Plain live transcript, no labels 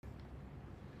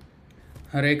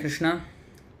Hare Krishna,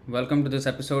 welcome to this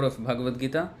episode of Bhagavad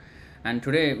Gita, and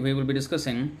today we will be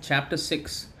discussing chapter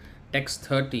 6, text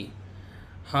 30,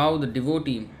 how the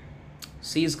devotee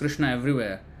sees Krishna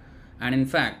everywhere and in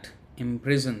fact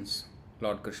imprisons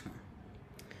Lord Krishna.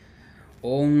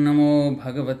 Om Namo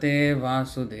Bhagavate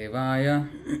Vasudevaya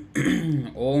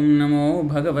Om Namo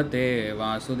Bhagavate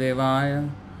Vasudevaya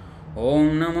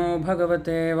Om Namo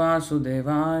Bhagavate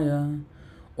Vasudevaya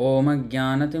Om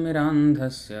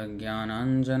Ajnanatimirandhasya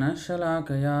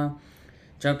Jnananjanashalakaya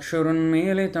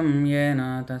Chakshurunmilitam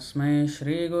Yena Tasmai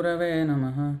Shri Gurave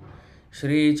Namaha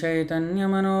Shri Chaitanya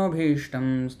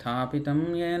Manobhishtam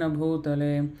Sthapitam Yena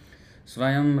Bhutale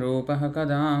Swayam Rupaha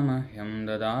Kadamahyam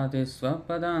Dadati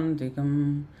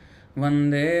Swapadantikam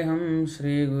Vandeham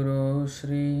Shri Guru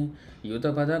Shri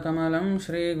Yutapadakamalam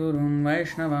Shri Gurun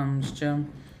Vaishnavamscha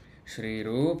Shri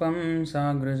Rupam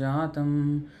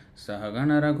Sagrajatam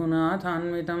Sahagana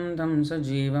Raghunathanvitam Tam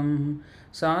Sajivam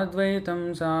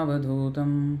Sadvaitam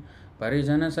Savadhutam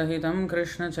Parijana Sahitam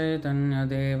Krishna Chaitanya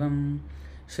Devam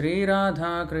Shri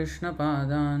Radha Krishna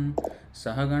Padan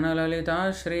Sahagana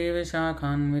Lalita Shri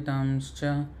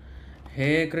Vishakhanvitamscha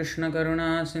He Krishna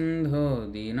Karuna Sindho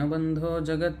Dinabandho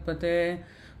Jagatpate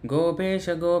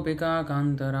Gopesha Gopika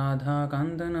Kanta Radha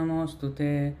Kanta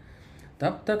Namostute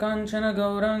Tapta Kanchana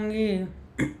Gaurangi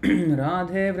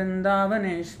Radhe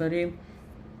Vrindavaneshwari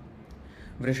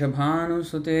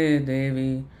Vrishabhanusute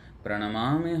Devi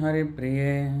Pranamami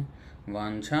Haripriye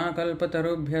Vancha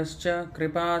Kalpatarubhyascha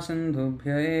Kripa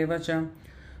Sindhubhya Evacha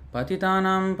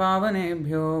Patitanam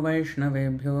Pavanebhyo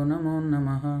Vaishnavebhyo Namo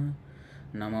Namaha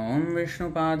Namo Om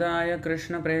Vishnupadaya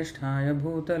Krishna Presthaya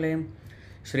Bhutale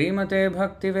Srimate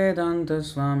Bhaktivedanta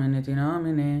Swaminiti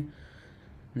Namine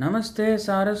Namaste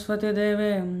Saraswati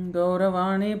Deve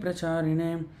Gauravani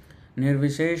Pracharine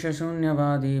Nirvishesha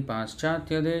Shunyavadi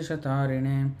Paschatya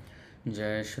Deshatarine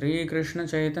Jai Shri Krishna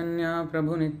Chaitanya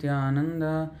Prabhu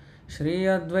Nityananda Shri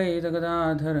Advaita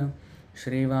Gadadhara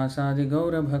Shri Vasadi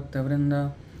Gaura Bhakta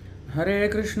Vrinda Hare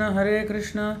Krishna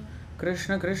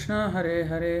Krishna Krishna Hare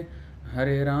Hare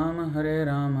Hare Rama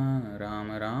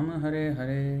Rama Rama Hare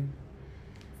Hare.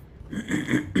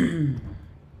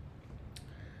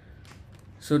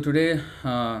 So today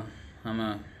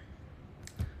I'm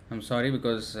sorry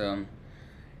because it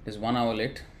is 1 hour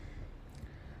late.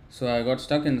 So I got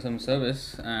stuck in some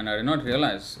service and I did not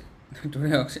realize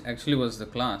today actually was the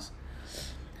class.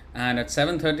 And at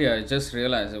 7:30 I just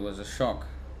realized it was a shock.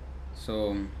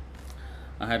 So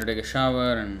I had to take a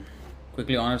shower and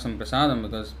quickly honor some prasadam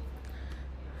because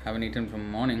I haven't eaten from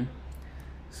morning.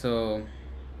 So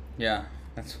yeah,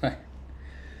 that's why.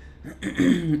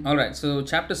 Alright, so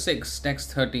chapter 6,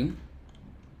 text 30.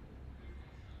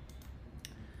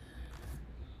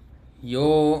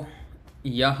 Yo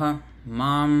yaha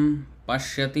mam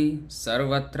pashyati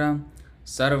sarvatra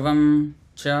sarvam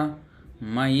cha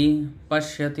mayi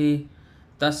pashyati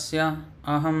tasya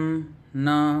aham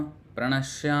na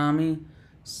pranashyami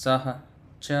sah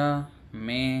cha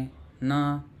me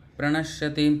na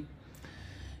pranashyati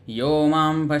Yo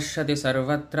mam pashyati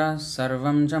sarvatra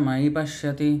sarvam cha mayi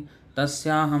pashyati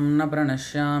tasyaham na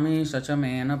pranashyami sacha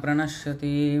me na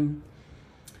pranashyati.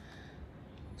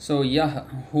 So yah,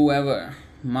 whoever,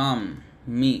 mam,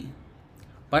 me,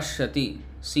 pashyati,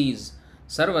 sees,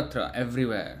 sarvatra,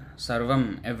 everywhere,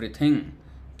 sarvam, everything,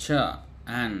 cha,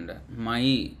 and,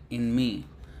 mayi, in me,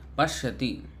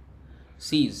 pashyati,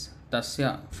 sees,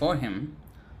 tasya, for him,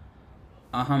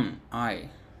 aham, I,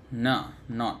 na,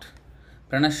 not,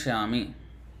 pranashyami,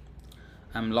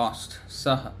 I am lost,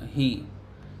 sah, he,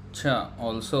 cha,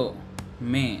 also,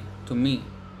 me, to me,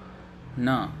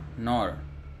 na, nor,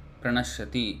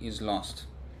 pranashyati, is lost.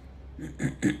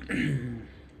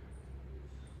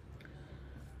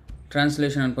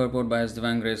 Translation and purport by His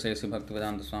Divine Grace A.C.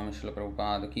 Bhaktivedanta Swami Srila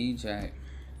Prabhupada Ki Jai.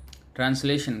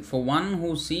 Translation: For one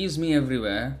who sees me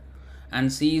everywhere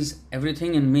and sees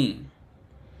everything in me,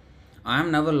 I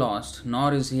am never lost,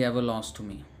 nor is he ever lost to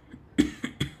me.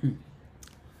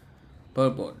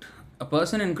 Purport: A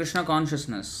person in Krishna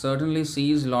consciousness certainly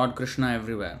sees Lord Krishna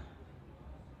everywhere,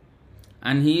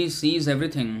 and he sees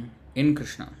everything in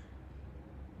Krishna.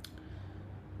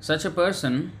 Such a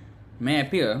person may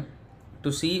appear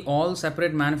to see all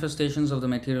separate manifestations of the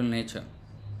material nature,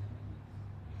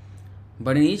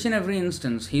 but in each and every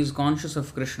instance he is conscious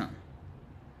of Krishna,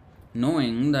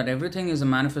 knowing that everything is a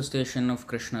manifestation of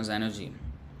Krishna's energy.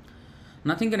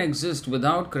 Nothing can exist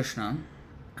without Krishna,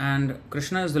 and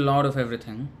Krishna is the Lord of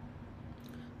everything.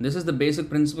 This is the basic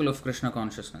principle of Krishna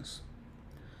consciousness.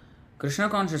 Krishna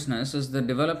consciousness is the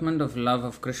development of love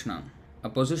of Krishna, a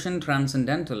position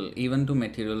transcendental even to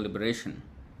material liberation.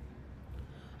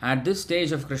 At this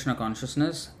stage of Krishna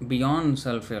consciousness, beyond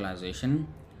self-realization,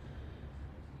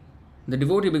 the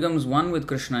devotee becomes one with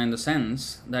Krishna in the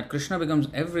sense that Krishna becomes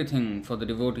everything for the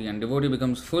devotee and devotee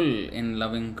becomes full in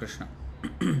loving Krishna.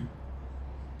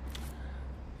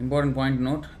 Important point to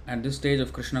note, at this stage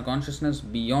of Krishna consciousness,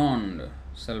 beyond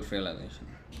self-realization.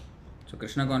 So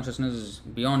Krishna consciousness is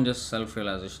beyond just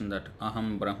self-realization that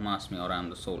Aham Brahmasmi, or I am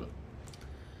the soul.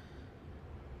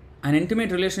 An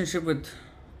intimate relationship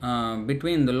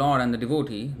between the Lord and the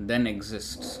devotee then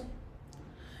exists.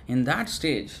 In that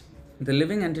stage, the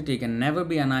living entity can never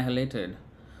be annihilated,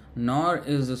 nor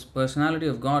is this personality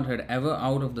of Godhead ever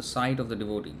out of the sight of the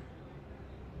devotee.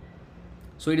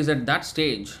 So it is at that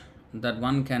stage that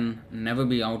one can never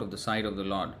be out of the sight of the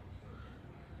Lord.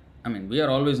 I mean, we are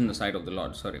always in the sight of the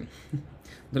Lord, sorry.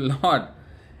 The Lord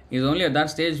is only at that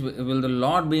stage will the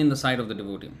Lord be in the sight of the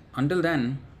devotee. Until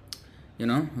then,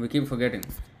 we keep forgetting.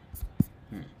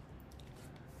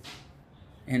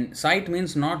 And sight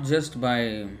means not just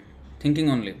by thinking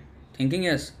only. Thinking,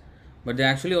 yes, but they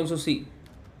actually also see.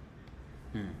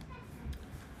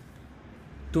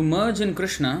 To merge in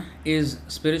Krishna is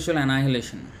spiritual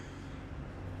annihilation.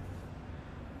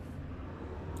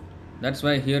 That's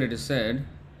why here it is said,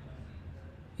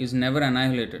 is never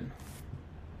annihilated.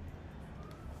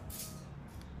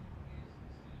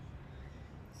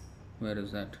 Where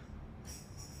is that?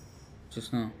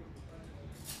 Just now.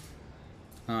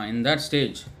 In that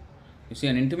stage, you see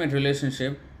an intimate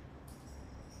relationship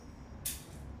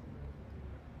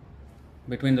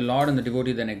between the Lord and the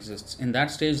devotee then exists. In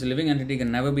that stage, the living entity can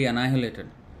never be annihilated.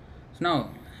 So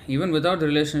now, even without the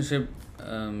relationship,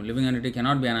 living entity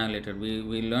cannot be annihilated.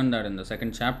 We learned that in the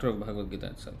second chapter of Bhagavad Gita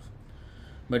itself.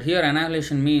 But here,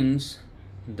 annihilation means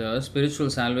the spiritual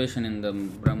salvation in the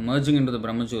merging into the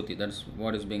Brahma Jyoti. That's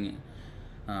what is being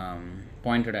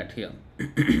pointed at here.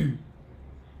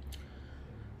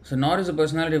 So, nor is the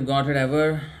personality of Godhead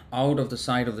ever out of the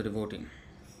sight of the devotee.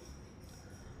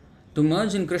 To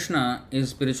merge in Krishna is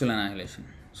spiritual annihilation.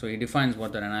 So, he defines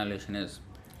what that annihilation is.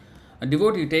 A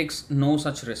devotee takes no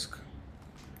such risk.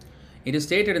 It is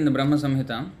stated in the Brahma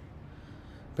Samhita,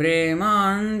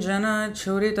 Premanjana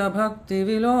churita bhakti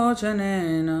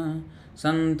vilochanena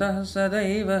santah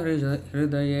sadaiva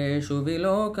hridayeshu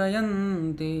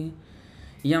vilokayanti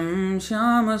yam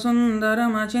shyama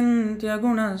sundaram achintya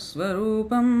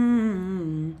gunasvarupam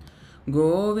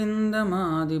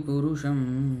govindamadi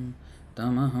purusham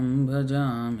tamaham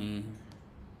bhajami.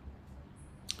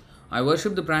 I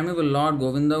worship the primeval Lord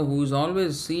Govinda, who is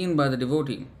always seen by the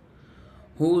devotee,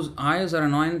 whose eyes are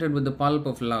anointed with the pulp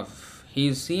of love. He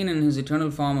is seen in his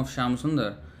eternal form of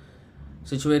Shyam-Sundar,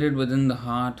 situated within the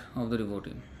heart of the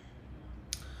devotee.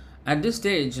 At this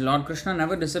stage, Lord Krishna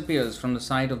never disappears from the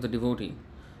sight of the devotee,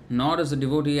 nor does the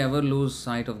devotee ever lose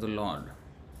sight of the Lord.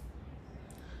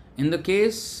 In the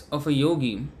case of a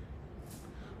yogi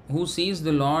who sees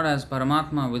the Lord as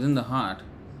Paramatma within the heart,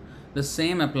 the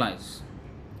same applies.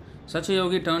 Such a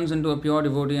yogi turns into a pure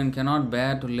devotee and cannot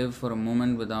bear to live for a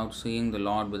moment without seeing the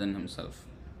Lord within himself.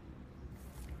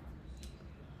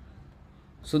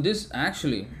 So this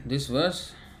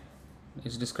verse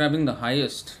is describing the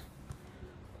highest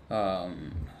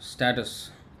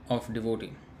status of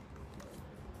devotee.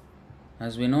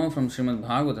 As we know from Srimad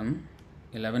Bhagavatam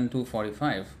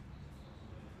 11.2.45,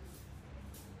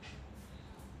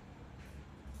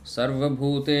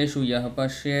 Sarvabhuteshu yah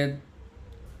pashyed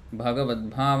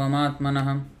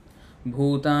Bhagavad-bhavamatmanah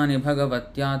Bhutani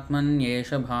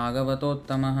bhagavatyatmanyesha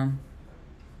bhagavatottamah.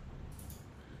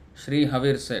 Sri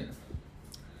Havir said,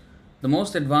 the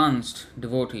most advanced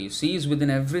devotee sees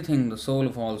within everything the soul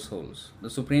of all souls,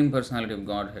 the Supreme Personality of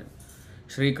Godhead,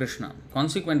 Sri Krishna.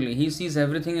 Consequently, he sees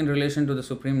everything in relation to the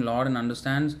Supreme Lord and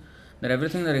understands that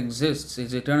everything that exists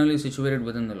is eternally situated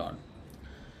within the Lord.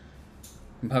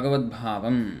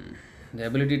 Bhagavad-bhavam, the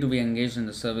ability to be engaged in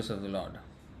the service of the Lord.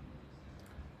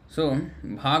 So,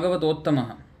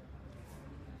 Bhagavatottamah.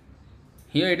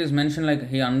 Here it is mentioned like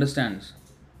he understands.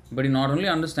 But he not only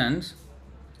understands,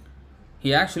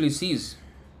 he actually sees.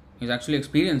 He is actually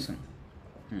experiencing.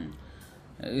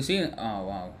 You see,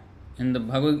 wow. In the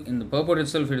purport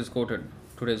itself it is quoted,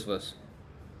 today's verse.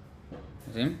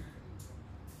 You see?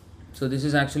 So this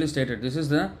is actually stated. This is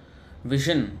the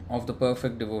vision of the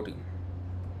perfect devotee.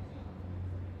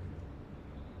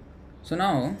 So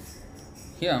now,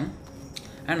 here,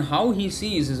 and how he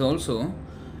sees is also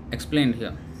explained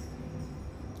here.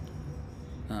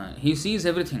 He sees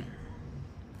everything.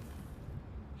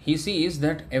 He sees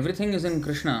that everything is in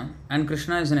Krishna and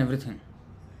Krishna is in everything.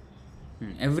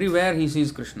 Everywhere he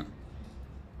sees Krishna.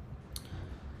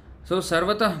 So,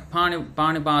 sarvatah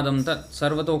panipadam tat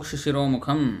sarvatokshishiro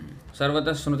mukham.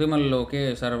 Sarvata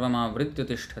Srutimalloke Sarvamavritya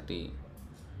Tishtati.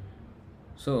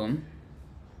 So,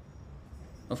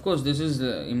 of course, this is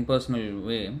the impersonal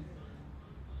way.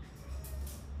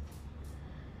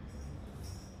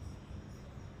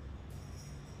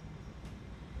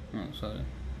 Oh, sorry.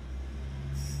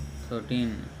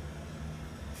 13.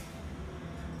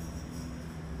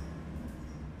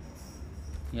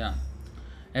 Yeah.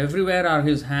 Everywhere are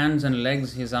his hands and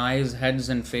legs, his eyes, heads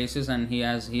and faces, and he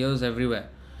has ears everywhere.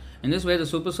 In this way, the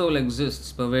super soul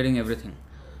exists, pervading everything.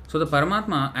 So the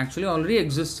Paramatma actually already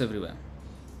exists everywhere.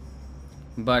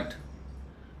 But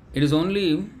it is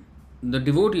only the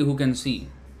devotee who can see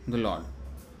the Lord.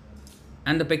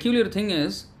 And the peculiar thing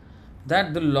is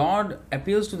that the Lord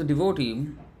appears to the devotee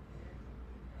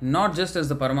not just as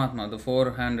the Paramatma, the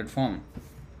four-handed form,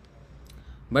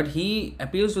 but he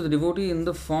appears to the devotee in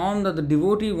the form that the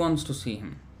devotee wants to see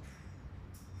him.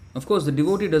 Of course, the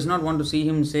devotee does not want to see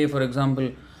him, say, for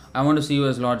example, I want to see you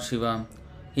as Lord Shiva.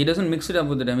 He doesn't mix it up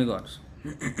with the demigods.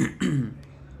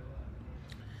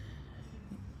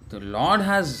 The Lord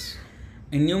has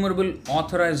innumerable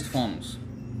authorized forms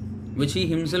which he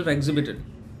himself exhibited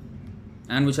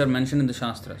and which are mentioned in the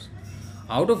Shastras.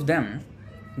 Out of them,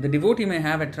 the devotee may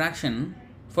have attraction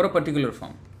for a particular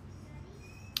form.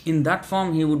 In that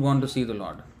form, he would want to see the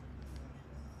Lord.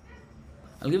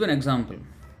 I'll give an example.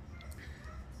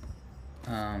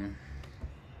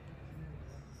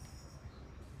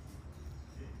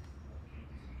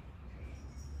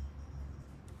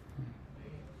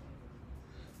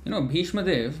 Bhishma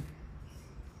Dev,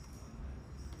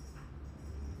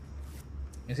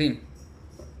 you see,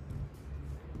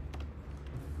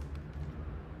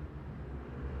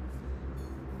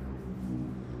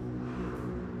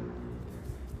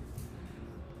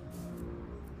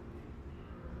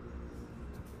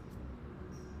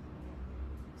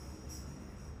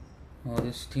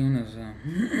 this tune is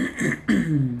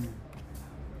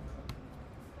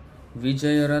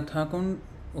Vijayaratha Kund.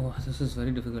 Oh, this is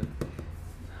very difficult.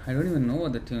 I don't even know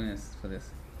what the tune is for this.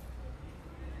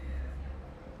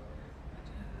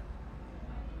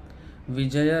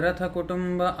 Vijayaratha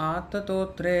Kutumba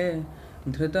Atatotre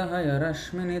Dhritahaya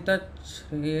Rashminita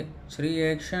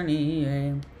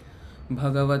Shriyekshaniye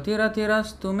Bhagavati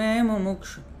Ratirastu me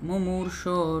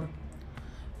mumurshor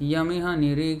Yamiha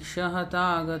Niriksha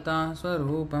Tagata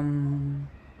Swarupam.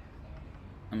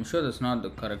 I'm sure that's not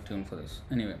the correct tune for this.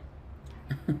 Anyway.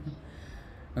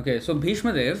 Okay, so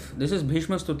Bhishma Dev, this is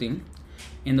Bhishma Stuti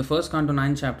in the first canto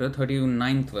 9th chapter,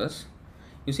 39th verse.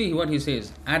 You see what he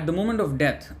says. At the moment of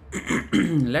death,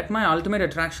 let my ultimate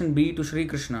attraction be to Sri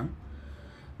Krishna,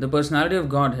 the personality of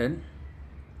Godhead.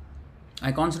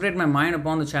 I concentrate my mind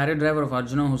upon the chariot driver of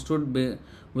Arjuna who stood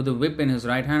with a whip in his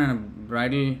right hand and a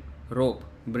bridle rope.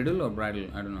 Bridle or bridle?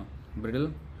 I don't know.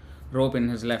 Bridle? Rope in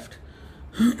his left.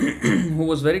 Who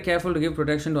was very careful to give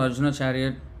protection to Arjuna's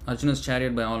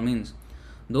chariot by all means.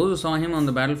 Those who saw him on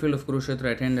the battlefield of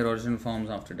Kurukshetra attained their original forms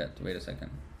after death. Wait a second.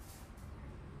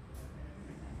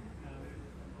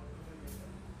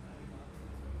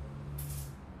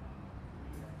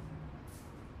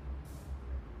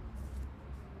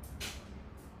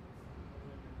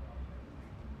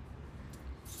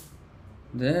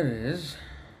 There is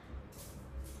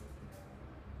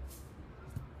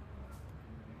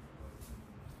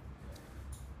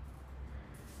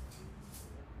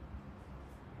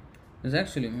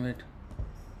actually, wait,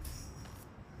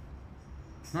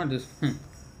 not this.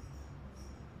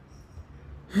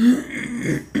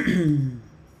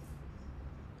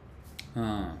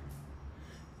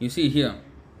 You see here,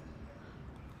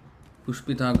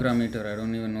 Pushpitagra meter. I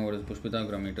don't even know what is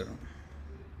Pushpitagra meter.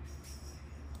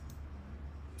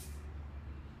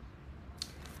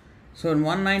 So in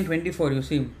 1924, you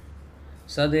see,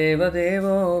 Sadeva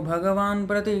Devo Bhagavan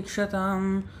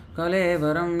Pratikshataam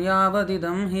Kalevaram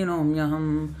Yavadidam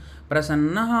Hinomyaham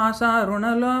Prasannaha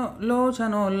Saruna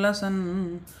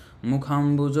Lochanollasan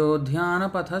Mukhambujo Dhyana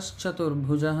Pathas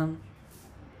Chaturbhujaham.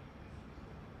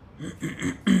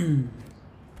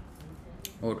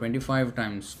 Oh, 25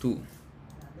 times 2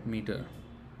 meter.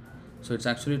 So it's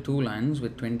actually 2 lines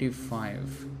with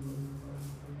 25.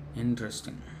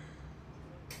 Interesting.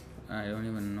 I don't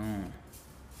even know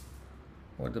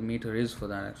what the meter is for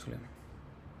that actually.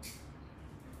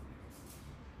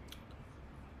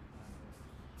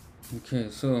 Okay,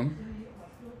 so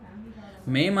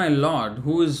may my Lord,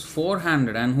 who is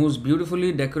four-handed and whose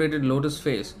beautifully decorated lotus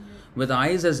face, with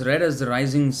eyes as red as the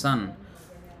rising sun,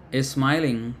 is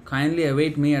smiling, kindly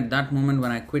await me at that moment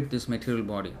when I quit this material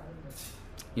body.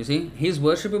 You see, his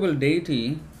worshipable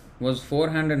deity was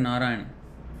four-handed Narayan.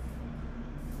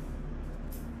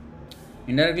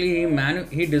 Indirectly,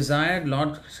 he desired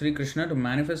Lord Sri Krishna to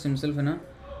manifest himself in a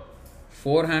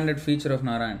four-handed feature of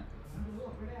Narayan.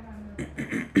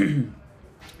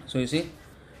 So you see,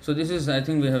 so this is, I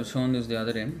think we have shown this the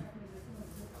other day.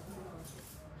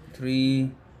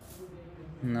 3,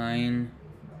 9,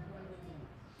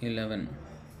 11.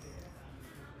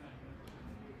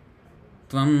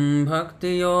 Tvam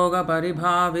bhakti yoga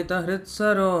paribhavita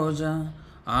hritsaroja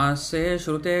आस्ये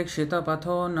श्रुते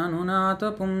क्षितपथो ननुनाथ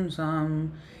पुंसां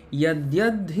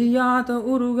यद्यद्धीयात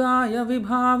उरुगाय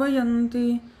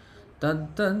विभावयन्ति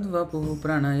तद्तद्वपुः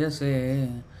प्रणयसे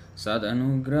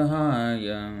सदनुग्रहाय.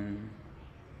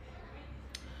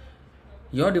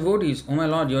 Your devotees, O my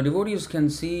Lord, your devotees can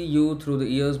see you through the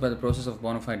ears by the process of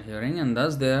bona fide hearing, and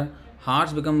thus their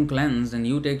hearts become cleansed and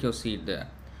you take your seat there.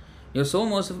 You are so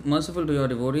merciful to your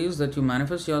devotees that you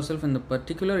manifest yourself in the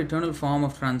particular eternal form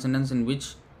of transcendence in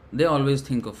which they always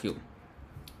think of you.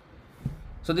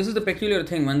 So this is the peculiar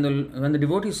thing. When the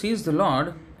devotee sees the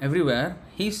Lord everywhere,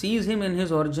 he sees him in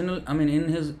his original,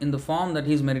 in the form that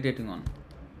he is meditating on.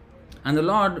 And the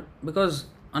Lord, because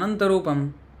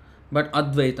Anantarupam, but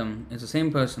Advaitam is the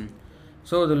same person.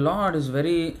 So the Lord is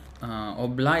very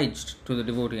obliged to the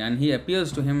devotee, and he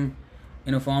appears to him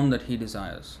in a form that he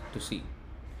desires to see.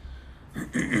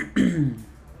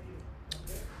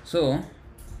 So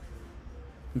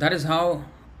that is how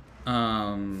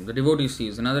the devotee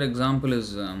sees. Another example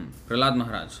is Prahlad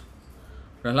Maharaj.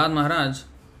 Prahlad Maharaj,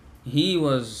 he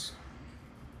was,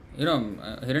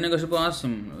 Hiranyakashipu asked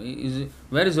him,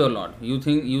 where is your Lord?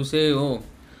 You say,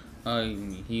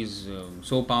 he's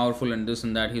so powerful and this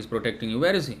and that, he's protecting you.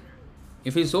 Where is he?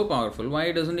 If he's so powerful,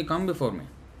 why doesn't he come before me?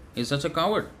 He's such a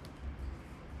coward.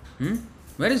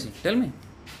 Where is he? Tell me.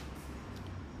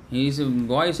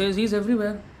 Boy says he's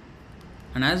everywhere.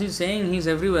 And as he's saying he's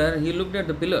everywhere, he looked at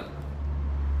the pillar.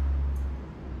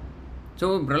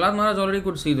 So Prahlad Maharaj already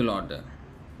could see the Lord there.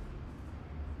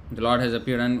 The Lord has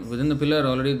appeared, and within the pillar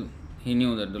already he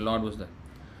knew that the Lord was there.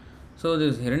 So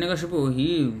this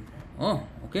Hiranyakashipu,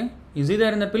 is he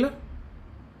there in the pillar?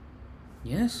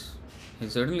 Yes,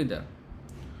 he's certainly there.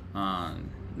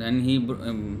 Then he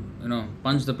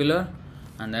punched the pillar,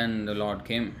 and then the Lord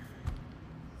came.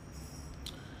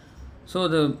 So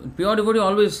the pure devotee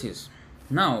always sees.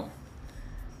 Now,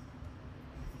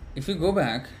 if you go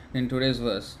back in today's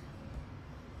verse,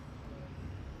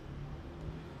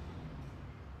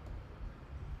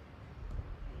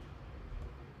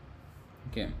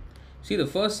 see the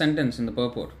first sentence in the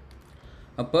purport.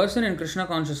 A person in Krishna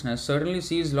consciousness certainly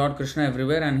sees Lord Krishna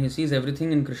everywhere, and he sees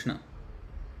everything in Krishna.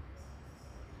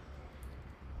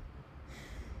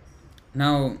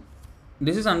 Now,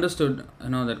 this is understood,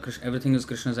 that everything is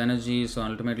Krishna's energy, so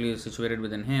ultimately is situated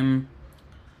within him.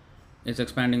 It's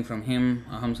expanding from him,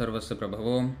 aham sarvasya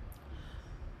prabhavo.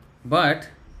 But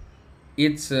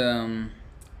it's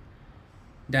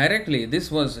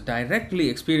this was directly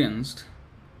experienced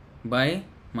by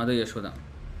Mother Yashoda.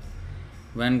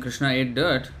 When Krishna ate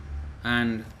dirt,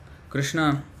 and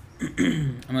Krishna,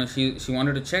 she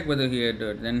wanted to check whether he ate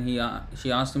dirt. Then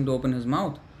she asked him to open his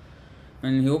mouth.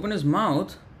 When he opened his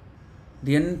mouth,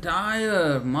 the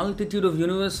entire multitude of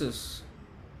universes,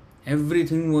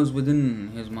 everything was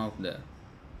within his mouth there.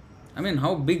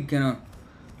 How big can a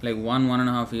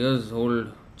 1.5 years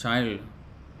old child,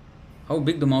 how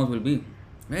big the mouth will be?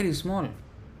 Very small.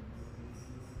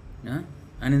 Yeah?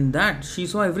 And in that, she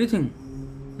saw everything.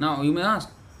 Now, you may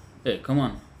ask, hey, come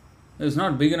on. It's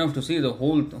not big enough to see the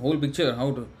whole picture.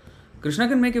 Krishna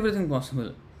can make everything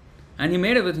possible. And he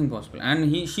made everything possible.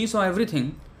 And she saw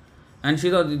everything. And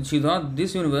she thought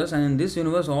this universe, and in this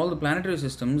universe all the planetary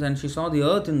systems, and she saw the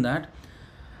earth in that.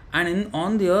 And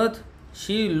on the earth,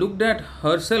 she looked at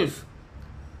herself.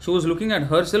 She was looking at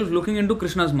herself looking into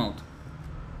Krishna's mouth.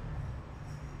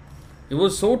 It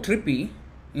was so trippy,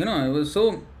 it was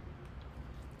so,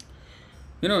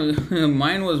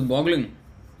 mind was boggling.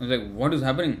 I was like, what is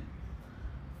happening?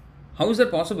 How is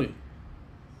that possible?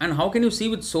 And how can you see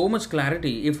with so much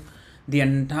clarity if the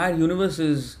entire universe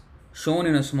is shown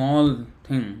in a small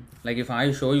thing? Like if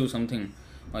I show you something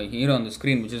here on the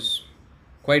screen, which is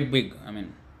quite big,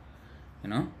 and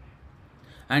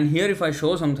here if I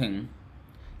show something,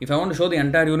 if I want to show the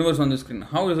entire universe on the screen,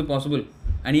 how is it possible?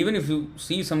 And even if you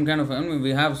see some kind of,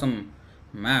 we have some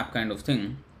map kind of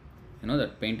thing,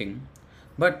 that painting,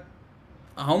 but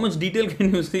how much detail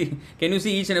can you see? Can you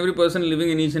see each and every person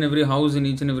living in each and every house, in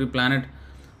each and every planet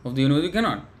of the universe? You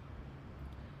cannot.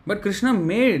 But Krishna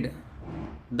made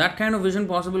that kind of vision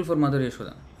possible for Mother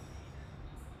Yashoda.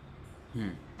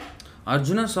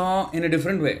 Arjuna saw in a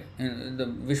different way, in the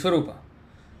Vishwarupa,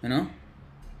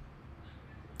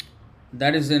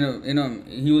 that is,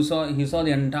 he saw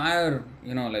the entire,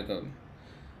 like a,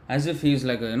 as if he's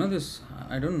like a, this,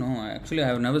 I don't know, actually I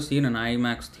have never seen an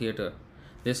IMAX theater.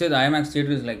 They say the IMAX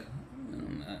theater is like,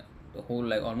 the whole,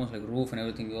 like almost like roof and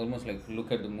everything, you almost like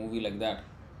look at the movie like that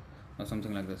or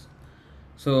something like this.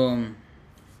 So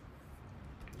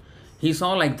he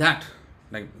saw like that,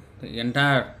 like the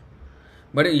entire.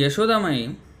 But Yashoda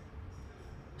Mai,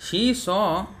 she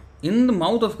saw in the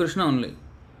mouth of Krishna only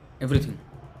everything.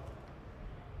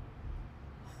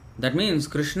 That means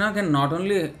Krishna can not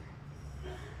only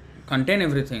contain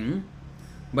everything,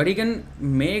 but he can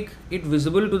make it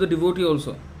visible to the devotee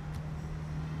also.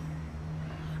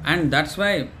 And that's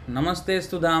why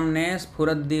Namastestu Dhamne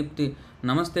Spuraddeepti,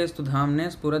 Namastestu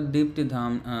Dhamne Spuraddeepti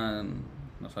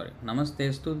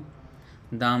Namastestu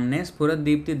Dhamne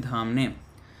Spuraddeepti Dhamne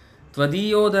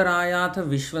Tvadiyodarayatha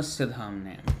Vishwasya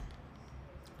Dhamne.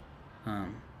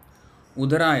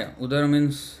 Udaraya, Udara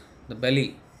means the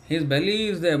belly. His belly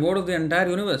is the abode of the entire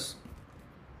universe.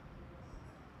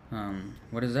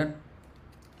 What is that?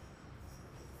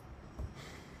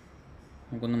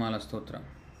 Mukundamala Stotra.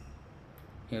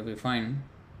 Here we find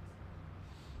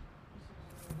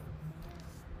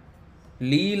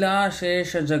Leela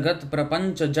Shesha Jagat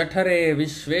Prapancha Jathare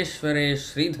Vishveshware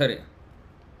Sridhare.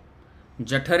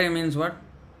 Jathare means what?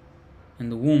 In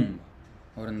the womb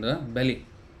or in the belly.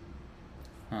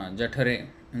 Jathare,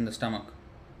 in the stomach.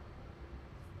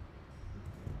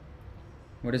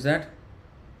 What is that?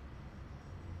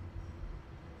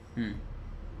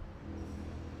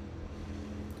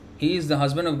 He is the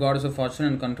husband of goddess of fortune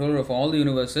and controller of all the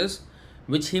universes,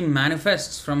 which he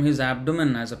manifests from his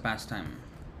abdomen as a pastime.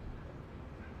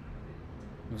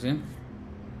 You see?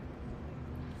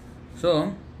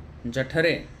 So,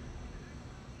 Jathare,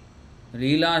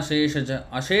 Leela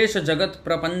Ashesha Jagat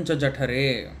Prapancha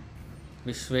Jathare,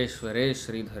 Vishveshware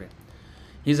Sridhare.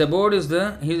 His abode is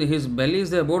his belly is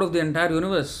the abode of the entire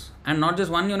universe, and not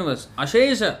just one universe.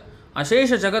 Ashesha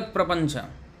Jagat Prapancha.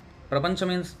 Prapancha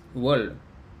means world,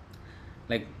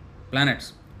 like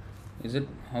planets.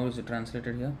 How is it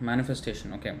translated here?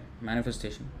 Manifestation. Okay,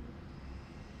 manifestation.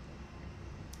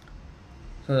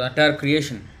 So the entire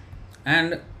creation,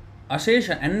 and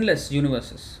Ashesha, endless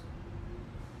universes.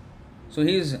 So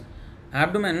his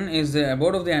abdomen is the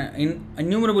abode of the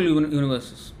innumerable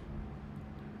universes.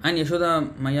 And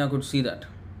Yashoda Maya could see that,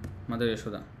 Mother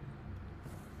Yashoda.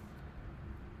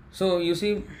 So you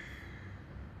see,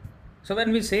 so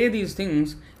when we say these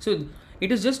things, so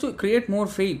it is just to create more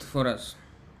faith for us.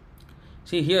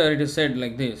 See, here it is said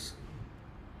like this.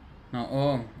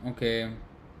 Now, okay,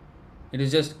 it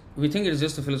is just, we think it is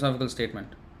just a philosophical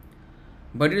statement,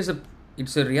 but it's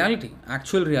a reality,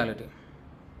 actual reality.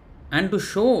 And to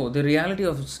show the reality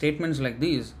of statements like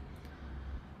these,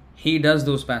 he does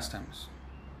those pastimes.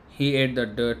 He ate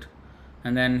that dirt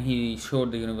and then he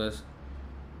showed the universe.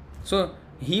 So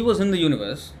he was in the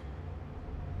universe.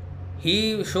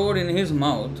 He showed in his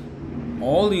mouth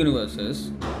all the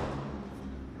universes,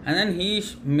 and then he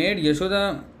made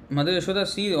Mother Yashoda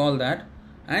see all that,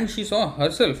 and she saw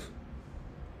herself.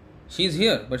 She is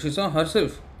here, but she saw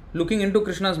herself looking into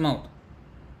Krishna's mouth.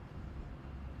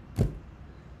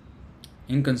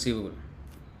 Inconceivable.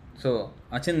 So,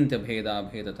 Achintya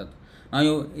Bheda Bheda Tat.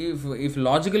 Now, if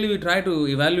logically we try to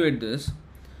evaluate this,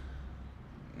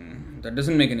 that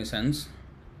doesn't make any sense.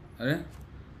 Okay?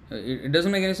 It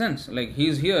doesn't make any sense. Like, he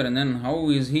is here, and then how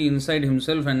is he inside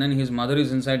himself, and then his mother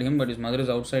is inside him, but his mother is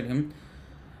outside him.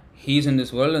 He is in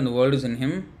this world, and the world is in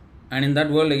him. And in that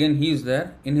world, again, he is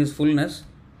there in his fullness.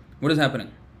 What is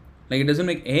happening? Like, it doesn't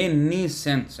make any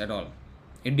sense at all.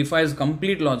 It defies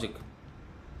complete logic.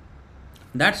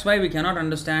 That's why we cannot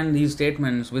understand these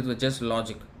statements with just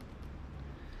logic.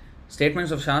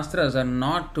 Statements of Shastras are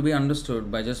not to be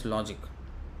understood by just logic.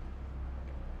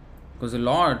 Because the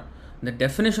Lord, the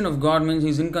definition of God means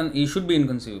he should be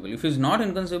inconceivable. If he is not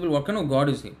inconceivable, what kind of God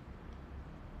is he?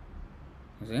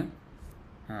 You see?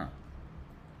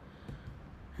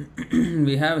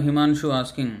 We have Himanshu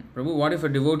asking, Prabhu, what if a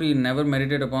devotee never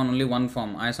meditated upon only one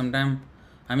form? Sometime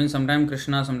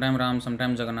Krishna, sometime Ram,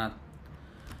 sometime Jagannath.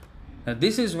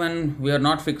 This is when we are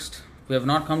not fixed. We have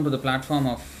not come to the platform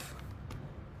of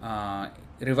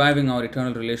reviving our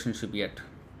eternal relationship yet.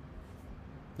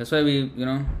 That's why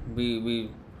we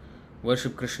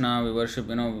worship Krishna, we worship,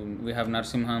 we have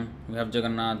Narsimha, we have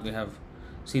Jagannath, we have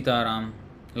Sita Ram,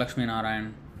 Lakshmi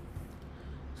Narayan.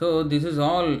 So this is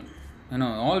all,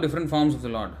 all different forms of the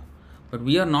Lord. But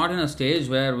we are not in a stage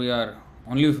where we are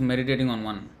only meditating on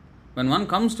one. When one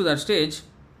comes to that stage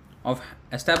of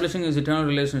establishing his eternal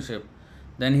relationship,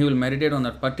 then he will meditate on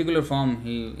that particular form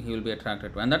he will be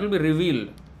attracted to. And that will be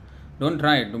revealed. Don't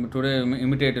try it. Today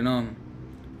imitate,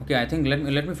 okay, I think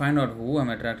let me find out who I'm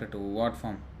attracted to, what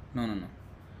form. No, no, no.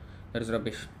 That is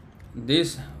rubbish.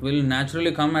 This will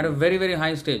naturally come at a very, very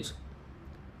high stage.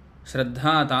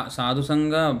 Shraddha,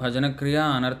 sadhusanga, bhajana kriya,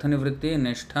 anartha nivritti,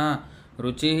 nishtha,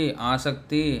 ruchi,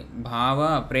 asakti,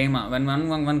 bhava, prema. When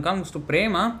one comes to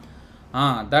prema,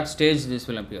 that stage this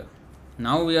will appear.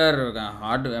 Now we are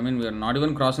we are not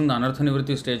even crossing the anartha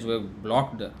nivritti stage. We are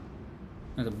blocked there.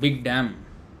 There's a big dam,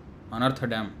 anartha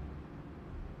dam.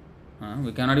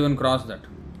 We cannot even cross that.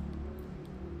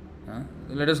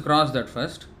 Let us cross that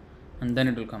first, and then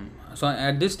it will come. So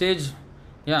at this stage,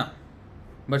 yeah,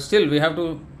 but still we have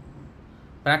to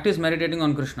practice meditating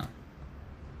on Krishna.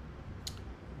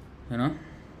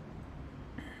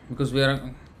 Because we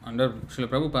are under Srila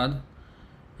Prabhupada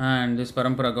and this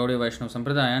Parampara Gaudiya Vaishnava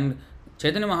Sampradaya, and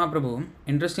Chaitanya Mahaprabhu,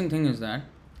 interesting thing is that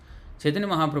Chaitanya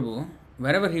Mahaprabhu,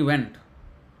 wherever he went,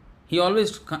 he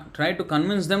always tried to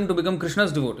convince them to become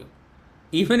Krishna's devotee.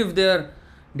 Even if they are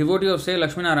devotee of, say,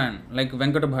 Lakshmi Narayan, like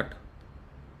Venkata Bhatt.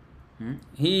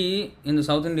 He, in the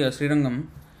South India, Srirangam,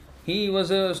 he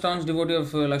was a staunch devotee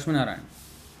of Lakshmi Narayan.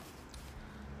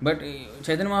 But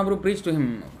Chaitanya Mahaprabhu preached to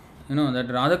him,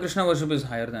 that Radha Krishna worship is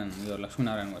higher than your Lakshmi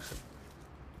Narayan worship.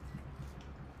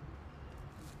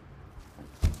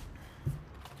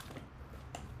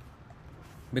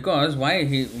 Because why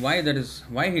he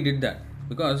did that?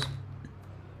 Because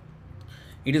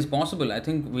it is possible, I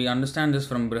think we understand this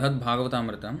from Brihad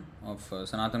Bhagavatamrita of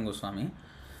Sanatana Goswami,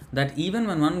 that even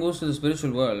when one goes to the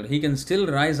spiritual world, he can still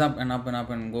rise up and up and up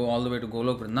and go all the way to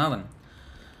Golok Vrindavan.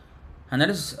 And that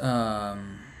is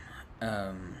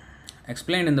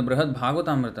explained in the Brihad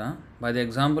Bhagavatamrita by the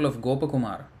example of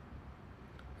Gopakumar.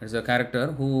 It is a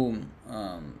character who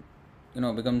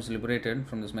becomes liberated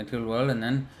from this material world, and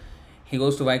then he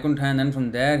goes to Vaikuntha, and then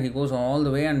from there he goes all the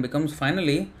way and becomes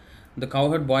finally the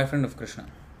cowherd boyfriend of Krishna.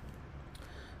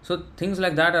 So things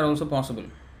like that are also possible.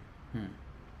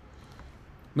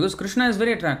 Because Krishna is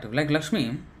very attractive. Like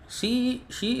Lakshmi, she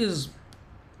is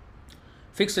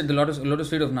fixed at the lotus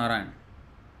feet of Narayan.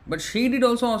 But she did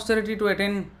also austerity to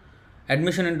attain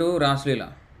admission into Ras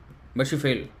Leela. But she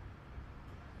failed.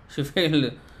 She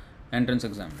failed entrance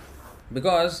exam.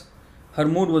 Because her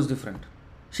mood was different.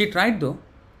 She tried though.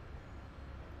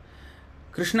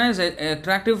 Krishna is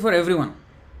attractive for everyone.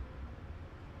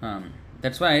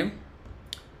 That's why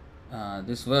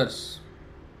this verse,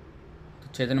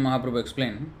 Chaitanya Mahaprabhu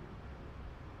explained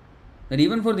that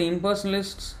even for the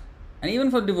impersonalists and even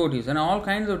for devotees and all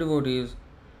kinds of devotees,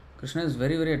 Krishna is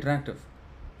very, very attractive.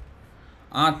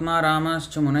 Atma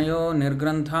ramascha munayo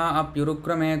nirgrantha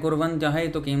apyurukrame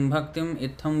kurvantyahaitu kim bhaktim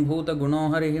itham bhuta guno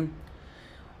harihim.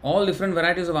 All different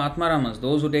varieties of Atma Ramas,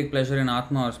 those who take pleasure in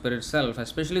Atma or spirit self,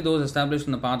 especially those established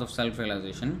in the path of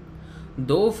self-realization,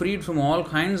 though freed from all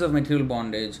kinds of material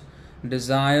bondage,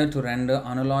 desire to render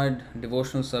unalloyed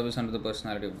devotional service unto the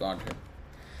personality of Godhead.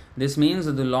 This means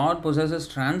that the Lord possesses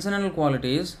transcendental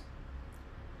qualities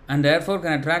and therefore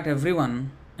can attract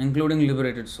everyone, including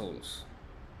liberated souls.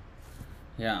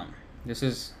 Yeah, this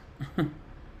is,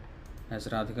 as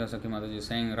Radhika Sakhi Mataji is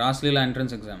saying, Ras Leela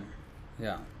entrance exam.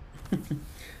 Yeah.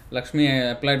 Lakshmi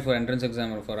applied for entrance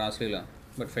exam for Ras Leela,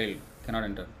 but failed, cannot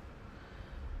enter.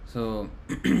 So,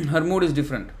 her mood is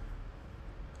different.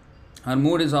 Her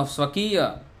mood is of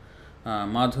Swakiya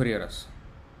Madhurya Ras.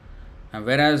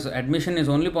 Whereas admission is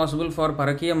only possible for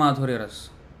Parakiya Madhurya Ras.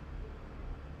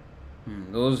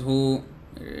 Those who,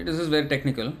 this is very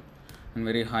technical and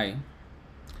very high.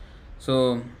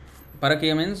 So,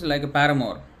 Parakiya means like a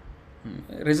paramour,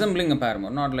 resembling a paramour,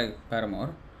 not like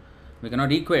paramour. We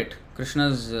cannot equate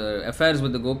Krishna's affairs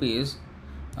with the gopis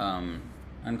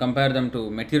and compare them to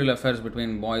material affairs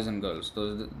between boys and girls.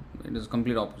 It is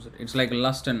complete opposite. It's like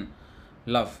lust and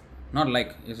love. Not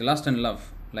like, it's lust and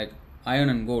love, like iron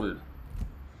and gold.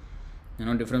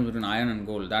 Difference between iron and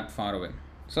gold, that far away.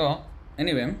 So,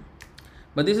 anyway,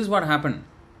 but this is what happened.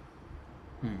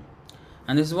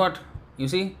 And this is what, you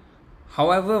see,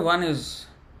 however one is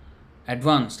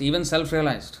advanced, even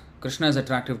self-realized, Krishna is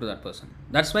attractive to that person.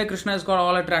 That's why Krishna is called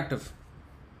all attractive.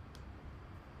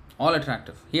 All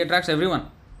attractive. He attracts everyone.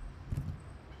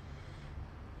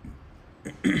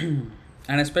 And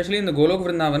especially in the Golok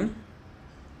Vrindavan,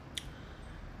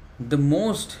 the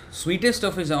most sweetest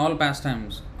of his all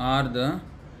pastimes are the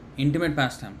intimate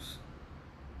pastimes.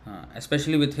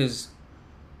 Especially with his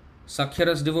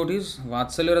Sakhya-ras devotees,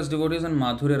 Vatsalya-ras devotees and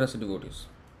Madhurya-ras devotees.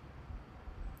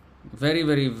 Very,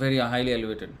 very, very highly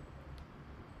elevated.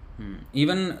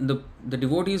 Even the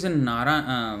devotees in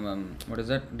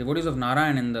devotees of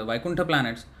Narayan in the Vaikuntha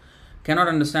planets cannot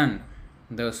understand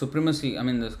the supremacy,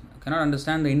 cannot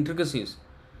understand the intricacies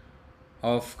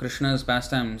of Krishna's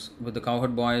pastimes with the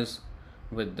cowherd boys,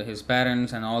 with his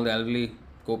parents and all the elderly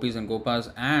gopis and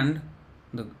gopas, and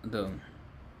the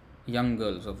young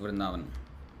girls of Vrindavan.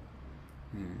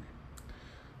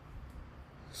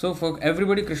 So for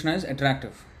everybody, Krishna is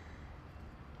attractive.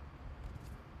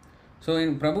 So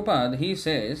in Prabhupada, he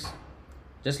says,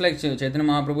 just like Chaitanya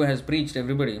Mahaprabhu has preached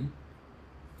everybody,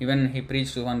 even he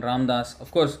preached to one Ramdas.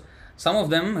 Of course, some of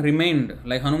them remained,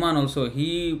 like Hanuman also,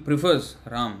 he prefers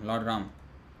Ram, Lord Ram.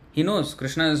 He knows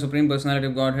Krishna is the Supreme Personality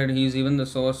of Godhead, he is even the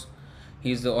source,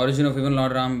 he is the origin of even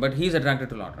Lord Ram, but he is attracted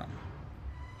to Lord Ram.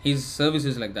 His service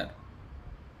is like that.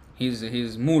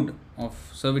 His mood of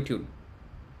servitude.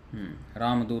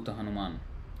 Ram Duta Hanuman.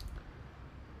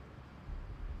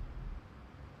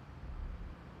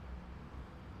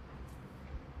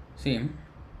 See,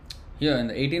 here in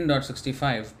the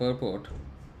 18.65 purport,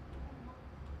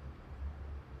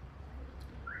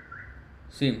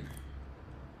 see,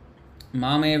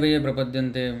 Mameve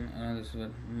prapadyante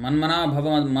manmana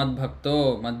bhava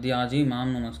madbhakto madhyaji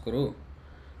mam namaskuru.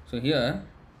 So here,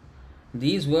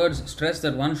 these words stress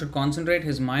that one should concentrate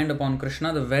his mind upon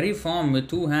Krishna, the very form with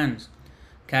two hands,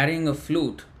 carrying a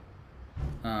flute,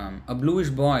 a bluish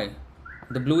boy,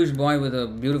 the bluish boy with a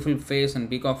beautiful face and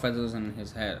peacock feathers in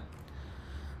his hair.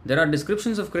 There are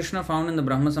descriptions of Krishna found in the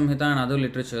Brahma Samhita and other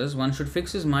literatures. One should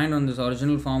fix his mind on this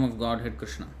original form of Godhead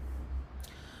Krishna.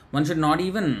 One should not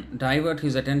even divert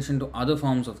his attention to other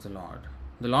forms of the Lord.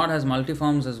 The Lord has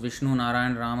multi-forms as Vishnu,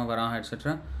 Narayan, Rama, Varaha,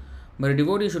 etc. But a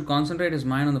devotee should concentrate his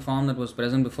mind on the form that was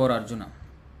present before Arjuna.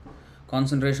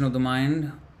 Concentration of the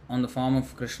mind on the form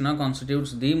of Krishna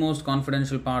constitutes the most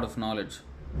confidential part of knowledge.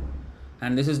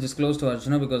 And this is disclosed to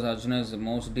Arjuna because Arjuna is the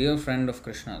most dear friend of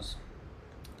Krishna's.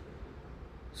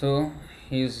 So,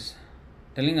 he is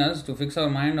telling us to fix our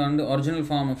mind on the original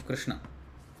form of Krishna.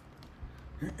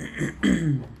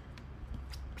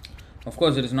 Of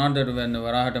course, it is not that when the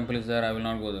Varaha temple is there, I will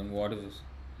not go there. What is this?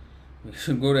 We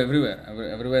should go to everywhere.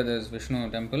 Everywhere there is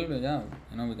Vishnu temple, yeah,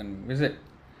 we can visit.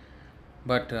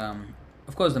 But,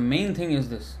 of course, the main thing is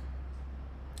this.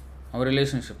 Our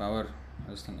relationship,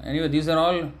 this thing. Anyway, these are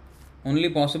all only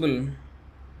possible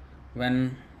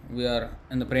when we are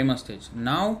in the prema stage.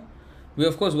 Now, we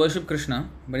of course worship Krishna,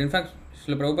 but in fact,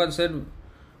 Srila Prabhupada said,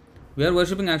 we are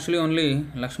worshipping actually only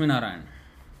Lakshmi Narayan.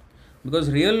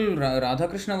 Because real Radha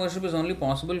Krishna worship is only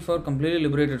possible for completely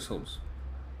liberated souls.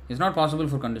 It's not possible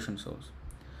for conditioned souls.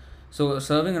 So,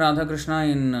 serving Radha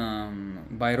Krishna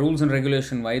by rules and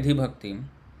regulation, Vaidhi Bhakti,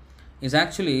 is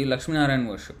actually Lakshmi Narayan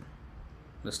worship.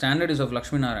 The standard is of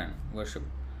Lakshmi Narayan worship.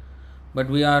 But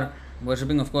we are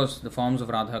worshipping, of course, the forms of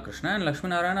Radha Krishna, and Lakshmi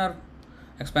Narayan are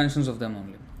expansions of them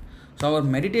only. So our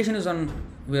meditation is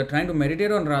we are trying to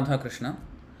meditate on Radha Krishna,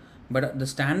 but the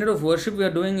standard of worship we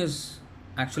are doing is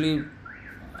actually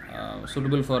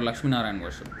suitable for Lakshmi Narayan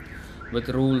worship, with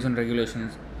rules and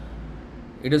regulations.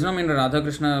 It does not mean that Radha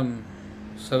Krishna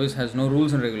service has no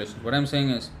rules and regulations. What I am saying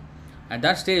is, at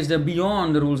that stage, they are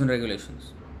beyond the rules and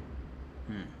regulations.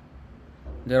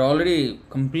 They are already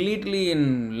completely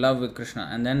in love with Krishna,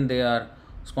 and then they are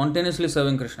spontaneously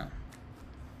serving Krishna.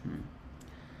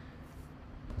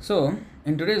 So,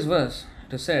 in today's verse,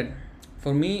 it is said,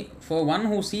 for one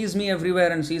who sees me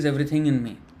everywhere and sees everything in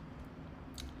me,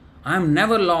 I am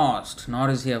never lost,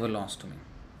 nor is he ever lost to me.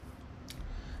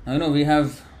 Now, we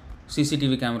have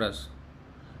CCTV cameras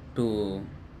to,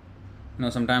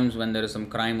 sometimes when there is some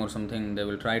crime or something, they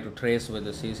will try to trace with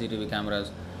the CCTV cameras,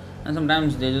 and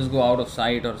sometimes they just go out of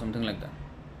sight or something like that.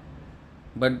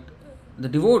 But the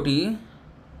devotee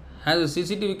has a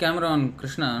CCTV camera on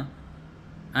Krishna,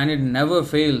 and it never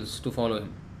fails to follow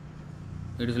him.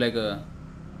 It is like a,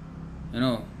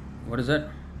 what is that?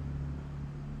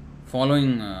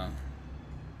 Following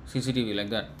CCTV like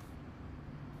that.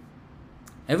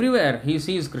 Everywhere he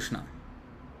sees Krishna.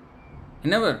 He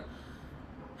never.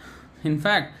 In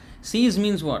fact, sees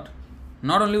means what?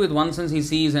 Not only with one sense he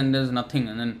sees and there's nothing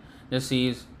and then just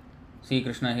see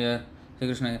Krishna here, see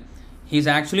Krishna here. He is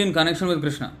actually in connection with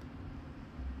Krishna.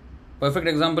 Perfect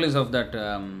example is of that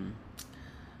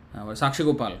Sakshi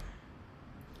Gopal.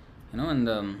 And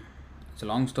it's a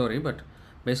long story, but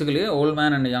basically, an old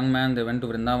man and a young man, they went to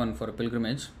Vrindavan for a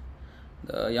pilgrimage.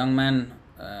 The young man,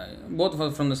 both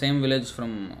were from the same village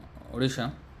from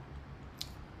Odisha,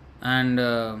 and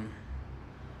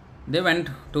they went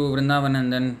to Vrindavan,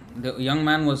 and then the young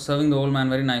man was serving the old man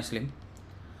very nicely.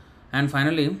 And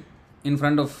finally, in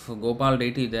front of Gopal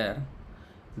deity there,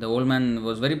 the old man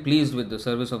was very pleased with the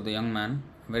service of the young man.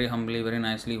 Very humbly, very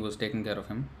nicely, he was taking care of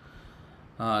him.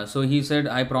 So he said,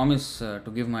 I promise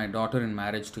to give my daughter in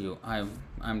marriage to you.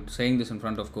 I'm saying this in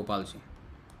front of Gopalji, in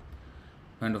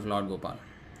front of Lord Gopal.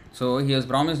 So he has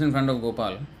promised in front of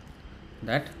Gopal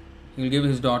that he will give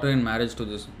his daughter in marriage to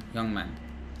this young man.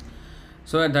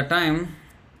 So at that time,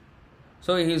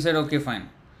 so he said, okay, fine.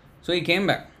 So he came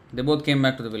back. They both came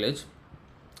back to the village.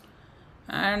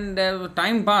 And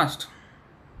time passed.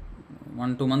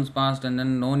 1-2 months passed, and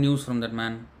then no news from that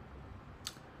man.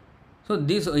 So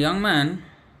this young man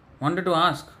wanted to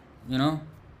ask,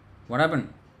 what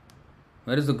happened?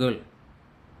 Where is the girl?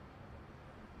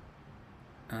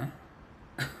 Huh?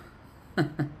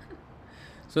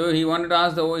 So he wanted to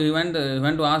ask he went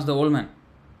to ask the old man.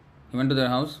 He went to their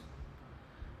house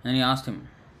and he asked him,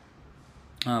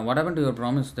 what happened to your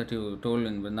promise that you told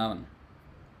in Vrindavan?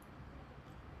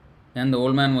 And the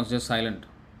old man was just silent.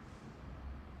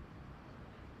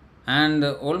 And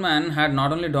the old man had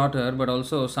not only daughter but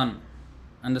also son.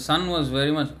 And the son was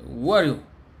very much, who are you?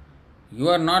 You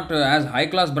are not as high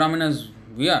class Brahmin as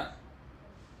we are.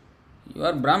 You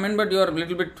are Brahmin, but you are a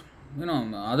little bit,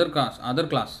 other class,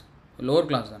 lower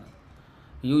class than us.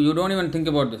 You don't even think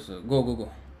about this.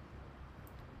 Go.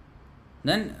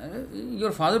 Then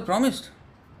your father promised.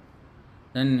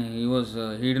 Then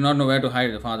he did not know where to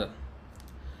hide, the father.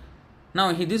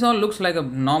 Now this all looks like a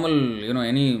normal,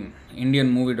 any Indian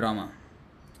movie drama.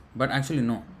 But actually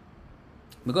no.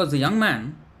 Because the young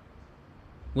man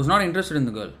was not interested in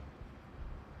the girl.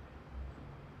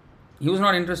 He was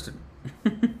not interested.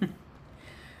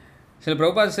 Srila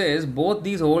Prabhupada says both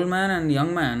these old man and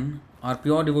young man are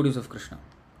pure devotees of Krishna.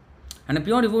 And a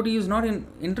pure devotee is not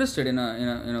interested in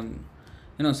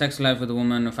a sex life with a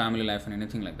woman, a family life and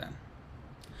anything like that.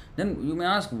 Then you may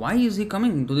ask, why is he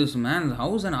coming to this man's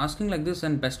house and asking like this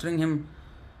and pestering him?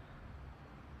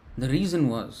 The reason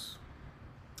was,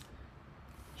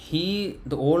 the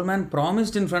old man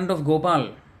promised in front of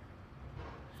Gopal,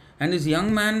 and this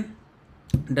young man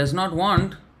does not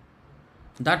want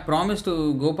that promise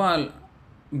to Gopal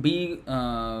be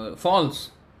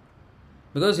false.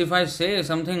 Because if I say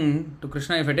something to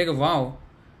Krishna, if I take a vow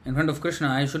in front of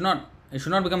Krishna, it should not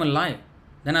become a lie.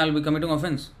 Then I will be committing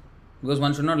offense. Because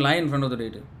one should not lie in front of the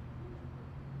deity.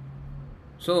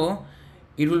 So,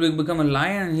 it will become a lie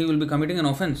and he will be committing an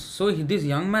offense. So, this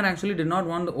young man actually did not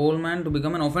want the old man to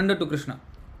become an offender to Krishna.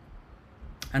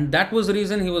 And that was the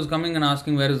reason he was coming and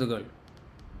asking, where is the girl?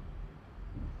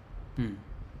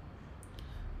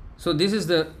 So, this is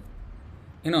the,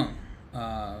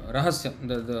 rahasya,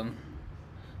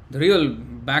 the real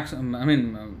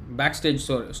backstage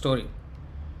story.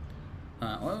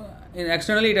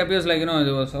 Externally it appears like,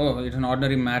 it's an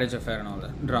ordinary marriage affair and all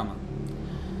that drama.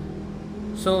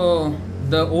 So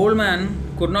the old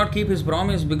man could not keep his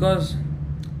promise because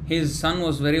his son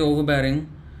was very overbearing,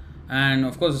 and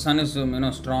of course the son is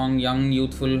strong, young,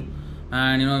 youthful,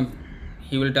 and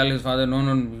he will tell his father, no,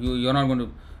 you're not going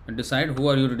to decide. Who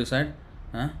are you to decide?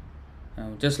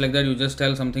 Just like that, you just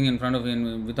tell something in front of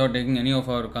him without taking any of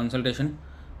our consultation.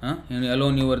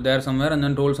 Alone you were there somewhere and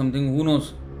then told something, who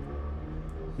knows?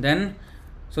 Then,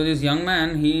 so this young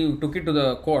man, he took it to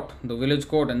the court, the village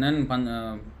court, and then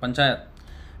panchayat.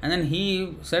 And then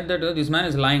he said that this man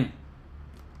is lying.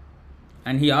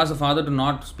 And he asked the father to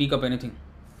not speak up anything.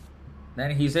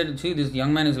 Then he said, see, this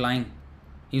young man is lying.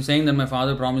 He's saying that my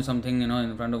father promised something,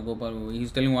 in front of Gopal.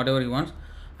 He's telling whatever he wants.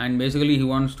 And basically he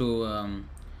wants to,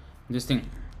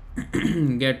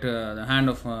 get the hand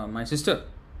of my sister.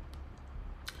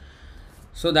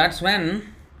 So that's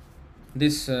when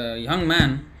this young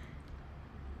man,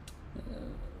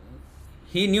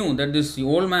 he knew that this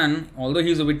old man, although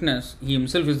he is a witness, he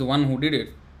himself is the one who did it,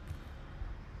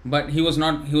 but he was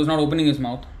not opening his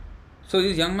mouth. So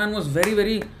this young man was very,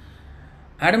 very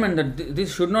adamant that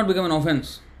this should not become an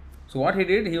offense. So what he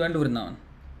did, he went to Vrindavan.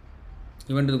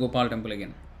 He went to the Gopal temple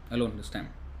again, alone this time.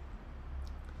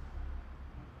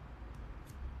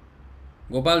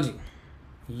 Gopalji,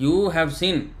 you have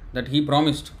seen that he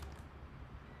promised.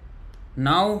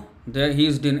 Now he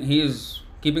is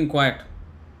keeping quiet.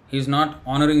 He is not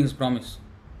honoring his promise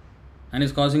and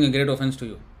is causing a great offense to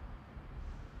you.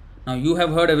 Now you have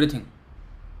heard everything.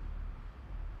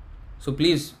 So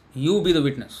please, you be the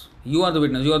witness. You are the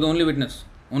witness. You are the only witness.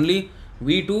 Only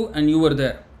we two and you were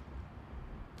there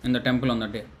in the temple on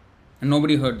that day. And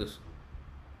nobody heard this.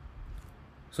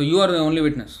 So you are the only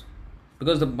witness.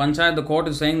 Because the panchayat, the court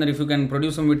is saying that if you can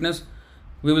produce some witness,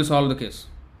 we will solve the case.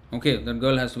 Okay, that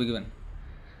girl has to be given.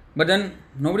 But then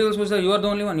nobody else was there. You are the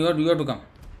only one. You are to come.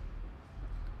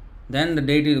 Then the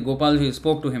deity, Gopalji,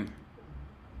 spoke to him.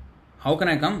 How can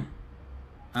I come?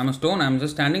 I am a stone. I am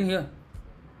just standing here.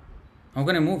 How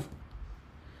can I move?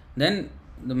 Then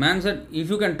the man said, if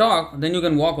you can talk, then you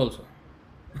can walk also.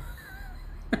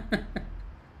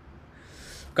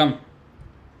 Come.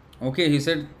 Okay, he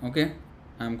said, okay,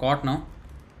 I am caught now.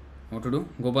 What to do?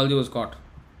 Gopalji was caught.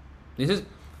 This is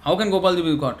how can Gopalji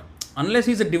be caught? Unless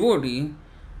he is a devotee,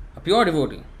 a pure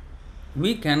devotee.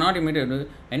 We cannot imitate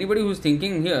anybody who is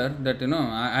thinking here that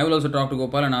I will also talk to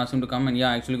Gopal and ask him to come, and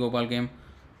actually Gopal came.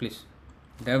 Please,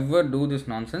 never do this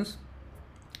nonsense.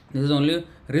 This is only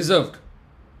reserved.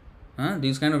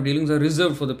 These kind of dealings are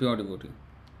reserved for the pure devotee.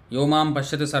 Yo mam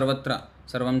pashyati sarvatra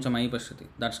sarvam cha mai pashyati.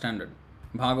 That standard.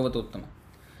 Bhagavatottama.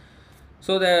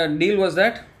 So the deal was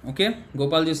that, okay,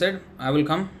 Gopalji said, I will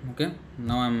come, okay,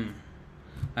 now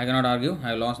I cannot argue,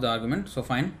 I lost the argument, so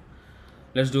fine,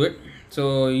 let's do it.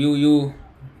 So you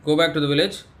go back to the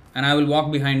village and I will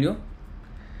walk behind you,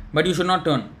 but you should not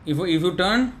turn. If you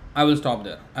turn, I will stop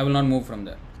there, I will not move from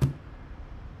there.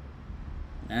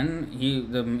 And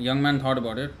the young man thought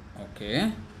about it,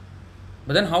 okay,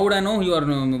 but then how would I know you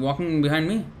are walking behind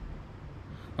me?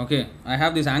 Okay, I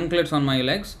have these anklets on my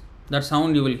legs, that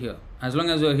sound you will hear. As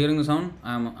long as you are hearing the sound,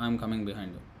 I am coming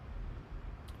behind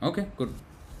you. Okay, good.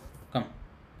 Come.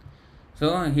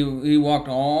 So he walked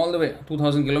all the way,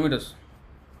 2000 kilometers.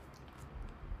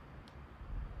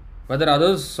 Whether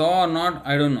others saw or not,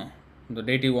 I don't know, the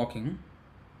deity walking.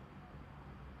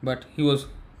 But he was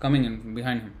coming in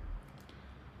behind him.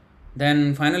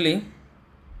 Then finally,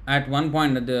 at one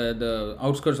point at the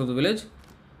outskirts of the village,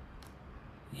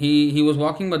 he was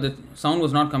walking, but the sound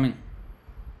was not coming.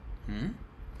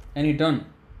 And he turned.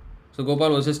 So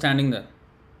Gopal was just standing there.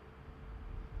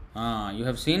 You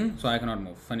have seen, so I cannot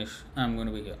move. Finish. I am going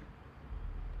to be here.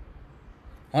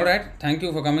 Alright, thank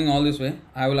you for coming all this way.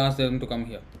 I will ask them to come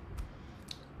here.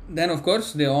 Then of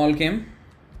course they all came.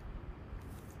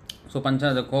 So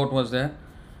the court was there.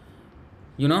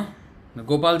 The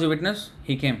Gopalji witness,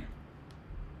 he came.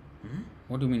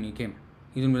 What do you mean he came?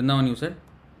 He's in Vrindavan, you said?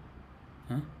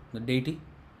 The deity?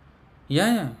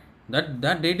 Yeah.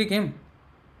 That deity came.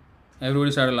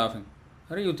 Everybody started laughing.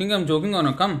 Arey, you think I'm joking or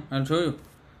not? Come, I'll show you.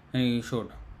 And he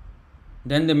showed.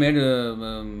 Then they made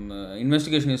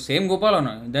investigation. Is same Gopal or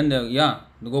not? Then the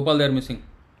Gopal they are missing.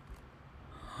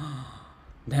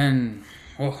 Then,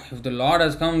 if the Lord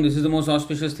has come, this is the most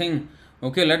auspicious thing.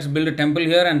 Okay, let's build a temple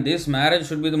here, and this marriage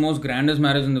should be the most grandest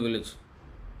marriage in the village.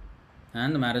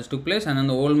 And the marriage took place, and then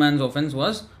the old man's offense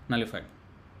was nullified.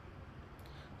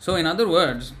 So, in other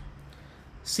words,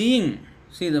 see,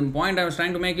 the point I was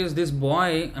trying to make is this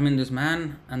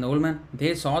man and the old man,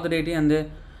 they saw the deity and they,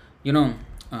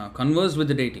 conversed with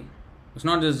the deity. It's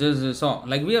not just they saw.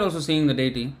 Like we are also seeing the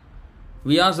deity.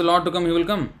 We ask the Lord to come, he will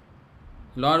come.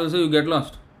 Lord will say, you get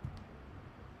lost.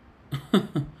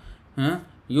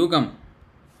 You come.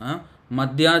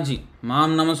 Madhyaji,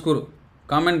 Maam Namaskuru.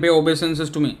 Come and pay obeisances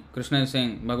to me. Krishna is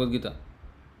saying, Bhagavad Gita.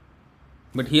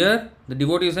 But here, the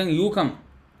devotee is saying, you come.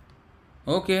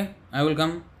 Okay, I will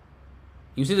come.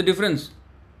 You see the difference?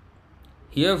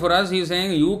 Here for us, he is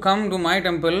saying, you come to my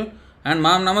temple and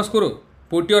Maam Namaskuru.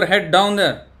 Put your head down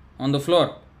there on the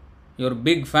floor. Your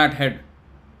big fat head.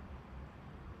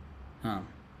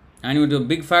 And with your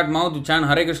big fat mouth, you chant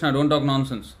Hare Krishna, don't talk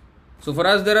nonsense. So for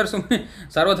us, there are so many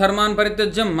Sarvatharman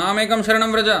Parityajam, Mamekam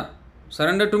Sharanam Vraja.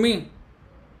 Surrender to me.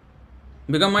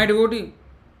 Become my devotee.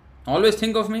 Always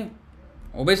think of me.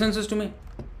 Obeisances to me.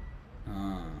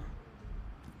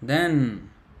 Then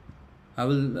I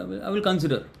will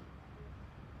consider.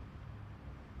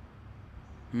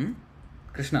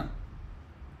 Krishna.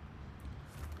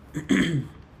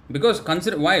 Because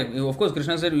consider why? Of course,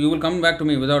 Krishna said, you will come back to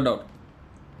me without doubt.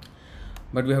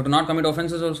 But we have to not commit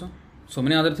offenses also. So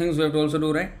many other things we have to also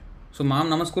do, right? So Maam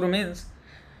Namaskuru means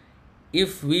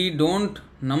if we don't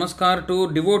namaskar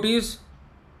to devotees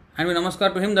and we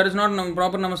namaskar to him, that is not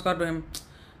proper namaskar to him.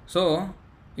 So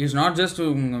it's not just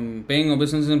paying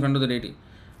obeisances in front of the deity.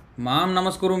 Maam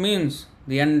Namaskuru means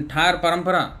the entire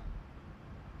parampara.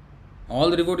 All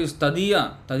the devotees,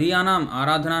 tadiyanam,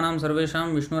 aradhananam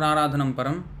sarvesham Vishnur aradhanam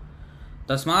param.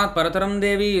 Tasmat parataram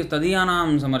devi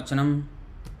tadiyanam samarchanam.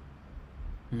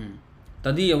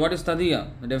 Tadiya, what is Tadiya?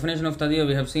 The definition of Tadiya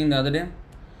we have seen the other day.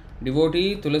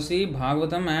 Devotee, Tulasi,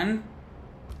 Bhagavatam and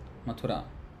Mathura.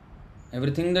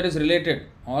 Everything that is related,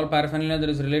 all paraphernalia that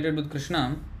is related with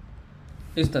Krishna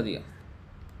is Tadiya.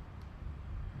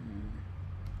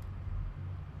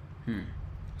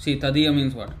 See, Tadiya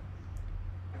means what?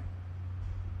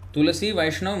 Tulasi,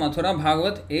 Vaishnav, Mathura,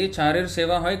 Bhagavat, e charir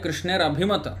seva hoy Krishner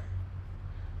abhimata.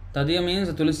 Tadiya means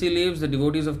the Tulasi leaves the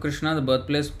devotees of Krishna, the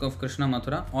birthplace of Krishna,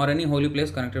 Mathura, or any holy place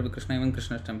connected with Krishna, even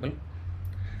Krishna's temple.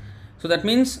 So that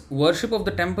means worship of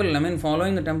the temple,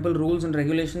 following the temple rules and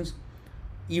regulations,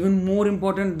 even more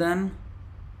important than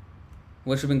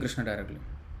worshipping Krishna directly.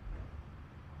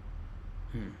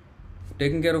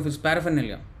 Taking care of his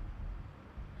paraphernalia.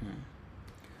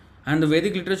 And the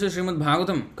Vedic literature, Srimad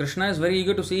Bhagavatam, Krishna is very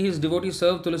eager to see his devotees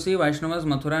serve Tulsi, Vaishnavas,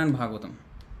 Mathura and Bhagavatam.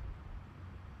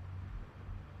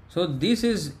 So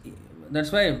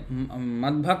that's why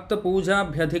Madbhakta Puja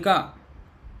Bhyadhika.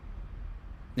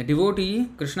 The devotee,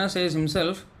 Krishna says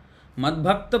himself,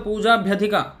 Madbhakta Puja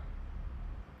Bhyadhika.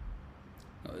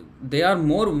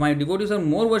 My devotees are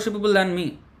more worshipable than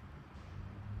me.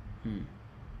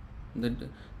 The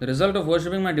result of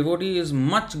worshipping my devotee is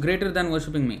much greater than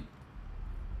worshipping me.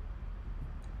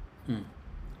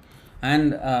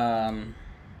 And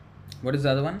what is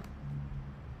the other one?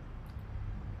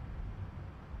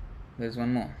 There's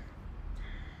one more.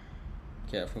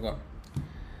 Okay, I forgot.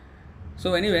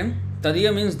 So anyway,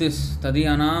 Tadiya means this.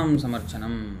 Tadiyanam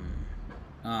samarchanam.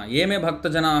 Ye me bhakta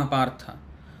jana partha.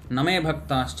 Name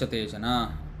bhaktascha te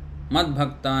jana. Mad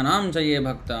bhaktanam cha ye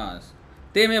bhaktas.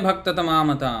 Te me bhakta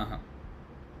tamamataha.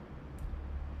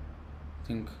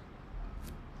 Think.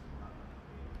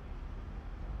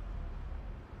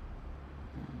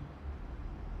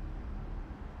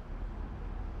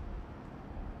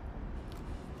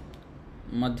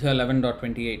 Madhya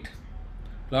 11.28.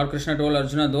 Lord Krishna told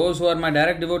Arjuna, those who are my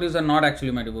direct devotees are not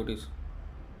actually my devotees.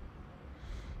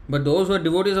 But those who are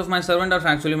devotees of my servant are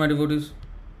actually my devotees.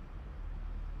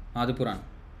 Adi Puran.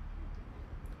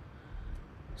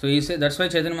 So he said, that's why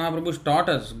Chaitanya Mahaprabhu taught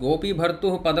us, Gopi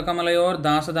Bhartuh Padakamalayur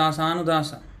Dasa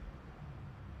Dasanudasa.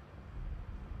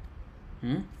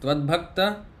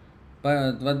 Tvadbhakta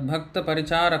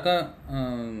Paricharaka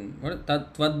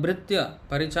Tvadbhritya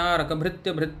Paricharaka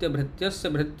Bhritya Bhrityasya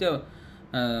Bhritya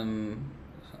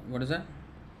what is that?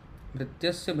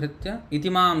 Bhrityasya Bhritya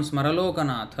Itimam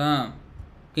Smaralokanatha.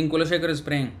 King Kulashekar is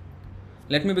praying,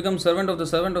 let me become servant of the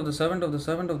servant of the servant of the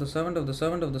servant of the servant of the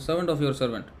servant of the servant of your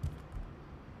servant.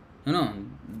 You know,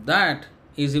 that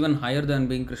is even higher than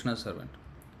being Krishna's servant.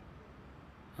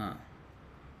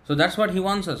 So that's what he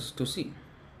wants us to see.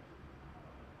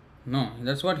 No,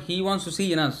 that's what he wants to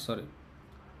see in us, sorry.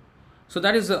 So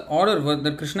that is the order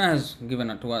that Krishna has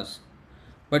given to us.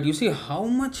 But you see how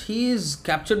much he is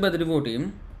captured by the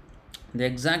devotee. The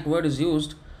exact word is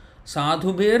used,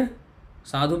 Sadhubhir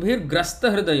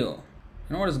Grasta Hridayo. You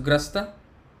know what is Grasta?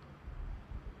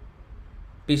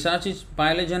 Pisachi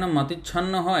paile jana mati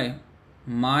channa hoy,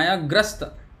 Maya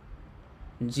Grasta.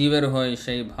 Jiver hoy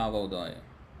shai bhava udoy.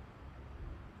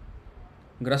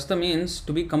 Grasta means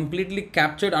to be completely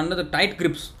captured under the tight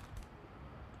grips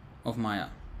of Maya.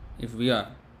 If we are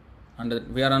all under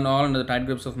the tight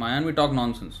grips of Maya and we talk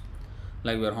nonsense,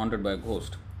 like we are haunted by a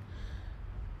ghost.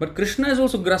 But Krishna is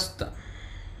also Grasta.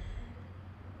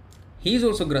 He is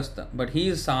also Grasta, but he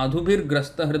is Sadhubhir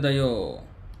Grasta Hridayo.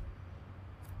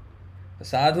 The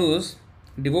sadhus,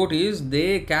 devotees,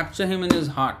 they capture him in his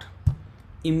heart,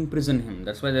 imprison him.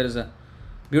 That's why there is a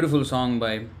beautiful song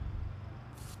by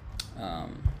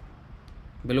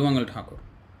Biluvangal Thakur.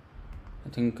 I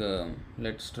think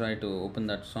let's try to open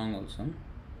that song also.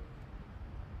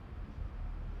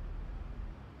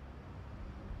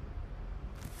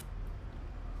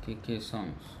 KK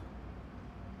songs.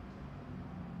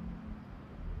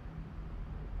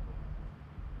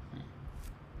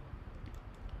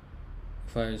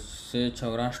 If I say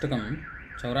Chaurashtakam,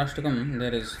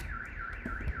 there is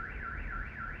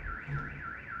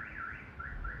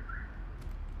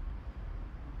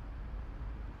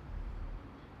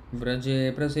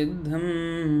Vraje Prasiddham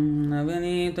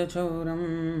Navanita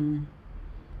Chauram.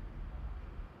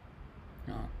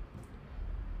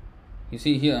 You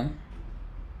see here,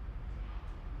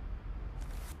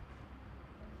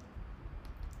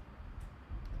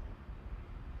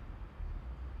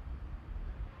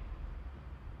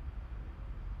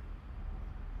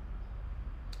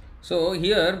 so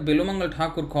here Bilumangal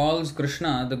Thakur calls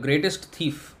Krishna the greatest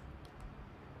thief.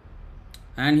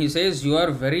 And he says, you are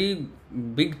very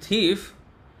big thief.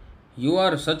 You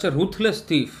are such a ruthless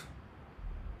thief.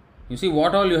 You see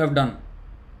what all you have done.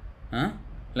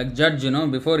 Like judge,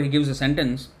 before he gives a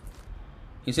sentence,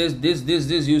 he says this.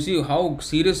 You see how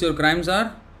serious your crimes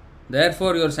are.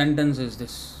 Therefore your sentence is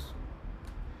this.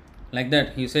 Like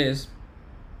that he says.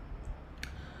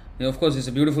 Of course, it's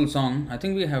a beautiful song. I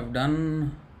think we have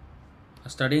done a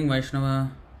Studying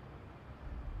Vaishnava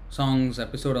songs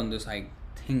episode on this, I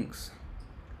think.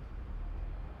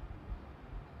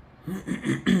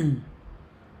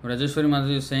 Rajeshwari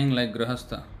Mataji is saying like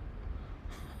Grahastha.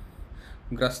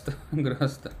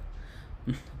 Grahastha.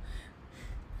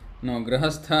 No,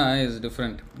 Grahastha is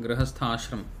different. Grahastha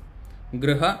ashram.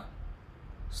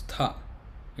 Grahastha.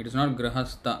 It is not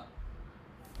Grahastha.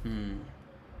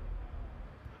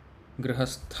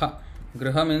 Grahastha.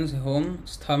 Graha means home.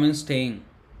 Stha means staying.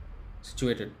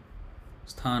 Situated.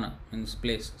 Sthana means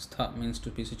place. Stha means to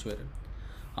be situated.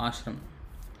 ashram.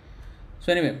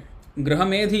 So anyway,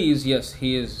 Grahamedhi is, yes,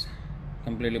 he is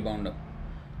completely bound up.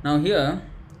 Now here,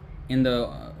 in the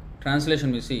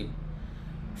translation we see,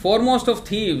 foremost of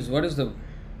thieves, what is the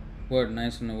word?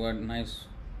 Nice word, nice.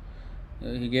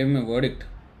 He gave him a verdict.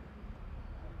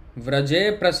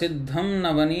 Vraje prasiddham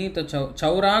navanita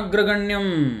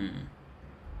chauragraganyam.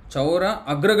 Chaura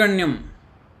agraganyam.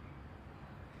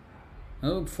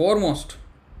 Foremost.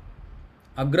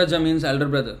 Agraja means elder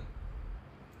brother.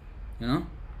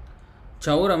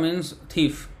 Chaura means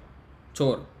thief.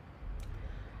 Chor.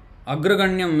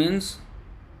 Agraganyam means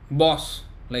boss.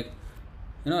 Like,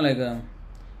 in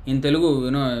Telugu,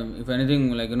 if anything,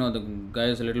 the guy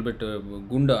is a little bit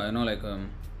gunda,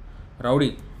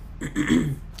 rowdy.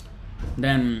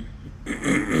 Then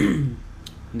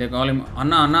they call him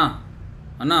Anna,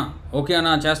 okay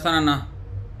Anna, chestan Anna.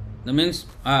 That means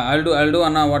I'll do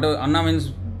Anna, whatever. Anna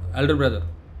means elder brother.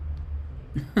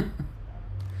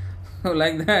 So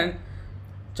like that,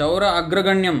 Chaura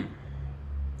Agraganyam.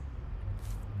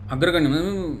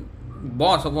 Agraganyam,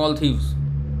 boss of all thieves.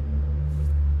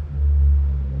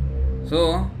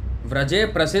 So,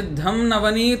 Vraje Prasiddham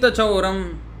Navanita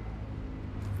Chauram.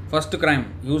 First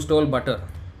crime, you stole butter.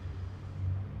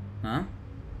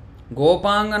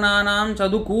 Gopangananam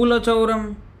Chadukula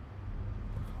Chauram.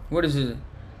 What is it?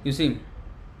 You see,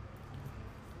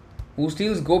 who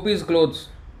steals gopis' clothes?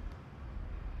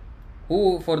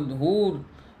 You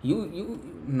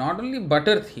not only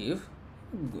butter thief,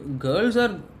 girls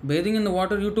are bathing in the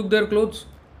water, you took their clothes.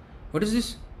 What is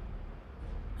this?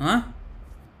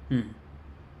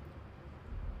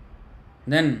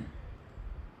 Then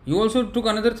you also took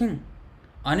another thing.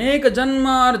 Aneka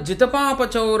janma arjitapapa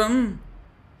chauram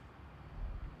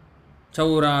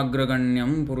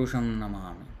chauragraganyam purusham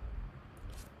namami.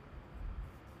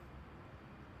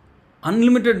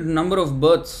 Unlimited number of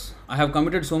births. I have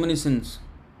committed so many sins.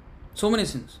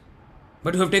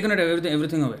 But you have taken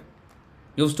everything away.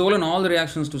 You have stolen all the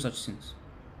reactions to such sins.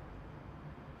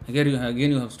 Again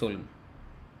you have stolen.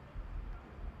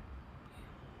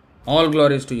 All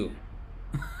glories to you.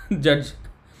 Judge.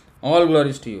 All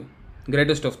glories to you.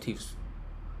 Greatest of thieves.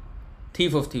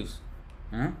 Thief of thieves.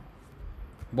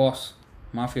 Boss.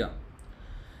 Mafia.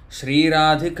 Shri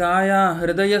Radhikaya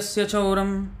Hridayasya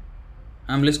Chauram.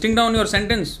 I am listing down your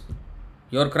sentence.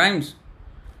 Your crimes.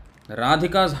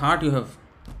 Radhika's heart you have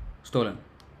stolen.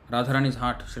 Radharani's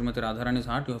heart. Srimati Radharani's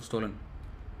heart you have stolen.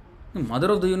 The mother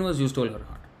of the universe, you stole her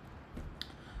heart.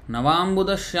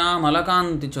 Navambudashyam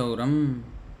alakanti chauram.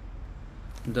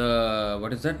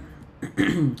 What is that?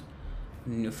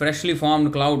 Freshly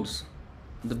formed clouds.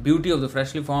 The beauty of the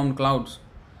freshly formed clouds.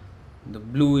 The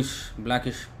bluish,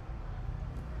 blackish.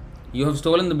 You have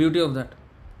stolen the beauty of that.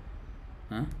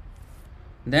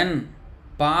 Then,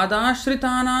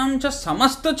 padashritanam cha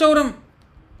samasta chauram.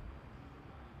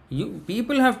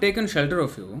 People have taken shelter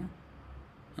of you.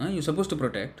 You're supposed to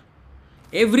protect.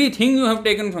 Everything you have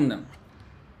taken from them.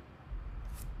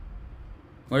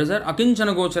 What is that?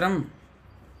 Akinchana gocharam.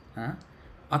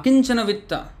 Akinchana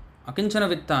vitta. Akinchana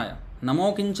vittaya.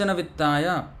 Namo kinchana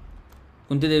vittaya.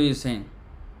 Kunti Devi is saying.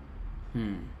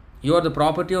 You are the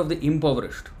property of the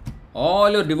impoverished. All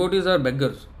your devotees are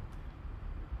beggars.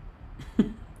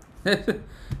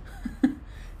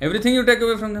 Everything you take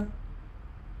away from them.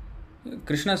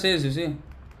 Krishna says, you see,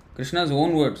 Krishna's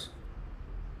own words.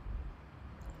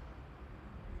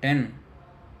 10.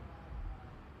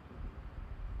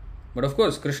 But of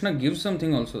course, Krishna gives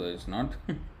something also. It's not.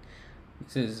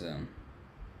 This is,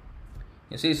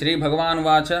 you see, Sri Bhagavan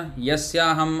Vacha,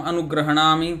 Yasyaham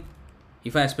Anugrahanami.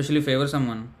 If I especially favor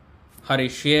someone,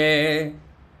 Harishye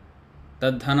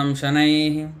Tadhanam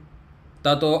Shanaihi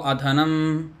Tato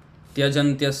Adhanam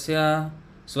Tyajantyasya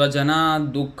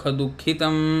Swajana Dukha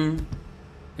Dukhitam.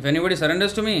 If anybody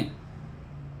surrenders to me,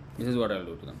 this is what I will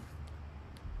do to them.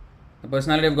 The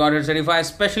personality of Godhead said, if I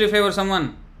especially favor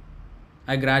someone,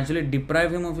 I gradually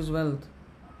deprive him of his wealth.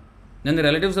 Then the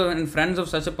relatives and friends of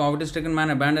such a poverty-stricken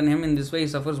man abandon him. In this way, he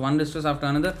suffers one distress after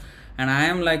another. And I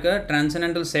am like a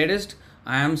transcendental sadist.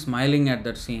 I am smiling at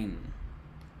that scene.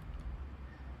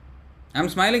 I am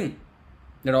smiling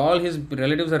that all his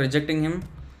relatives are rejecting him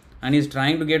and he is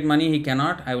trying to get money. He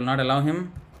cannot. I will not allow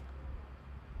him.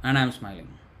 And I am smiling.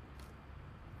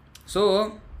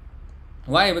 So,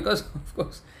 why? Because, of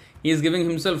course, he is giving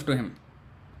himself to him.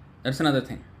 That's another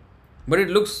thing. But it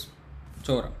looks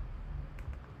chora.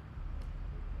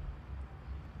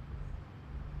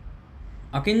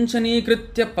 Akinchani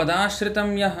kritya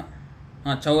padashritam yah.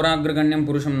 Chauragraganyam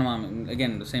purusham namami.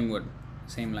 Again, the same word,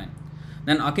 same line.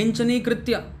 Then akinchani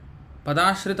kritya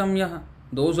padashritam yah.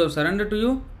 Those who have surrendered to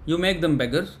you, you make them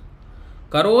beggars.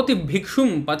 Karoti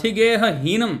bhikshum pathigeha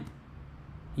hinam.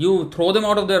 You throw them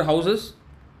out of their houses.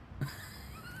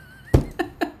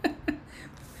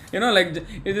 Like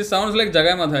it just sounds like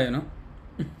Jagai Matha,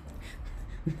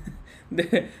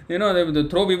 they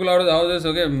throw people out of the houses.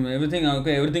 Okay,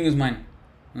 everything is mine.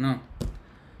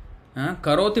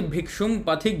 Karoti bhikshum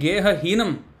pathigeha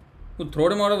hinam. You throw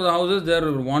them out of the houses. They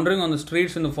are wandering on the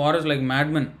streets in the forest like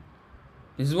madmen.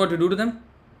 This is what you do to them.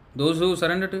 Those who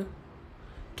surrender to you.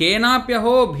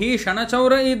 Kenapyaho bhi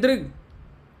shanachaura idrig.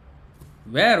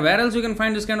 Where else you can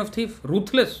find this kind of thief?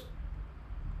 Ruthless.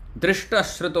 Drishta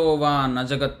shruto va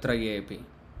najagatrayepi.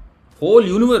 Whole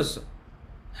universe,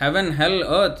 heaven, hell,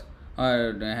 earth,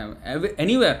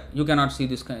 anywhere you cannot see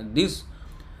this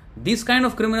kind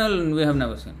of criminal we have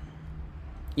never seen.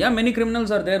 Yeah, many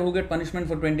criminals are there who get punishment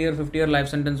for 20 or 50 year life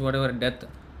sentence, whatever, death.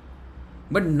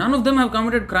 But none of them have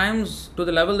committed crimes to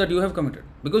the level that you have committed.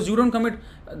 Because you don't commit,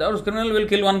 those criminal will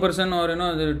kill one person, or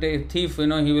the thief, he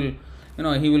will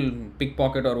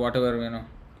pickpocket or whatever,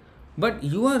 But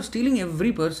you are stealing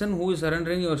every person who is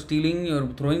surrendering. You are stealing, you are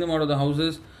throwing them out of the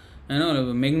houses,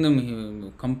 making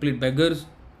them complete beggars.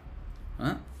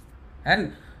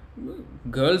 And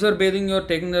girls are bathing, you are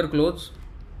taking their clothes.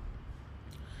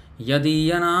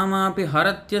 Yadiyanamapi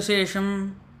haratya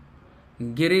sesham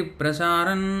giri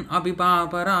prasaran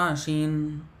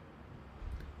apipaparashin.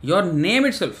 Your name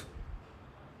itself,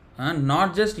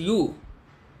 not just you,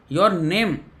 your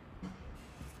name.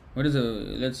 What is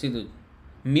let's see, the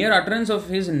mere utterance of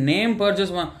his name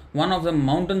purges one of the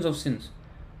mountains of sins.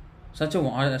 Such a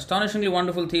astonishingly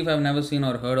wonderful thief I have never seen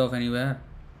or heard of anywhere.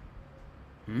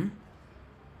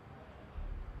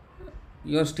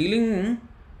 You are stealing.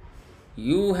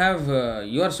 You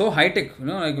are so high tech.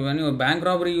 Like when you bank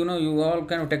robbery, you all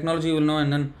kind of technology you will know,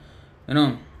 and then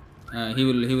he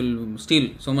will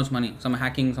steal so much money, some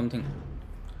hacking, something.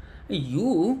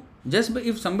 You just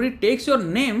if somebody takes your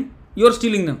name, you are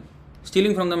stealing them.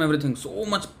 Stealing from them everything. So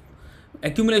much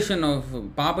accumulation of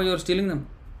papa, you are stealing them.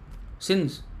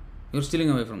 Sins, you are stealing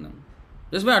away from them.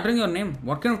 Just by uttering your name.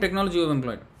 What kind of technology you have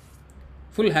employed?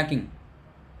 Full hacking.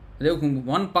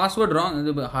 One password wrong,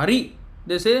 Hari,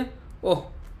 they say, oh,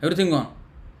 everything gone.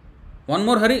 One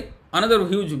more Hari, another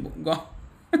huge gone.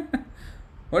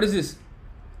 What is this?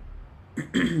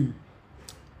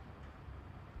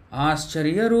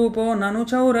 Ascharya rupo nanu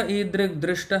chaura idrik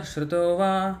drishta shruto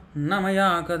va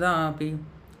namaya kadapi.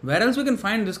 Where else we can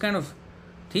find this kind of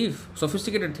thief,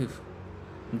 sophisticated thief?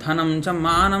 Dhanam cha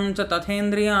manam cha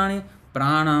tathendriyani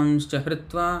pranam cha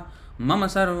hritva mama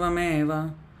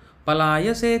sarvameva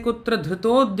palayase kutra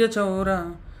dhritodya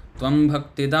chaura tvam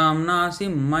bhaktidam nasi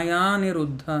maya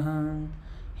niruddha.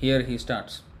 Here he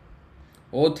starts.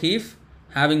 O thief,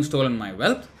 having stolen my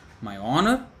wealth, my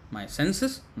honor, my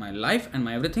senses, my life and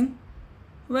my everything,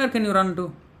 where can you run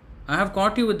to? I have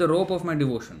caught you with the rope of my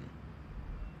devotion.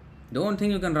 Don't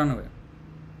think you can run away.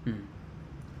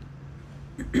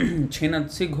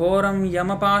 Chinatsi ghoram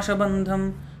yamapasha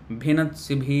bandham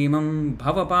bhinatsi bhimam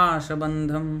bhavapasha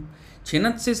bandham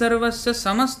chinatsi sarvasya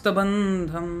samasta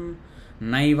bandham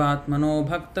naivatmano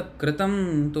bhakta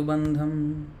kritam tu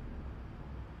bandham.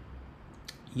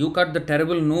 You cut the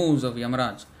terrible noose of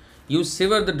Yamaraj. You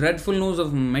sever the dreadful noose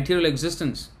of material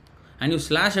existence, and you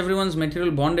slash everyone's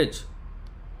material bondage.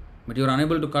 But you are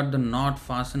unable to cut the knot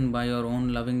fastened by your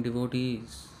own loving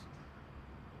devotees.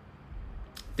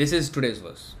 This is today's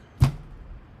verse.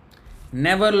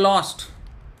 Never lost.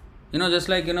 Just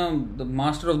like, the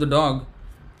master of the dog,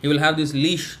 he will have this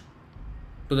leash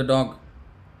to the dog.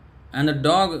 And the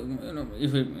dog,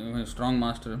 if he is a strong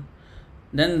master,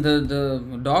 then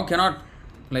the dog cannot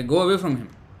go away from him.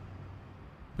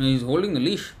 He is holding the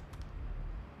leash.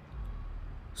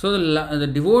 So the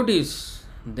devotees,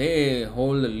 they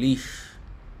hold the leash.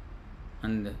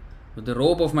 And with the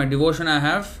rope of my devotion I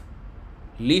have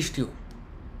leashed you.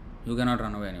 You cannot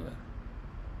run away anywhere.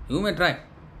 You may try.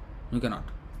 You cannot.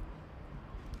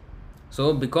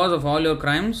 So because of all your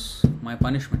crimes, my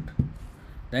punishment.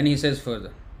 Then he says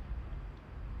further.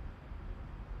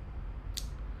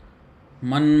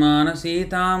 Manmanasi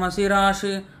tamasi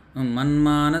rashi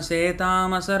Manmanase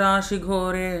tamasa rashi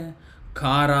ghore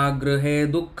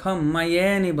Karagrahe dukkham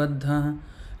maye nibaddha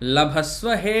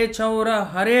Labhasva he chaura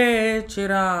hare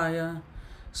chiraya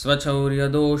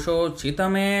Svachaurya dosho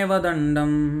chitameva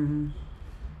dandam.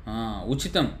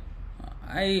 Uchitam.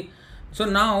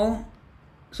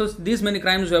 So these many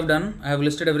crimes you have done, I have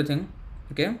listed everything.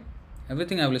 Okay?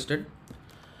 Everything I have listed.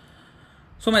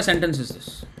 So my sentence is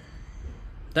this.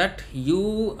 That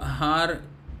you are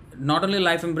not only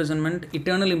life imprisonment,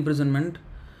 eternal imprisonment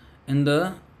in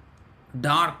the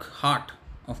dark heart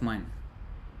of mine.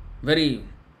 Very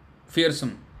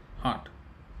fearsome heart.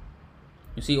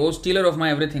 You see, O stealer of my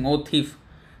everything, O thief,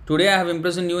 today I have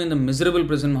imprisoned you in the miserable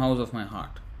prison house of my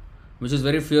heart, which is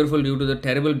very fearful due to the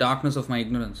terrible darkness of my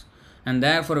ignorance. And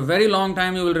there for a very long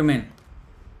time you will remain.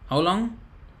 How long?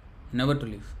 Never to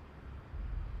leave.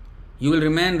 You will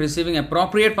remain receiving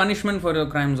appropriate punishment for your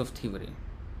crimes of thievery.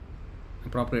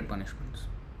 Appropriate punishments.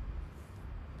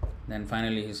 Then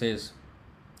finally he says,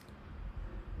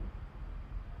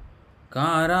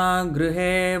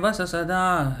 Karagrihe vasa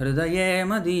sada hridaye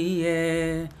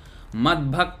madiye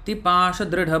madbhakti pasha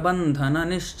dridha bandhana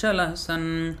nischala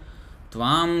san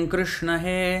tvam krishna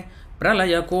he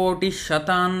pralaya koti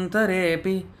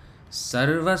shatantarepi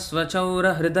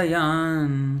sarvasvachaura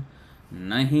hridayan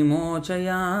nahi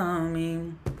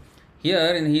mochayami.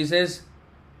 Here he says,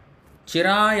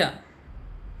 Chiraya,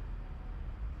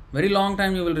 very long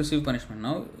time you will receive punishment.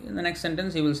 Now in the next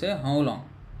sentence he will say, how long?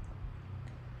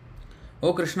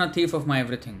 O Krishna, thief of my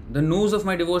everything, the noose of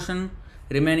my devotion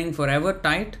remaining forever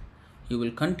tight, you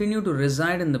will continue to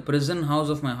reside in the prison house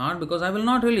of my heart because I will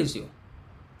not release you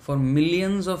for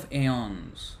millions of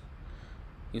aeons.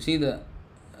 You see the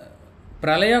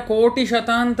Pralaya Koti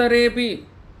Shatantarepi.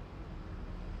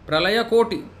 Pralaya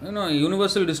Koti,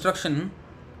 universal destruction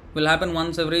will happen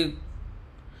once every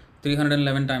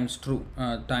 311 times 2.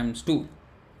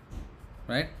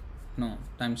 Right? No,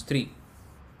 times 3.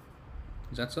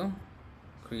 Is that so?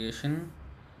 Creation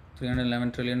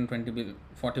 311 trillion 40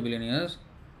 billion years.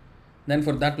 Then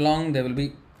for that long there will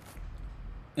be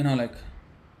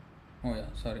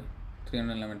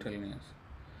 311 trillion years.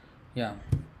 Yeah,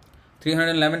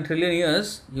 311 trillion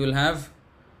years you will have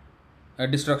a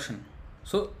destruction.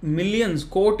 So millions,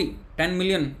 koti, 10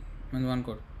 million means 1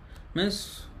 crore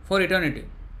means for eternity.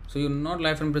 So you not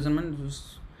life imprisonment,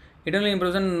 just eternally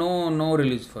imprisoned, no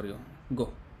release for you.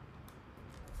 Go.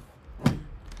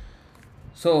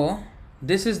 So,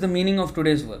 this is the meaning of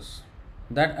today's verse,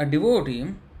 that a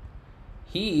devotee,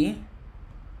 he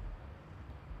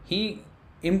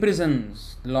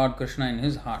imprisons Lord Krishna in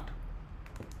his heart.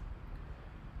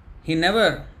 He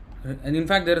never, and in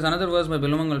fact there is another verse by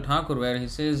Bilvamangal Thakur where he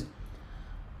says,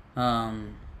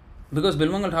 because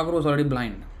Bilvamangal Thakur was already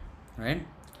blind, right?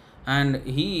 And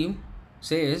he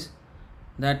says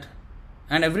that,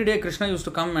 and every day Krishna used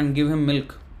to come and give him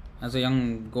milk as a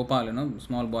young Gopal,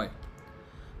 small boy.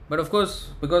 But of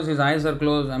course, because his eyes are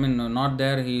closed, not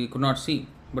there, he could not see.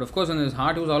 But of course, in his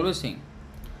heart, he was always seeing.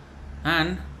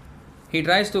 And he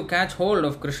tries to catch hold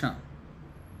of Krishna.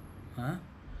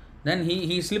 Then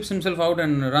he slips himself out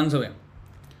and runs away.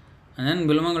 And then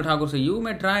Bilvamangal Thakur says, you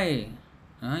may try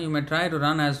to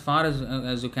run as far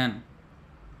as you can.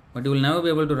 But you will never be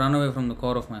able to run away from the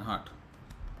core of my heart.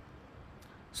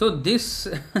 So this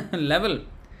level,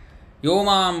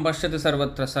 Yomam pashyati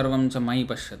sarvatra sarvam cha mai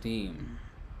pashyati.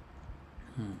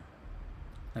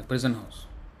 Like prison house,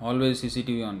 always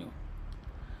CCTV on you.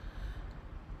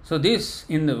 So this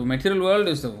in the material world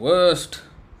is the worst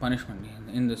punishment.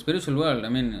 In the spiritual world,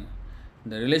 the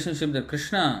relationship that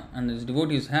Krishna and his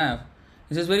devotees have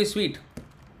is just very sweet.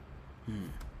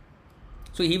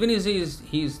 So even if he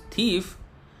is thief,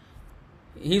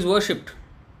 he is worshipped.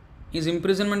 His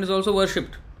imprisonment is also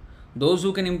worshipped. Those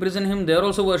who can imprison him, they are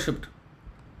also worshipped.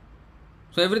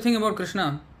 So everything about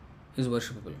Krishna is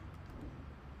worshipable.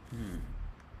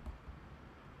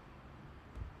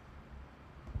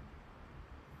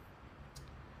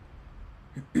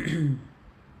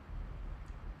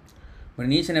 But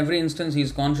in each and every instance he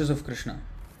is conscious of Krishna.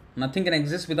 Nothing can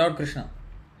exist without Krishna.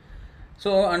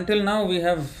 So until now we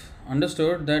have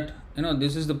understood that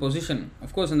this is the position.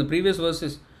 Of course in the previous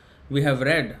verses we have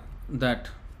read that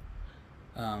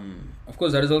of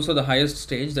course that is also the highest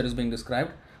stage that is being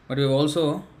described, but we have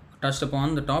also touched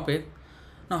upon the topic.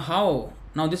 Now how?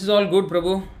 Now this is all good,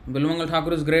 Prabhu. Bilvamangal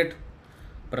Thakur is great,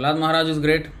 Prahlad Maharaj is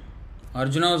great,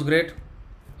 Arjuna is great,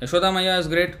 Yashoda Maya is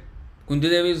great, Kunti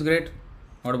Devi is great.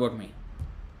 What about me?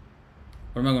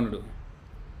 What am I going to do?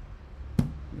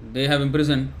 They have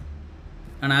imprisoned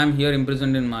and I am here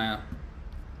imprisoned in Maya.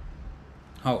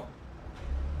 How?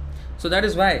 So that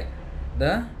is why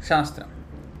the Shastra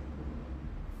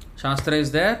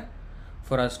is there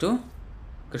for us to,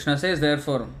 Krishna says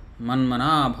therefore,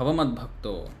 Manmana bhavamad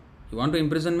bhakto. You want to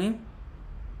imprison me?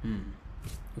 You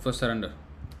first surrender.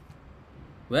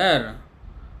 Where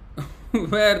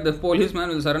the policeman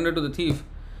will surrender to the thief.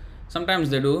 Sometimes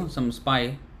they do, some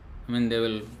spy. They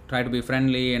will try to be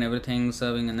friendly and everything,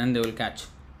 serving, and then they will catch.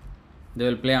 They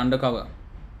will play undercover.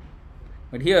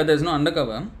 But here there is no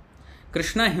undercover.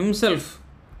 Krishna himself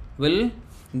will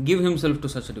give himself to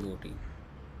such a devotee.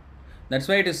 That's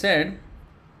why it is said,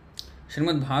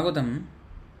 Srimad Bhagavatam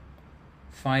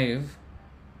 5,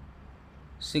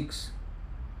 6,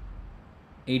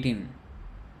 18.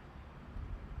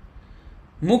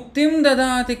 Muktim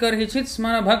dadati karhichit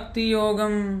smara bhakti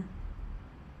yogam.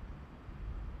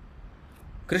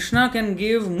 Krishna can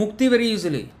give mukti very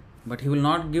easily, but he will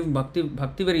not give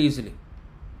bhakti very easily.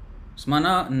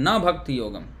 Smana na bhakti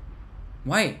yogam.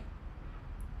 Why?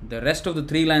 The rest of the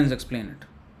 3 lines explain it.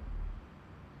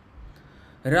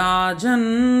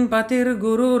 Rajan patir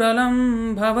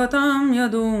gururalam bhavatam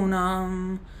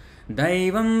yadunam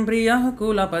daivam priyah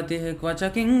kulapatih kvacha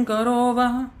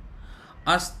kinkarova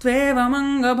astveva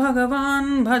manga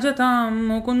bhagavan bhajatam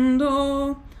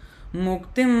mukundo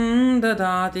muktim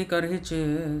dadati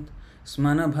karhichit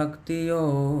smana bhakti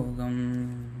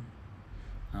yogam.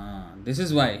 This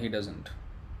is why he doesn't.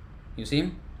 You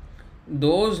see,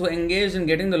 those who engage in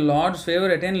getting the Lord's favor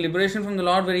attain liberation from the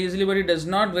Lord very easily, but he does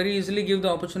not very easily give the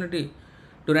opportunity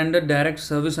to render direct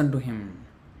service unto him.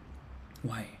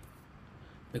 Why?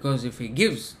 Because if he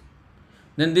gives,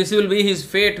 then this will be his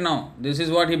fate now. This is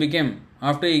what he became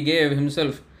after he gave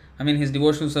himself, his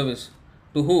devotional service.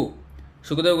 To who?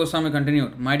 Shukadeva Goswami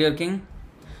continued, my dear king,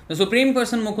 the Supreme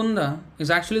Person Mukunda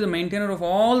is actually the maintainer of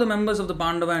all the members of the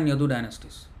Pandava and Yadu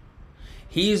dynasties.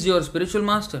 He is your spiritual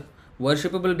master,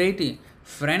 worshipable deity,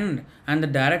 friend, and the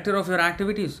director of your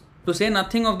activities. To say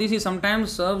nothing of this, he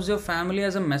sometimes serves your family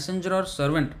as a messenger or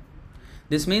servant.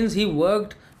 This means he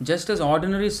worked just as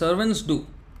ordinary servants do.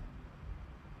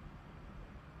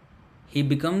 He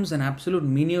becomes an absolute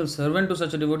menial servant to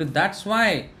such a devotee. That's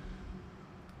why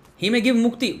he may give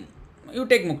mukti. You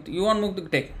take mukti. You want mukti,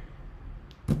 take.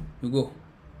 You go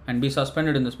and be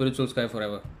suspended in the spiritual sky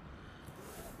forever.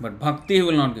 But bhakti he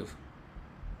will not give.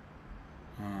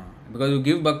 Because you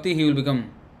give bhakti, he will become.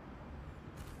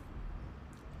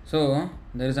 So,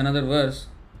 there is another verse,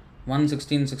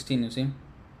 1:16, you see.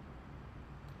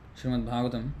 Srimad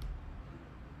Bhagavatam.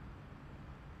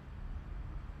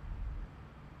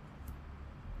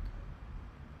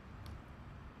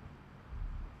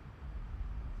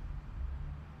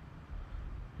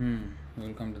 We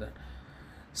will come to that.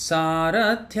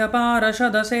 Sarathya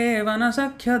parashada sevana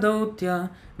sakhya dautya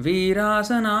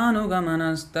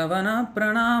वीरासनानुगमनस्तवना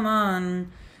प्रणामान्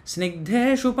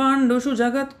स्निग्धेषु पाण्डुषु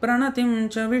जगत् प्रणतिं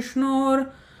च विष्णोर्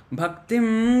भक्तिं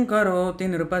करोति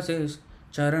नृपसिस्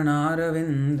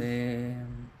चरणारविन्दे.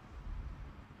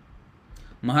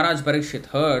 Maharaj Parikshit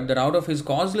heard that out of his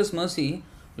causeless mercy,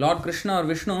 Lord Krishna or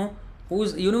Vishnu, who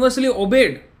is universally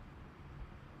obeyed,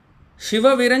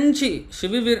 Shiva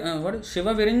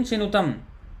Virincinutam.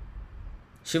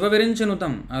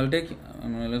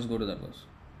 Let's go to that verse.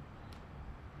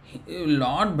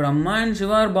 Lord Brahma and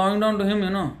Shiva are bowing down to him,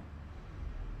 not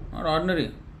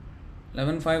ordinary.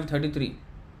 11.5.33.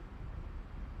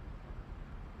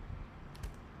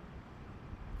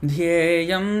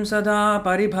 Dhyeyam sada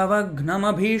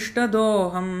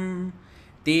paribhavagnamabhishtadoham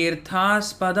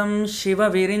tirthaspadam Shiva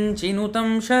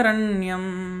virinchinutam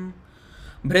sharanyam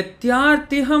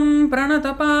bhrityartiham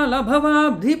pranatapala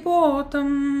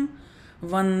bhavabdhipotam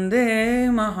vande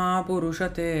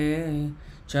mahapurushate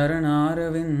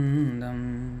Charanarvindam.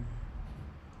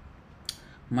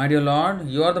 My dear Lord,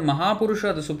 you are the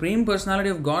Mahapurusha, the Supreme Personality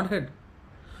of Godhead.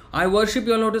 I worship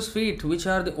your lotus feet, which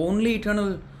are the only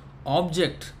eternal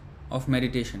object of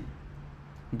meditation.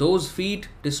 Those feet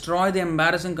destroy the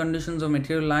embarrassing conditions of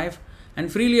material life and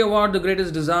freely award the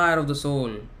greatest desire of the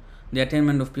soul, the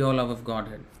attainment of pure love of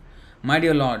Godhead. My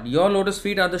dear Lord, your lotus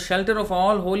feet are the shelter of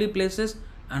all holy places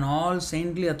and all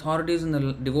saintly authorities in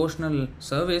the devotional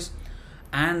service,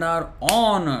 and are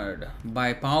honored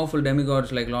by powerful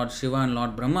demigods like Lord Shiva and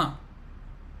Lord Brahma.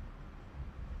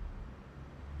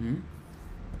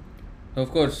 So of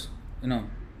course,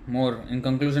 more in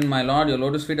conclusion, my Lord, your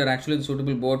lotus feet are actually the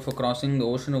suitable boat for crossing the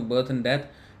ocean of birth and death,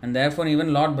 and therefore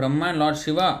even Lord Brahma and Lord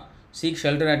Shiva seek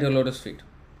shelter at your lotus feet.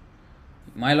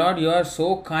 My Lord, you are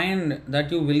so kind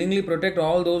that you willingly protect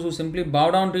all those who simply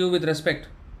bow down to you with respect,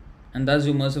 and thus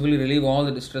you mercifully relieve all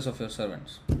the distress of your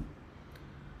servants.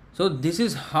 So this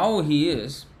is how he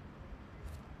is.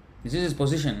 This is his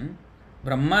position.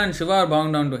 Brahma and Shiva are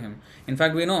bowing down to him. In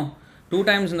fact, we know 2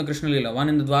 times in the Krishna Leela, one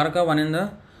in the Dwaraka, one in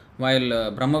the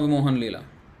Brahma Vimohan Leela.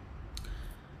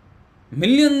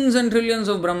 Millions and trillions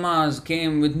of Brahmas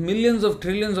came with millions of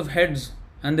trillions of heads,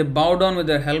 and they bowed down with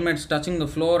their helmets touching the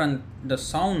floor, and the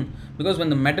sound, because when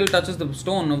the metal touches the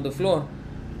stone of the floor,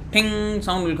 ting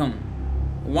sound will come.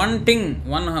 One ting,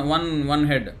 one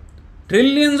head.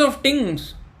 Trillions of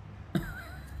tings.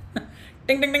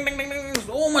 Ting, ting, ting, ting, ting, ting,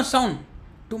 so much sound.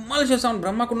 Tumultuous sound.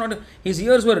 Brahma could not, his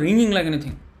ears were ringing like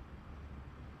anything.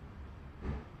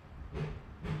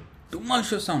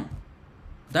 Tumultuous sound.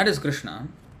 That is Krishna.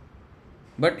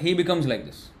 But he becomes like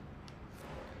this.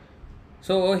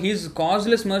 So his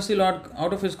causeless mercy, Lord,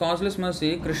 out of his causeless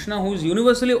mercy, Krishna, who is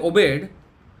universally obeyed,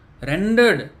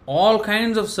 rendered all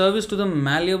kinds of service to the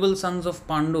malleable sons of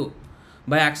Pandu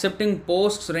by accepting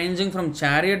posts ranging from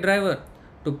chariot driver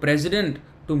to president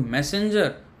to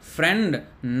messenger, friend,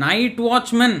 night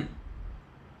watchman,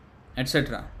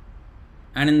 etc.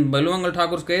 And in Baluvangal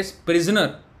Thakur's case,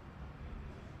 prisoner,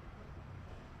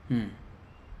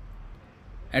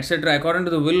 etc. According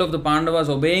to the will of the Pandavas,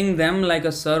 obeying them like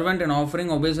a servant and offering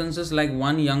obeisances like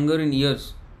one younger in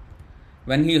years.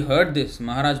 When he heard this,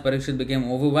 Maharaj Parikshit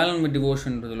became overwhelmed with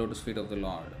devotion to the lotus feet of the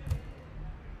Lord.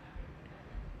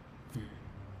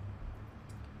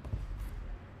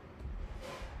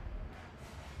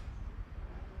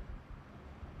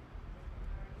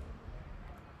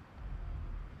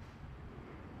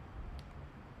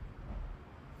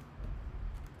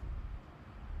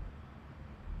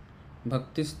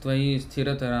 Bhaktistvai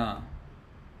sthiratara.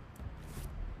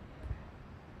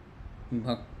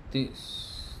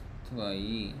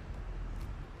 Bhaktistvai.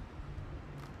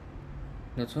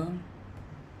 That's all.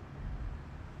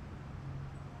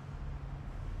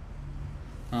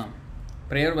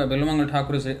 Prayer by Baluvangal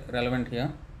Thakur is relevant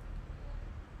here.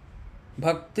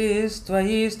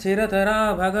 Bhaktistvai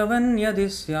sthiratara bhagavan yadi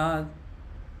syad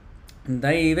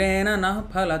daivena nah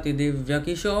phalati divya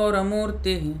kishora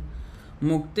murti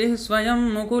Mukti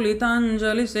swayam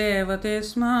mukulitanjali sevate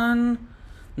sman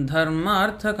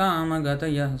dharmartha kama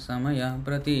gataya samaya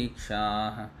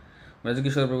pratiksha.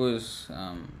 Vrajagishwar Prabhu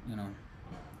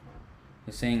is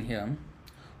saying here,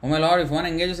 O my Lord, if one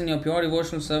engages in your pure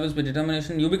devotional service with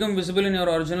determination, you become visible in your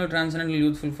original transcendental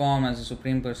youthful form as the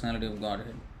Supreme Personality of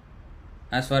Godhead.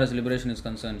 As far as liberation is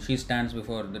concerned, she stands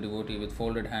before the devotee with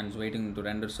folded hands waiting to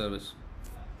render service.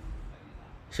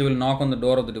 She will knock on the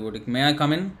door of the devotee. May I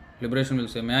come in? Liberation will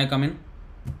say, may I come in?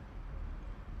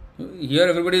 Here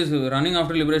everybody is running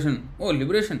after liberation. Oh,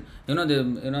 liberation. In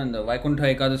the Vaikuntha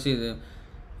Ekadasi,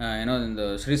 in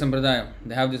the Sri Sampradaya,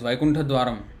 they have this Vaikuntha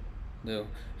Dwaram.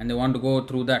 And they want to go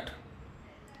through that,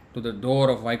 to the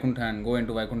door of Vaikuntha and go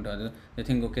into Vaikuntha. They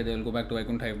think, okay, they will go back to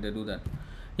Vaikuntha if they do that.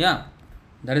 Yeah,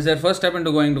 that is their first step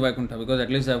into going to Vaikuntha, because at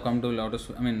least they have come to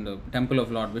the temple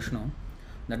of Lord Vishnu.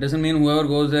 That doesn't mean whoever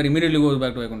goes there immediately goes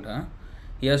back to Vaikuntha.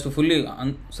 He has to fully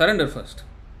surrender first.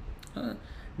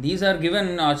 These are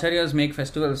given, acharyas make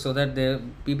festivals so that the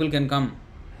people can come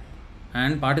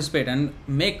and participate and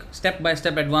make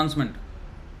step-by-step advancement.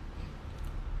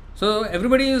 So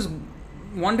everybody is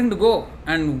wanting to go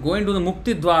and go into the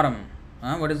Mukti Dwaram.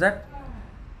 What is that?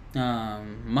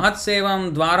 Mahat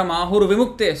Sevam Dwaram Ahur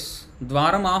Vimuktes.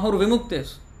 Dwaram Ahur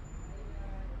Vimuktes.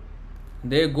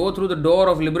 They go through the door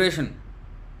of liberation.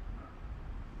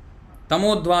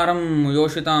 Tamodvaram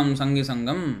Yoshitam Sangi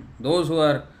Sangam. Those who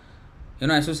are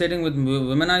associating with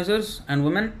womenizers and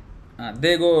women,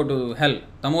 they go to hell.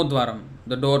 Tamodvaram,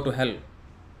 the door to hell.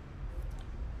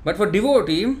 But for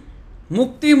devotee,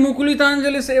 Mukti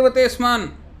Mukulitanjali Sevate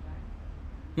Sman.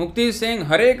 Mukti is saying,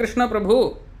 Hare Krishna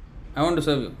Prabhu, I want to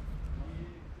serve you.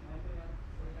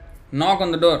 Knock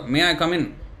on the door, may I come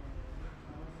in?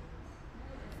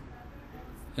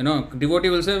 Devotee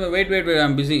will say, wait, I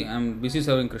am busy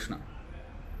serving Krishna.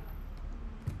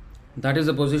 That is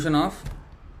the position of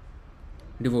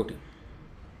devotee.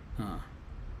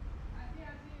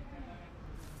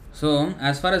 So,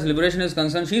 as far as liberation is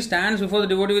concerned, she stands before the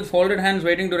devotee with folded hands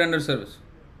waiting to render service.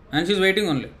 And she is waiting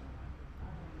only.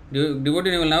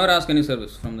 Devotee will never ask any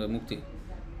service from the Mukti,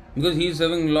 because he is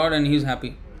serving Lord and he is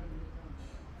happy.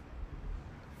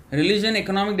 Religion,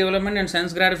 economic development and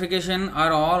sense gratification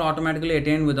are all automatically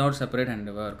attained without separate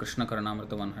endeavor. Krishna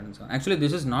Karanamrita 107. Actually,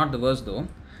 this is not the verse though,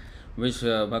 which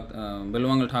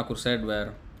Baluvangal Thakur said,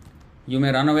 where you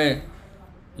may run away,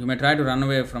 you may try to run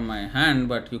away from my hand,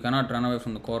 but you cannot run away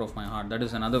from the core of my heart. That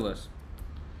is another verse.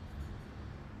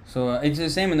 So it's the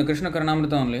same in the Krishna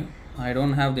Karanamrita only. I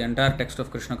don't have the entire text of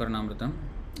Krishna Karanamrita,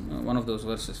 one of those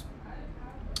verses.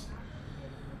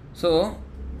 So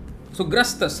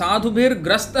grasta, sadhubhir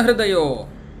grasta hridayo.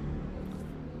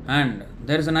 And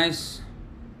there is a nice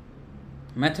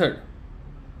method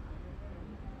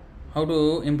how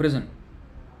to imprison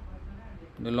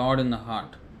the Lord in the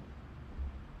heart.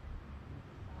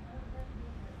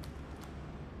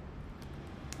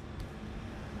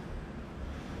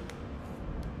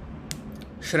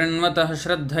 Shrinvatah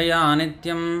shraddhaya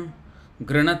nityam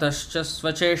grinatascha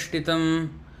svacheshtitam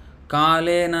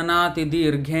kalena nati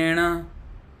dirghena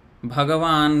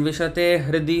Bhagavan Vishate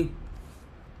Hridi.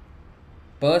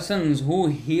 Persons who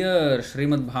hear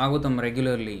Srimad Bhagavatam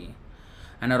regularly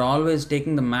and are always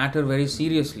taking the matter very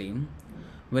seriously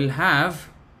will have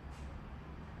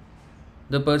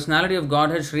the personality of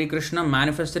Godhead Sri Krishna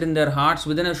manifested in their hearts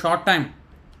within a short time.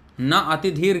 Na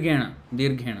ati dirghena.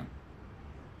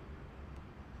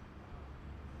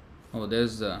 Oh, there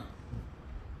is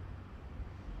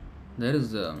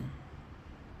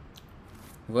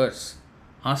verse.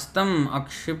 Hastam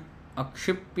akshipya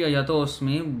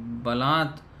yatosmi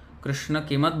balat Krishna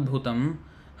kimadbhutam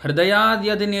hridayad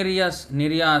yad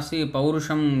niryasi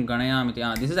paurusham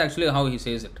ganayamiti. This is actually how he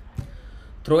says it.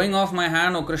 Throwing off my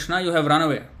hand, O Krishna, you have run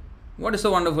away. What is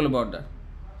so wonderful about that?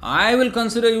 I will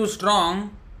consider you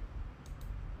strong.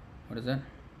 What is that?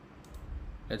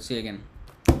 Let's see again.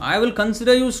 I will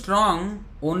consider you strong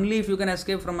only if you can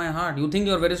escape from my heart. You think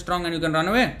you are very strong and you can run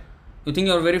away? You think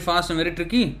you are very fast and very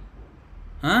tricky?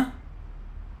 Huh?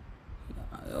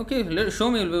 Okay, show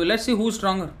me. Let's see who's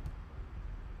stronger.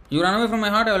 You run away from my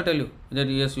heart, I will tell you that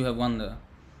yes, you have won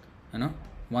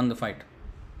the fight.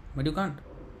 But you can't.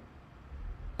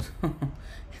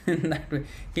 In that way,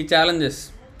 he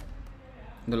challenges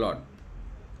the Lord.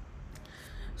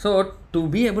 So, to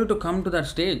be able to come to that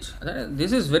stage,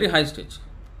 this is very high stage.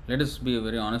 Let us be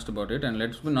very honest about it, and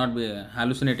let's not be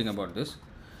hallucinating about this.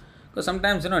 Because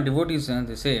sometimes, devotees,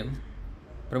 they say,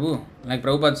 Prabhu, like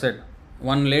Prabhupada said,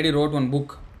 one lady wrote one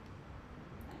book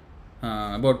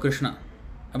about Krishna,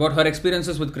 about her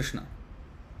experiences with Krishna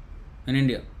in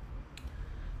India.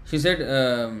 She said,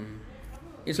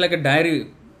 it's like a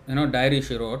diary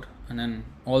she wrote, and then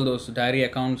all those diary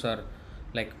accounts are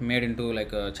like made into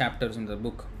like chapters in the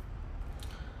book.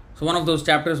 So one of those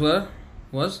chapters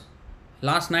was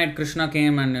last night Krishna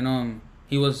came and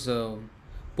he was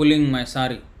pulling my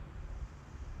sari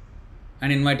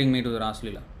and inviting me to the Ras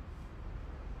Leela.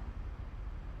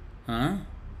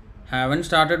 Haven't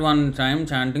started one time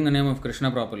chanting the name of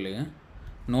Krishna properly.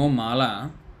 No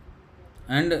mala,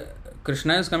 and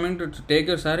Krishna is coming to take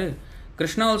your sari.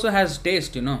 Krishna also has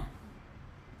taste,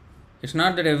 It's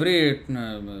not that every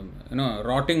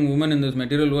rotting woman in this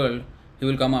material world he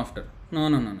will come after. No.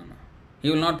 He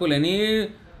will not pull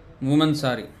any woman's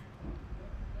sari.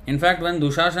 In fact, when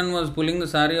Dushashan was pulling the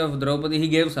sari of Draupadi, he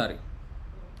gave sari.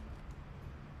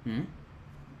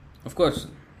 Of course,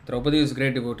 Draupadi is a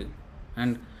great devotee,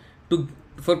 and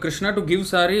for Krishna to give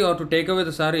sari or to take away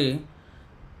the sari,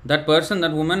 that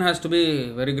woman has to be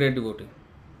a very great devotee.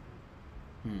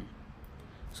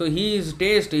 So his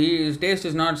taste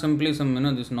is not simply some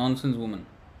this nonsense woman.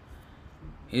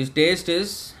 His taste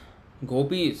is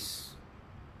gopis,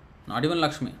 not even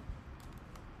Lakshmi.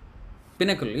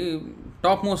 Pinnacle,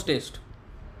 topmost taste.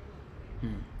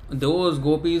 Those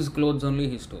gopis' clothes only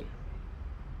he stole.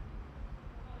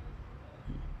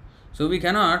 So we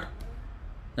cannot.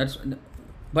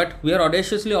 But we are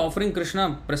audaciously offering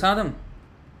Krishna prasadam,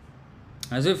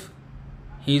 as if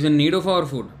he is in need of our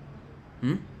food.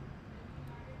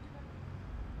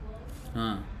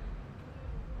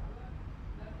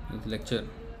 This lecture,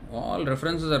 all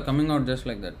references are coming out just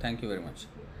like that. Thank you very much.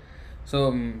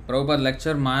 So, Prabhupada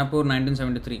lecture, Mayapur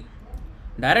 1973.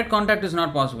 Direct contact is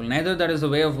not possible. Neither that is the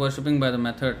way of worshipping by the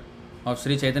method of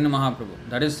Sri Chaitanya Mahaprabhu.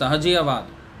 That is Sahajiyavad.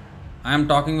 I am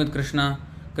talking with Krishna.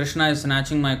 Krishna is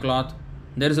snatching my cloth.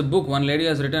 There is a book, one lady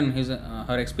has written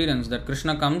her experience that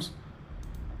Krishna comes,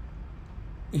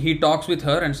 he talks with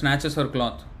her and snatches her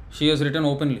cloth. She has written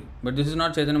openly. But this is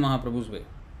not Chaitanya Mahaprabhu's way.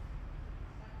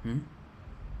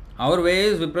 Our way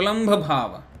is Vipralambha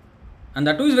Bhava. And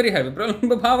that too is very high.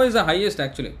 Vipralambha Bhava is the highest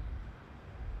actually.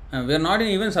 We are not in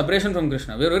even separation from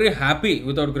Krishna. We are very happy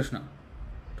without Krishna.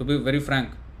 To be very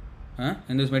frank.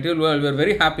 In this material world, we are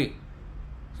very happy.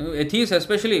 So atheists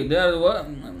especially, they are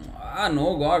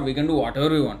no God, we can do whatever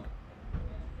we want.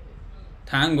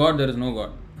 Thank God there is no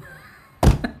God.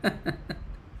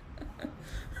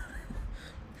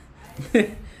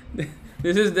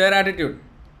 This is their attitude.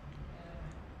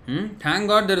 Thank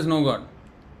God there is no God.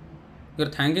 You are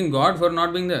thanking God for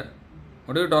not being there.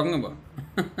 What are you talking about?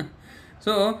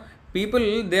 So,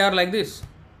 people, they are like this.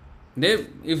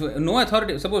 If no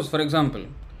authority, suppose for example,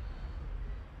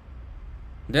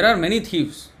 there are many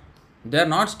thieves. They are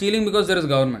not stealing because there is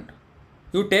government.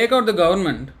 You take out the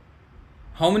government,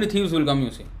 how many thieves will come,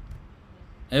 you see?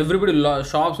 Everybody,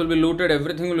 shops will be looted,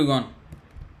 everything will be gone.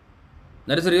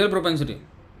 That is a real propensity.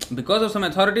 Because of some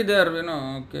authority, they are,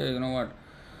 okay, you know what?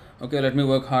 Okay, let me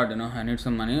work hard, I need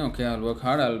some money. Okay, I'll work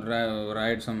hard. I'll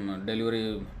ride some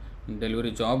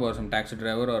delivery job or some taxi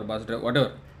driver or bus driver,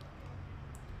 whatever.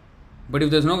 But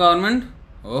if there's no government,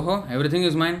 everything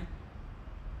is mine.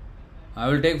 I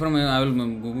will take from, I will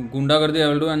gundagardi, I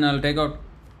will do and I will take out.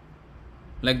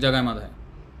 Like Jagai Madhai.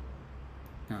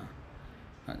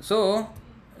 So,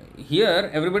 here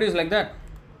everybody is like that.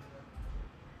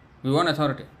 We want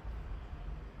authority.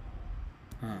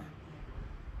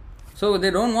 So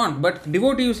they don't want, but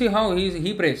devotee, you see how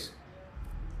he prays.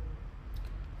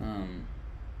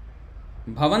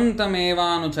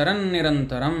 Bhavantamevanucharan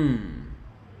nirantaram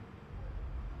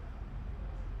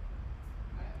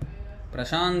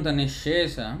Prashanta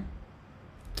Nishesa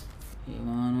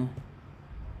Ivanu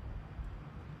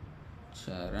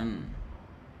Charan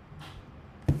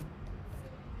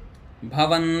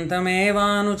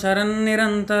Bhavantamevanucharan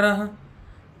Nirantarah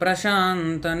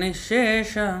Prashanta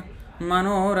Nishesha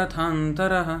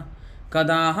Manorathantarah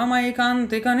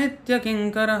Kadahamaikantика Nitya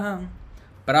Kinkaraha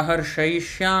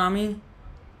Praharshayishyami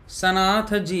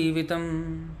Sanatha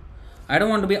Jeevitam. I don't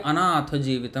want to be Anatha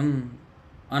Jeevitam.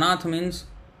 Anath means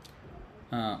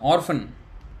orphan.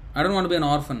 I don't want to be an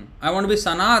orphan. I want to be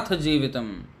Sanatha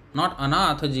Jeevitam, not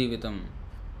Anatha Jeevitam.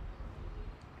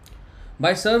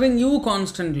 By serving you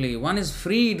constantly, one is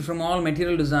freed from all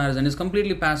material desires and is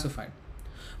completely pacified.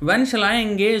 When shall I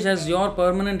engage as your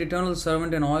permanent eternal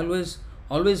servant and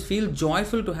always feel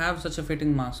joyful to have such a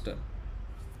fitting master?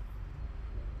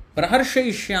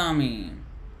 Praharshayishyami.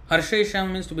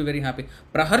 Harshayishyami means to be very happy.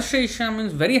 Praharshayishyami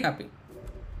means very happy.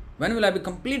 When will I be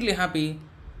completely happy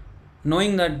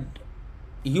knowing that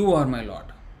you are my Lord?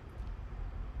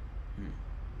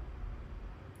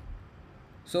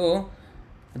 So,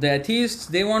 the atheists,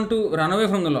 they want to run away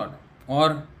from the Lord,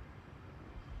 or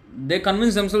they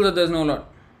convince themselves that there is no Lord.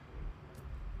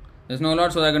 There is no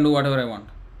Lord, so I can do whatever I want.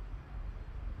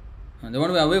 And they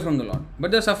want to be away from the Lord,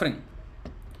 but they are suffering.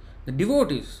 The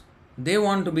devotees, they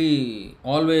want to be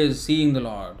always seeing the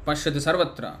Lord. Pashyati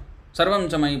sarvatra, sarvam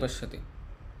chamai pashyati.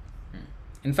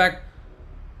 In fact,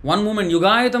 one moment,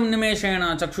 yugayatam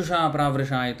nimeshena chakshusha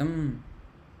pravrashayatam.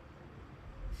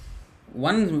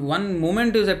 One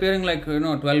moment is appearing like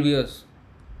 12 years.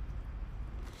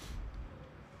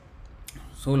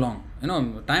 So long.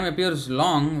 Time appears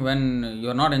long when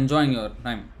you are not enjoying your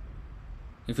time.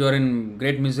 If you are in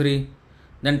great misery,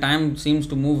 then time seems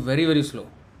to move very, very slow.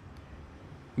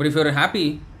 But if you are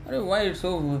happy, why it's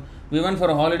so? We went for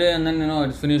a holiday and then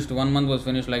it's finished. 1 month was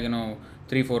finished like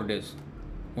 3-4 days.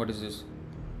 What is this?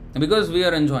 Because we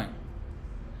are enjoying.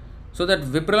 So that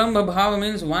Vipralambha bhava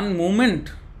means one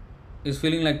moment is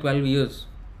feeling like 12 years.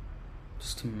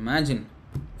 Just imagine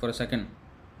for a second.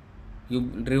 You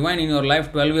rewind in your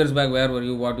life 12 years back, where were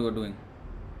you, what you were doing.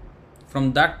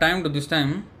 From that time to this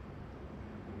time,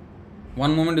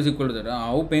 one moment is equal to that.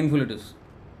 How painful it is.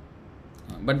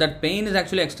 But that pain is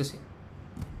actually ecstasy.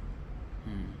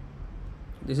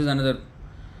 This is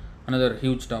another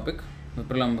huge topic,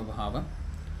 Vipralambha bhava.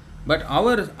 But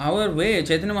our way,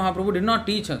 Chaitanya Mahaprabhu did not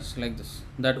teach us like this.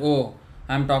 That,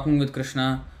 I am talking with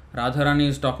Krishna, Radharani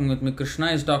is talking with me,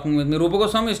 Krishna is talking with me, Rupa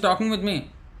Goswami is talking with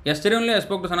me. Yesterday only I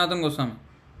spoke to Sanatana Goswami.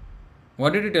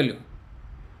 What did he tell you?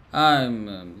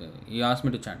 He asked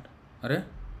me to chant. Are?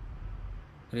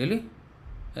 Really?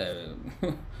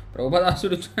 Prabhupada asked you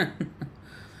to chant.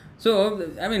 So,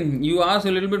 you ask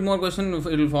a little bit more question, it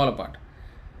will fall apart.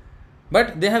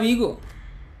 But they have ego.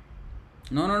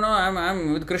 No,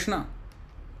 I'm with Krishna.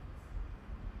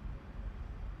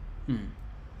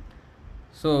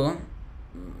 So,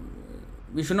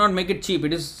 we should not make it cheap.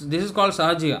 This is called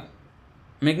sahajiya.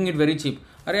 Making it very cheap.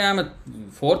 I am a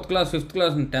 4th class, 5th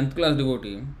class and 10th class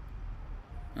devotee.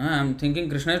 I am thinking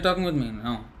Krishna is talking with me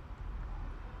now.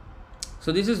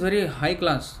 So this is very high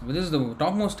class. This is the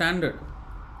topmost standard.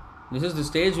 This is the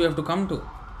stage we have to come to.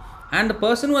 And the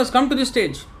person who has come to this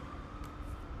stage,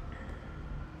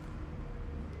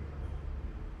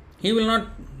 he will not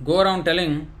go around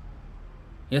telling,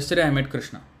 yesterday I met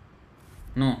Krishna.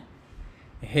 No.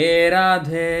 He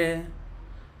Radhe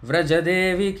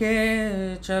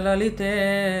Vrajadevike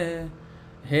Chalalite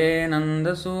He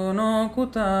Nandasuno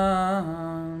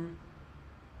Kuta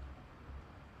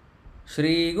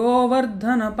Shri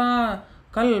Govardhanapa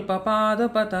Kalpapada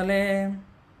Patale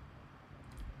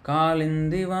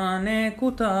Kalindivane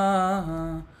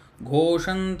Kuta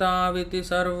Ghoshantaviti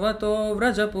Sarvato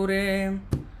Vrajapure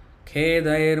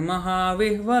Khedair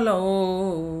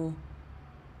Mahavihvalo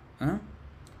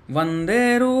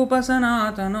Vande Rupa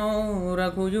Sanatano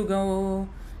Raghuyugo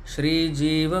Shri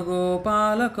Jiva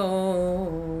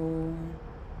Gopalako.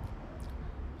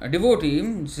 A devotee,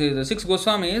 the 6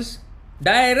 Goswamis,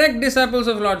 direct disciples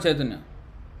of Lord Chaitanya.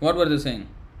 What were they saying?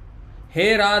 He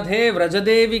Radhe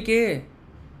Vrajadevike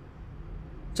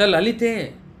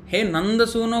Chalalite He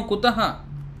Nandasuno Kutaha.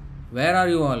 Where are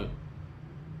you all?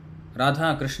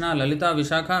 Radha, Krishna, Lalita,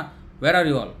 Vishakha, where are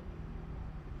you all?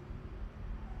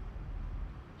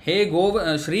 He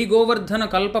Shri Govardhana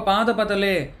Kalpa Pada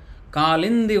Patale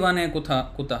Kalindivane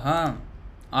Kutaha.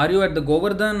 Are you at the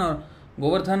Govardhan or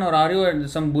are you at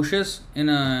some bushes in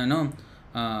the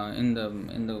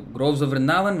groves of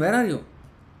Vrindavan? Where are you?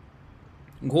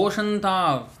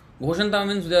 Ghoshantav. Ghoshantav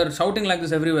means they are shouting like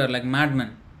this everywhere, like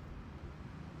madmen.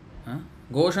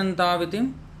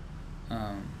 Ghoshantavitim.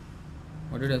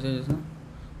 What did I say just now?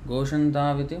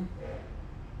 Ghoshantavitim.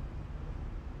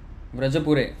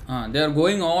 Vrajapure. They are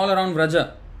going all around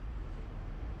Vraja.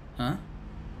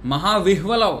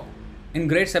 Mahavihvalav, in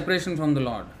great separation from the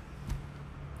Lord.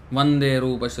 Vande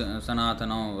Rupa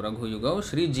Sanatano Raghu Yugao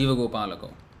Sri Jiva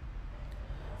Gopalako.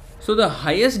 So the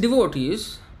highest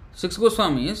devotees, 6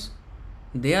 Goswamis,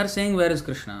 they are saying, where is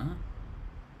Krishna?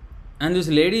 And this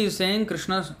lady is saying,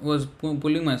 Krishna was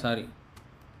pulling my sari.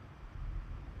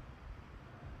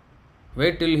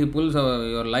 Wait till he pulls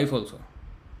your life also.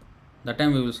 That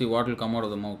time we will see what will come out of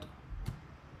the mouth.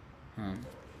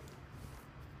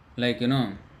 Like,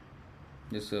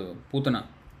 this Putana.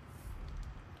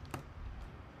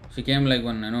 She came like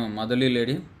one, motherly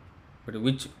lady, but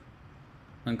which,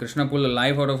 when Krishna pulled the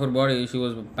life out of her body, she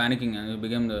was panicking and she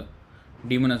became the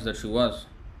demoness that she was.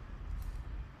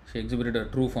 She exhibited her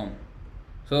true form.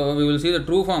 So we will see the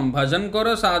true form. Bhajan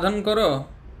karo, sadhan karo,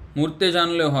 murte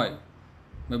janle hoy.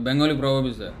 The Bengali proverb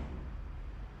is there.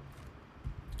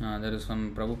 There is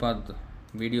some Prabhupada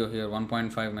video here,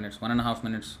 1.5 minutes, 1.5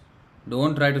 minutes.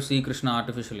 Don't try to see Krishna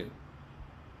artificially.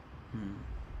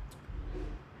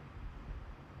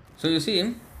 So you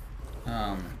see,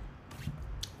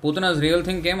 Putana's real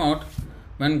thing came out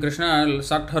when Krishna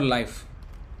sucked her life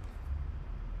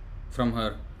from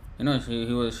her. He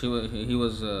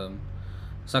was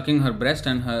sucking her breast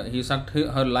and he sucked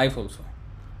her life also.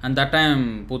 And that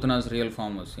time Putana's real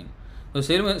form was seen. So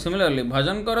similarly,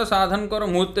 bhajan karo, sadhan karo,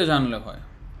 murte janle hoy.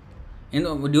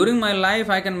 During my life,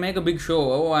 I can make a big show.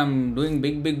 Oh, I'm doing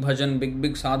big bhajan,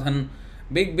 big sadhan,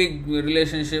 big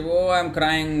relationship. Oh, I'm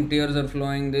crying, tears are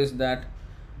flowing, this, that.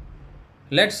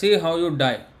 Let's see how you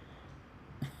die.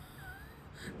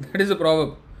 That is a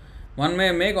proverb. One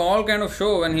may make all kind of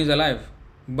show when he is alive,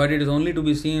 but it is only to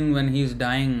be seen when he is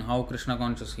dying how Krishna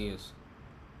conscious he is.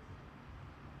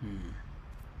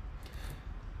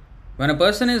 When a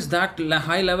person is that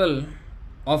high level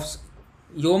of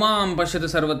Yomam pashyati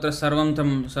sarvatra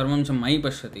sarvam cha mai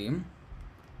pashyati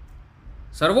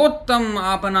sarvottam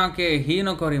apanake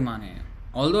hina korimane.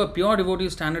 Although a pure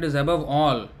devotee's standard is above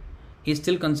all, he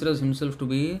still considers himself to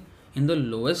be in the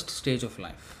lowest stage of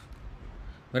life.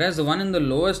 Whereas the one in the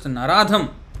lowest,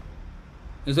 Naradham,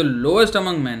 is the lowest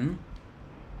among men,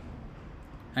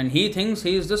 and he thinks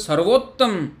he is the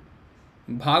Sarvottam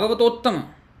Bhagavatottama.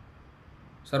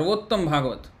 Sarvottam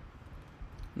Bhagavat,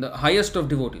 the highest of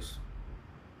devotees.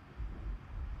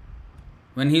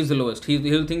 When he is the lowest, he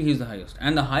will think he is the highest.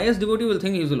 And the highest devotee will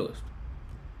think he is the lowest.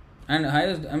 And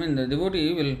the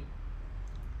devotee will...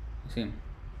 See,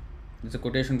 this is a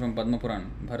quotation from Padma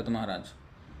Puran, Bharata Maharaj.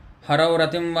 Harau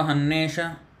ratim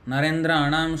vahannesha narendra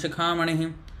anam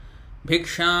shikhamanihi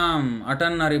bhiksham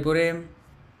atan naripure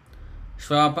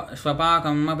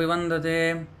shvapakam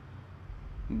apivandate.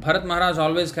 Bharat Maharaj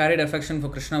always carried affection for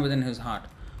Krishna within his heart.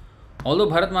 Although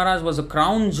Bharat Maharaj was a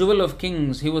crown jewel of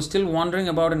kings, he was still wandering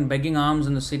about and begging alms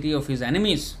in the city of his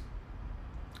enemies.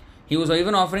 He was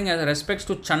even offering respects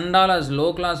to Chandalas,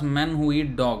 low-class men who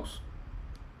eat dogs.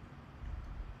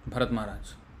 Bharat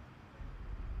Maharaj.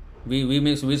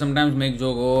 We sometimes make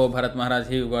joke, oh, Bharat Maharaj,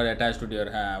 he got attached to deer.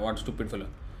 What stupid fellow.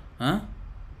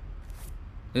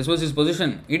 This was his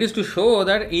position. It is to show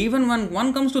that even when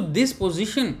one comes to this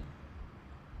position,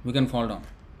 we can fall down.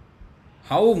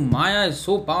 How Maya is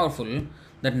so powerful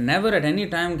that never at any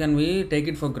time can we take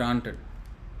it for granted.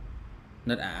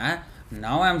 That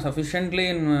now I am sufficiently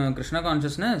in Krishna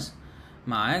consciousness,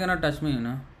 Maya cannot touch me,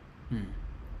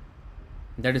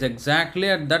 That is exactly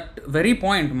at that very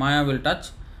point Maya will touch,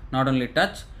 not only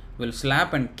touch, will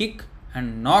slap and kick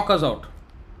and knock us out.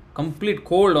 Complete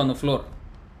cold on the floor.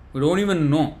 We don't even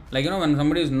know. Like, when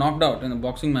somebody is knocked out in a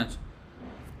boxing match,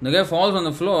 the guy falls on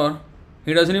the floor,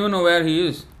 he doesn't even know where he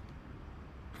is.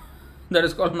 That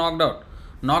is called knocked out.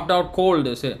 Knocked out cold,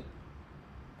 they say.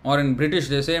 Or in British,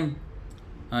 they say,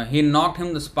 he knocked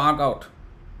him the spark out.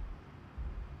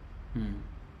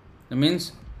 That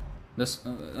means,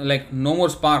 no more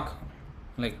spark.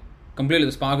 Like, completely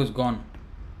the spark is gone.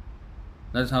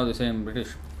 That's how they say in British.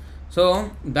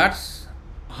 So, that's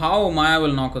how Maya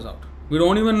will knock us out. We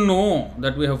don't even know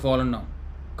that we have fallen down.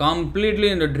 Completely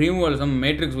in the dream world, some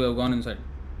matrix we have gone inside.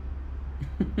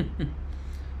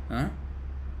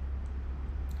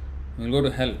 We will go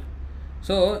to hell.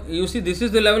 So, you see, this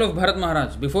is the level of Bharat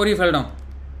Maharaj before he fell down.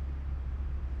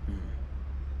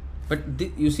 But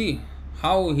you see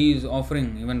how he is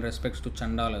offering even respects to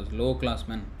Chandalas, low class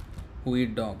men who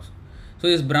eat dogs. So,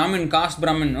 this Brahmin, caste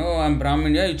Brahmin, oh, I am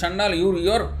Brahmin, yeah, you Chandal,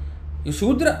 you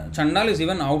Shudra. Chandal is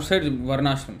even outside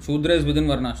Varnashram. Shudra is within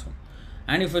Varnashram.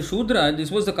 And if a Shudra,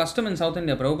 this was the custom in South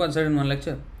India, Prabhupada said in one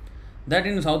lecture, that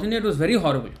in South India it was very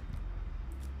horrible.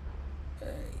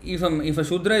 If a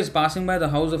Shudra is passing by the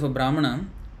house of a Brahmana,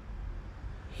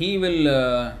 he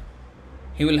will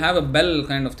he will have a bell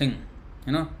kind of thing.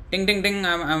 Ting, ting, ting,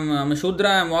 I'm a Shudra,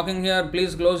 I'm walking here,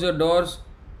 please close your doors.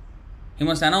 He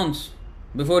must announce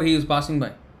before he is passing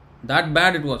by. That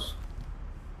bad it was.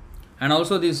 And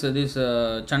also these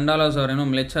chandalas or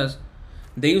mlechas,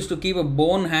 they used to keep a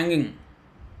bone hanging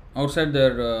outside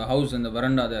their house in the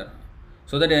veranda there,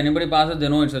 so that anybody passes, they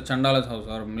know it's a chandala's house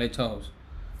or mlecha house.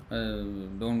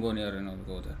 Don't go near,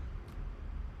 go there.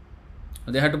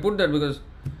 They had to put that because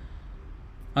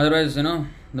otherwise,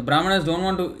 the Brahmanas don't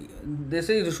want to. They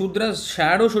say the Shudra's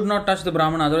shadow should not touch the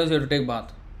Brahmana, otherwise you have to take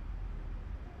bath,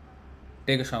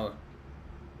 take a shower.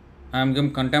 I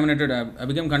became contaminated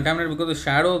because the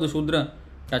shadow of the Shudra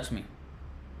touched me.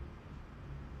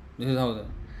 This is how.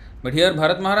 But here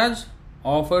Bharat Maharaj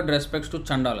offered respects to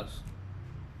Chandalas.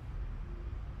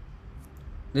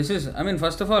 This is,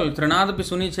 first of all, Trinadapi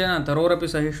Sunichena, Tarorapi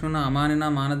Sahishuna, Amanina,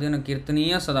 Manadena,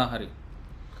 Kirtaniya, Sadahari.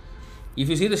 If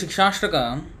you see the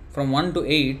Shikshashtaka from 1 to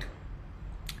 8,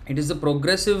 it is the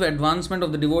progressive advancement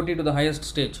of the devotee to the highest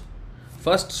stage.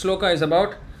 First sloka is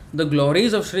about the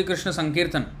glories of Sri Krishna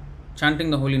Sankirtan, chanting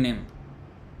the holy name,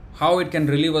 how it can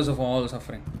relieve us of all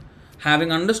suffering.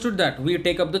 Having understood that, we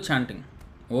take up the chanting.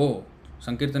 Oh,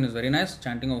 Sankirtan is very nice,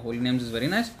 chanting of holy names is very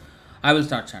nice, I will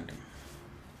start chanting.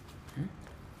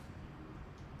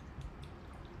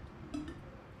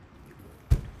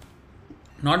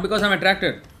 Not because I am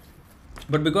attracted,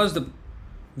 but because the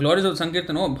glories of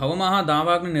Sankirtan, Bhavamaha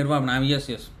Davagni Nirvavana,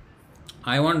 yes,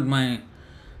 I want my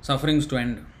sufferings to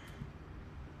end.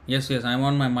 Yes, I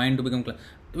want my mind to become clear.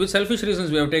 With selfish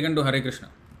reasons we have taken to Hare Krishna.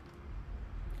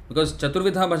 Because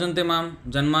Chaturvidha Bhajante Mam,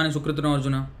 Janmani Sukritana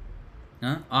Arjuna,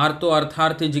 Arto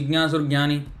Artharthi Jignasur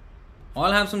Jnani,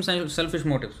 all have some selfish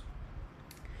motives.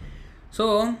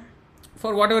 So,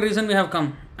 for whatever reason we have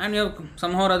come, and we have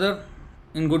somehow or other,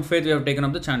 in good faith, we have taken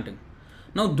up the chanting.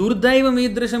 Now, Durdaiva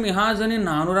Midrisha Mihajani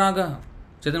Nanuraga,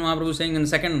 Chaitanya Mahaprabhu is saying in the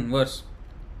second verse,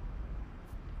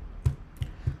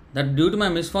 that due to my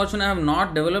misfortune I have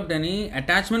not developed any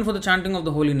attachment for the chanting of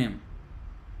the holy name.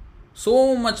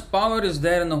 So much power is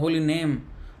there in the holy name.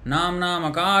 Namna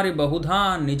Makari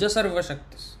Bahudha Nija Sarva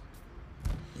Shaktis.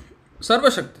 Sarva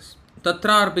Shaktis.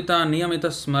 Tatra Arpita Niyamita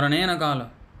Smaranena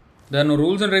Kala. There are no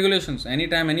rules and regulations.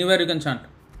 Anytime, anywhere you can chant.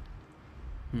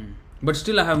 But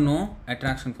still I have no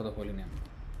attraction for the holy name.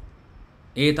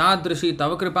 Etadrishi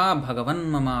Tavakripa Bhagavan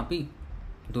Mamapi.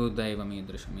 Durdaiva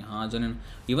Midrishami Hajanin.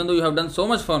 Even though you have done so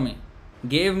much for me,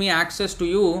 gave me access to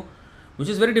you, which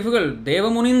is very difficult. Deva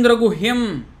Munindra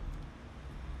Guhyam.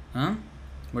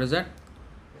 What is that?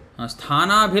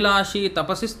 Sthanabhilashi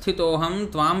tapasisthitoham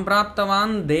tvam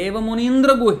praptavan Deva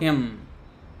Munindra Guhyam.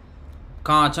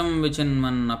 Kacham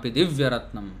vichinman api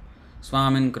divyaratnam.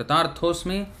 Swamin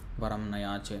kritarthosmi varam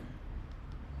nayache.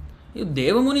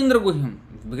 Deva Munindra Guhyam.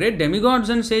 Great demigods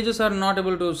and sages are not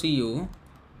able to see you.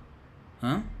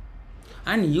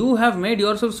 And you have made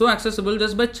yourself so accessible.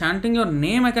 Just by chanting your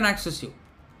name I can access you.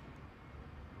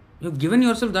 You have given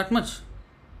yourself that much.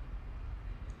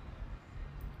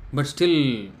 But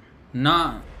still,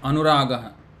 na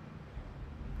anuragaha.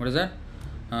 What is that?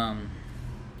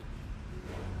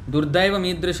 Durdaiva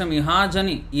midrisham iha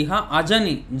jani. Iha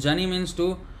ajani. Jani means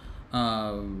to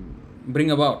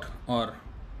bring about or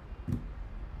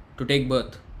to take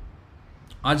birth.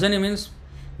 Ajani means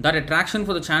that attraction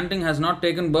for the chanting has not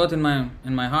taken birth in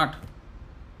my heart.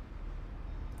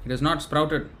 It has not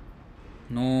sprouted.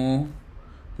 No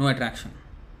attraction.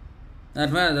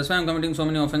 That's why I am committing so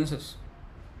many offenses.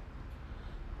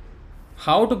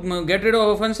 How to get rid of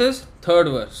offenses? Third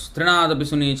verse. Trinadapi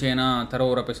sunichena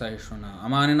tarorapi sahishuna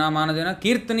amanina manadena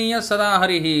kirtaniya sada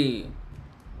harihi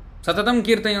satatam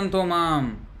kirtayanto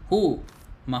mam. Who?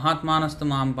 Mahatmanastu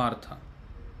mam partha.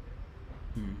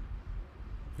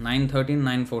 9:13,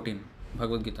 9:14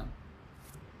 Bhagavad Gita.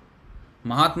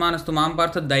 Mahatmanastu mam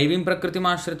partha daivim prakritim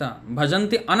ashrita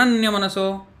bhajanti ananya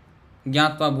manaso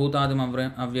gyatva bhutadim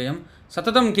avyayam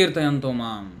satatam kirtayanto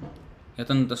mam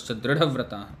yatantascha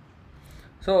dridhavrata.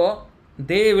 So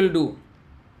they will do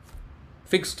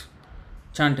fixed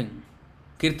chanting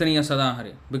kirtaniya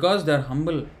sadahari because they are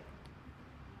humble.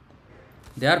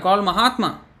 They are called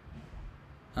Mahatma.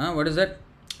 What is that?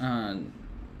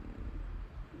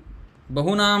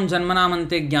 Bahunam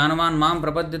janmanamante jnanavan mam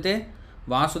prapadyate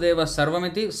vasudeva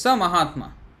sarvamiti sa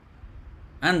Mahatma.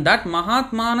 And that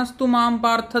Mahatmanastu mam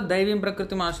partha daivim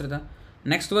prakritim ashrita.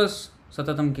 Next verse,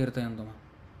 satatam kirtayantu.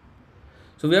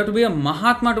 So we have to be a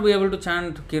Mahatma to be able to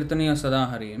chant Kirtaniya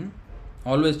Sadahari,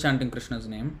 always chanting Krishna's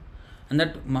name. And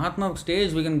that Mahatma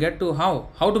stage we can get to how?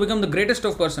 How to become the greatest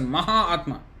of person,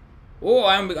 Mahatma. Oh,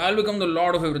 I'll become the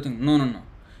Lord of everything. No.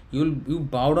 You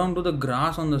bow down to the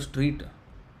grass on the street.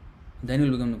 Then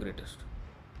you'll become the greatest.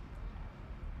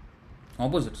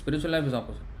 Opposite. Spiritual life is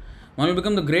opposite. One will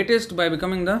become the greatest by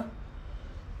becoming the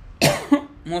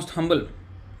most humble.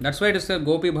 That's why it is said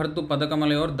Gopi Bhartu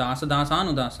Padakamalayur Dasa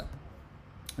Dasanudasa.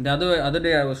 The other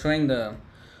day I was showing the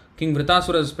King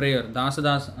Vritasura's prayer.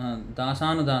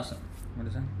 Dasanudasa. What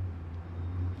is that?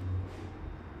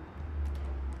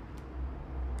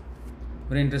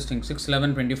 Very interesting.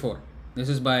 6:11:24. This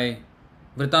is by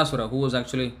Vritasura, who was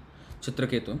actually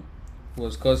Chitraketu, who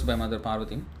was cursed by Mother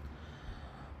Parvati.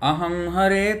 Aham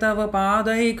hare tava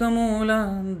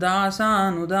padaikamola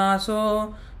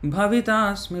dasanudaso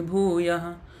bhavitasmi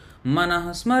bhuyah manah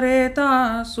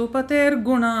smareta supater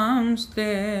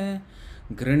gunamste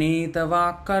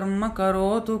grinitava karma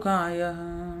karotu kaya.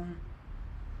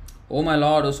 O my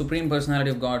Lord, O Supreme Personality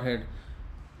of Godhead,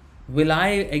 will I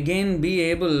again be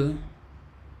able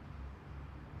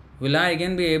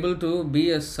to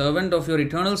be a servant of your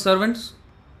eternal servants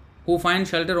who find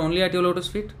shelter only at your lotus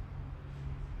feet?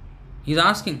 He's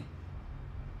asking,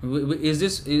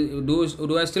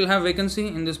 do I still have vacancy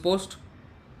in this post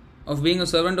of being a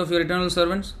servant of your eternal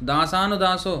servants? Dasanu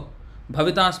daso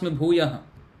bhavitasmi bhuyah.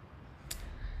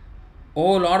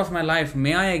 O Lord of my life,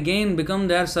 may I again become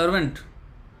their servant,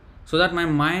 so that my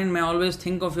mind may always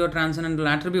think of your transcendental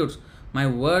attributes, my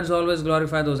words always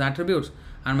glorify those attributes,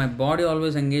 and my body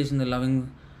always engage in the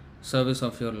loving service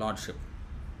of your Lordship.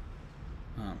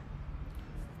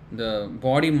 The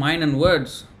body, mind and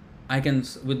words,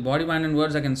 with body, mind and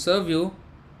words I can serve you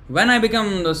when I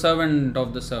become the servant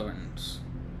of the servants.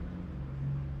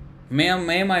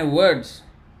 May my words,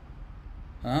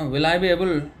 will I be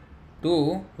able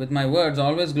to, with my words,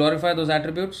 always glorify those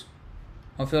attributes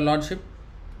of your Lordship?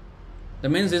 That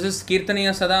means this is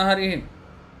Kirtaniya Sadahari.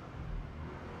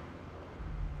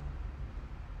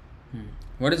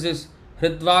 What is this?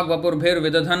 Hritvag Vapurbhir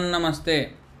Vidadhan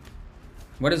Namaste.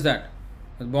 What is that?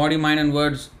 With body, mind and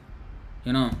words,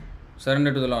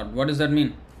 surrender to the Lord. What does that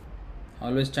mean?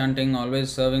 Always chanting, always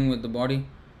serving with the body,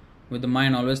 with the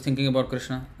mind, always thinking about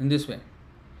Krishna in this way.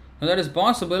 Now that is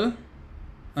possible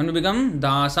when we become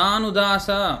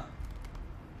Dasanudasa,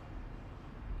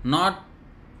 not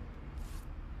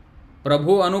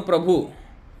Prabhu Anu Prabhu.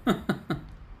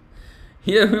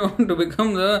 Here we want to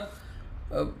become the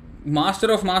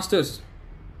master of masters.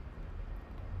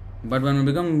 But when we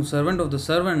become servant of the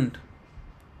servant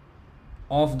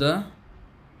of the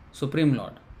Supreme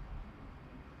Lord,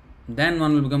 then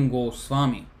one will become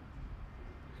Goswami.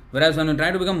 Whereas when we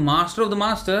try to become master of the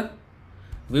master,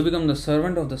 we become the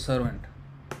servant of the servant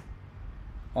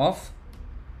of,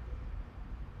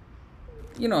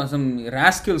 some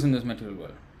rascals in this material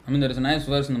world. There is a nice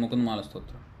verse in the Mukundamala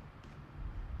Stotra.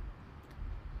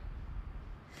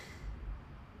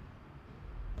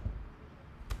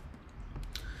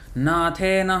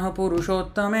 नाथे नः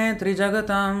पुरुषोत्तमे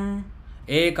त्रिजगताम्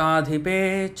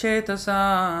एकाधिपे चेतसा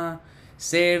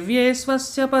सेव्ये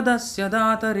स्वस्य पदस्य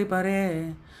दातरि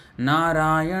परे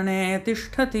नारायणे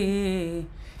तिष्ठति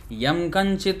यं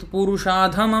कञ्चित्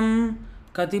पुरुषाधमं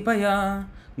कतिपय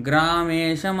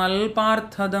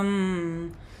ग्रामेशमल्पार्थदं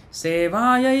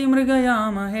सेवायै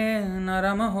मृगयामहे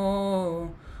नरमहो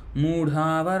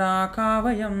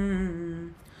मूढावराकावयम्.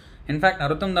 In fact,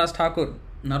 Narottam Das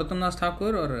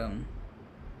Thakur or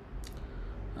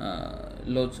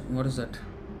what is that?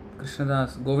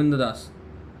 Krishnadas, Govindadas.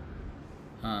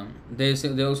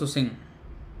 They also sing.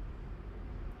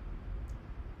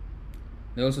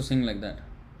 They also sing like that.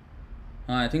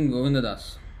 I think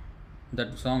Govindadas.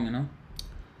 That song,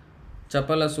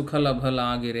 Chapala Sukhala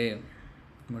Bhalagire.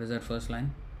 What is that first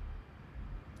line?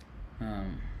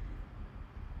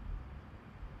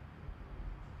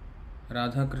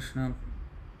 Radha Krishna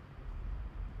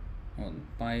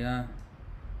पाया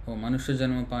मनुष्य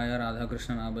जन्म पाया राधा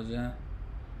कृष्ण ना बजा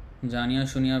जानिया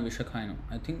शुनिया विषखायनो.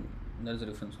 I think that is a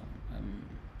different song.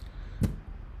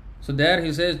 So there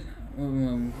he says,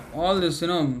 all this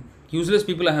useless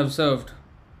people I have served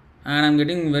and I am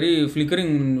getting very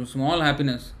flickering small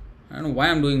happiness. I don't know why I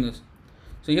am doing this.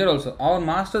 So here also, our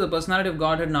master, the personality of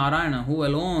Godhead Narayana, who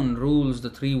alone rules the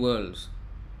three worlds,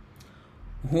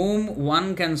 whom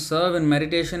one can serve in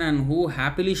meditation and who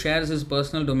happily shares his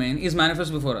personal domain, is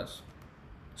manifest before us.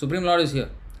 Supreme Lord is here.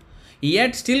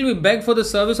 Yet still we beg for the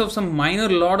service of some minor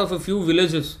lord of a few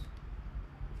villages.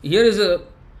 Here is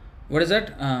what is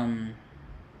that? Bhoktaram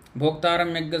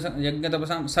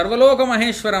Yajnatapasam Sarvaloka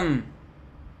Maheshwaram.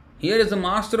 Here is the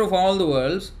master of all the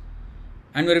worlds,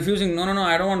 and we are refusing. No,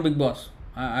 I don't want big boss.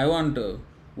 I want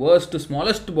worst to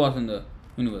smallest boss in the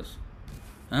universe.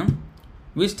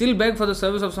 We still beg for the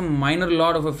service of some minor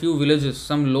lord of a few villages,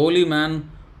 some lowly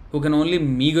man who can only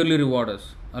meagerly reward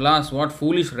us. Alas, what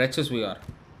foolish wretches we are.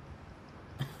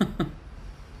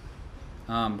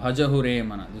 Bhajahure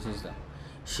Mana. This is the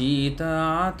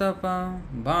Shita Atapa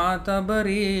Bata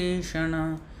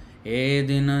Barishana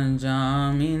Edina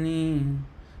Jamini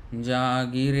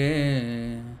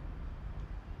Jagire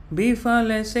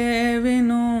Bifale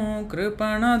Sevinu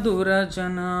Kripana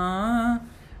Durajana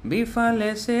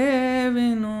Bifale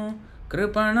Sevinu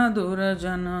Kripana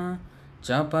Durajana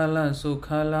Chapala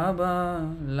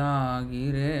Sukhalaba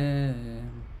Lagire.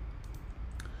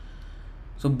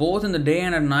 So both in the day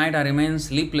and at night I remain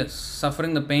sleepless,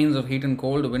 suffering the pains of heat and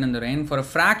cold, wind and the rain. For a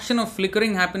fraction of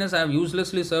flickering happiness I have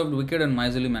uselessly served wicked and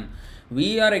miserly men.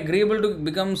 We are agreeable to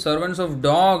become servants of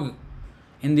dog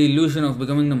in the illusion of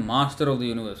becoming the master of the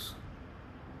universe.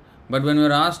 But when we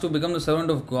are asked to become the servant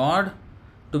of God,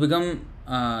 to become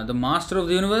the master of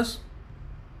the universe,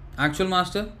 actual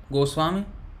master, Goswami,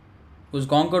 who is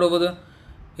conquered over the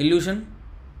illusion,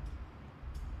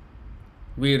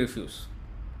 we refuse.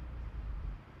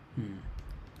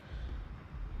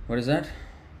 What is that?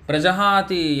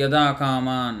 Prajahati yada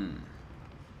kaman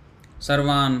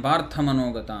sarvan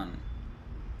parthamanogatan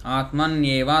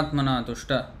atmanyevatmana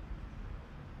tushta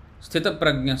sthita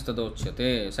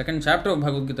prajnastadochyate. Second chapter of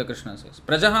Bhagavad Gita, Krishna says,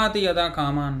 Prajahati yada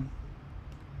kaman,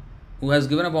 who has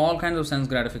given up all kinds of sense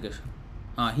gratification.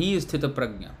 He is sthita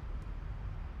prajna.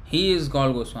 He is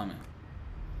called Goswami.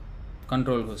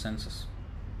 Control his senses.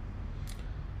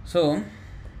 So,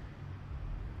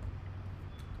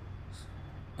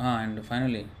 and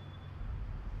finally,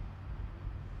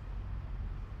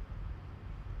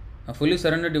 a fully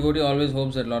surrendered devotee always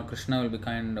hopes that Lord Krishna will be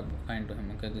kind to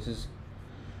him. Okay, this is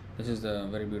the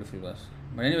very beautiful verse.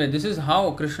 But anyway, this is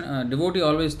how Krishna devotee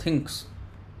always thinks,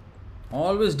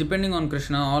 always depending on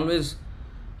Krishna, always,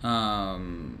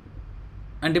 and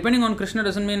depending on Krishna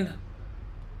doesn't mean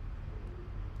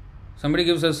somebody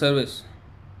gives us service,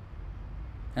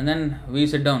 and then we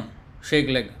sit down, shake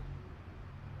leg,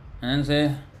 and then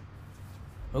say,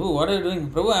 Prabhu, what are you doing?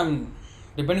 Prabhu, I am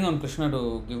depending on Krishna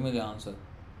to give me the answer.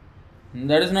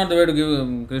 That is not the way to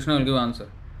give. Krishna will give answer.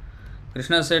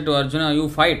 Krishna said to Arjuna, you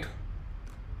fight.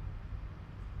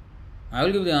 I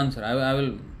will give the answer. I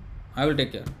will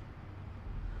take care.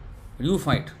 You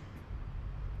fight.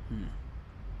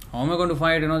 How am I going to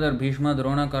fight? There are Bhishma,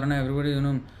 Drona, Karna, everybody,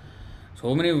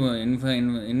 so many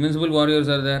invincible warriors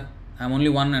are there. I am only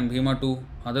one and Bhima two.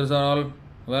 Others are all,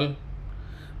 well,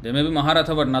 they may be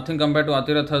Maharatha, but nothing compared to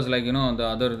Atirathas like, in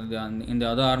the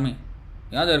other army.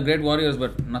 Yeah, they are great warriors,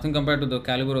 but nothing compared to the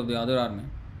caliber of the other army.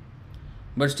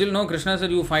 But still, no, Krishna said,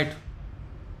 you fight.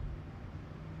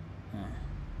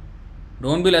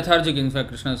 Don't be lethargic, in fact,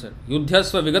 Krishna said.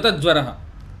 Yudhyasva vigatadjvaraha.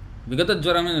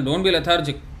 Vigatadjvara means don't be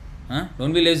lethargic.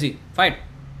 Don't be lazy. Fight.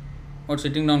 Not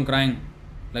sitting down crying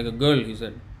like a girl, he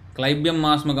said. Klaibyam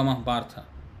masmagamah partha.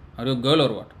 Are you a girl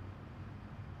or what?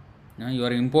 You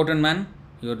are an important man.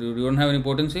 You don't have any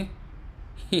potency.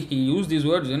 He used these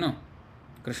words,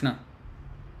 Krishna.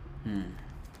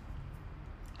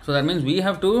 So that means we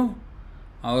have to,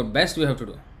 our best we have to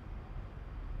do.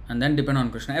 And then depend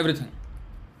on Krishna, everything.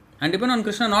 And depend on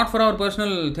Krishna not for our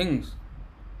personal things.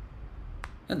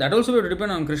 That also we have to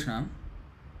depend on Krishna.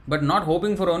 But not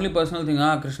hoping for only personal thing.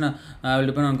 Krishna, I will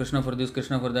depend on Krishna for this,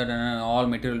 Krishna for that, and all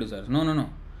material desires. No.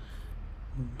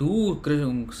 Do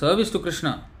service to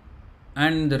Krishna.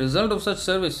 And the result of such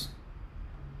service,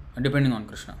 depending on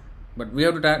Krishna. But we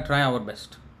have to try our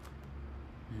best.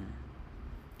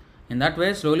 In that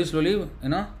way, slowly,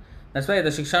 that's why the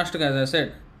Shikshashtaka, as I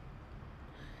said,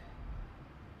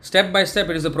 step by step,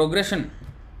 it is a progression.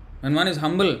 When one is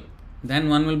humble, then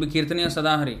one will be Kirtaniya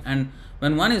Sadahari. And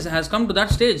when one has come to that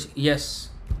stage, yes,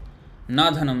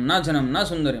 na dhanam, na janam, na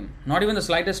sundarim, not even the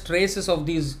slightest traces of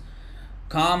these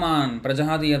kaman,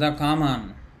 prajahati yada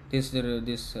kaman, this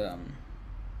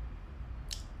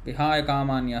vihaya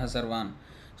kaman yaha sarvan.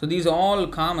 So these all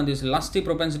kama, these lusty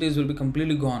propensities will be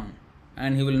completely gone.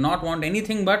 And he will not want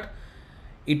anything but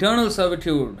eternal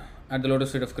servitude at the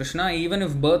lotus feet of Krishna, even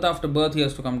if birth after birth he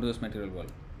has to come to this material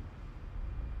world.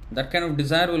 That kind of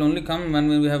desire will only come when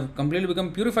we have completely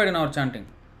become purified in our chanting.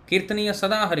 Kirtaniya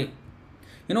Sadahari.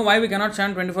 You know why we cannot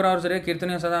chant 24 hours a day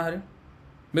Kirtaniya Sadahari?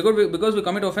 Because we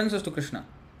commit offenses to Krishna.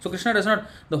 So Krishna does not,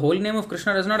 the holy name of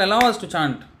Krishna does not allow us to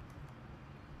chant.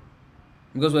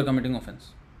 Because we are committing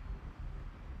offense.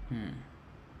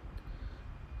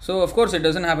 So of course it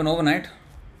doesn't happen overnight.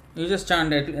 You just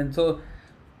chant it. And so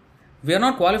we are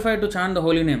not qualified to chant the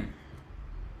holy name.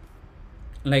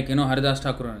 Like, Haridas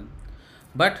Thakur.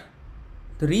 But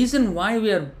the reason why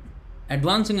we are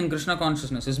advancing in Krishna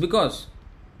consciousness is because,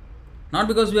 not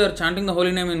because we are chanting the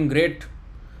holy name in great,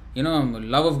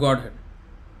 love of Godhead.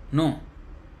 No.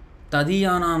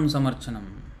 Tadiyanam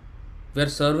samarchanam. We are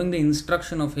serving the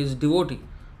instruction of his devotee,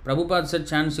 Prabhupada said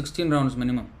chant 16 rounds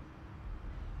minimum.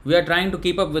 We are trying to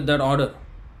keep up with that order.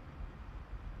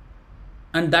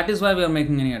 And that is why we are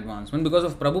making any advancement, because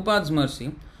of Prabhupada's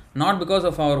mercy, not because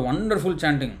of our wonderful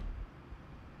chanting.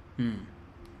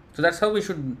 So that's how we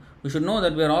should know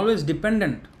that we are always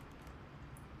dependent.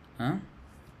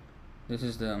 This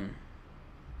is the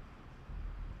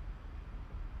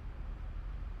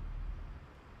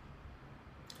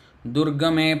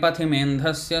Durgame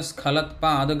pathimendhasya skhalat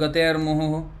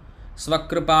padagatermuhu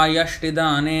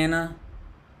svakripayashtidanena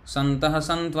santah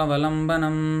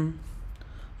santvavalambanam.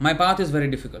 My path is very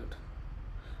difficult.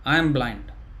 I am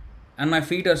blind and my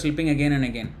feet are slipping again and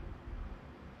again.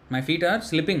 My feet are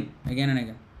slipping again and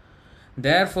again.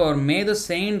 Therefore, may the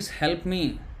saints help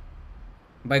me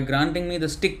by granting me the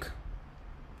stick,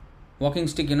 walking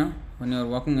stick, when you are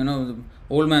walking, the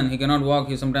old man, he cannot walk,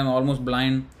 he is sometimes almost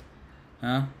blind,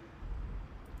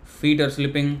 feet are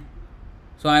slipping.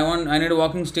 So I need a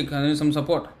walking stick, I need some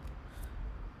support.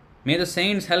 May the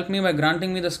saints help me by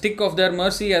granting me the stick of their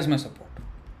mercy as my support.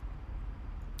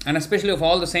 And especially of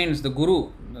all the saints, the Guru,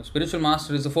 the spiritual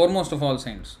master, is the foremost of all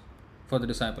saints for the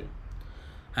disciple.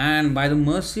 And by the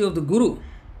mercy of the Guru,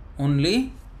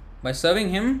 only by serving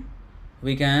him,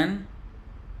 we can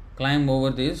climb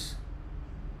over these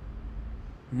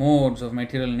modes of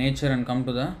material nature and come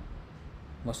to the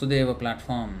Vasudeva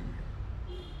platform.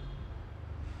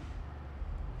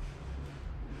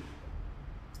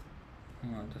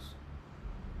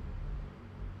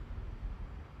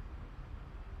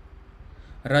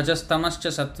 Rajastamascha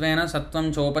satvena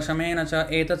sattvam chopashamena cha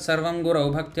etat sarvam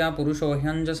gurau bhaktya purusho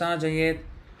hyanjasa jayet.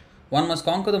 One must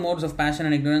conquer the modes of passion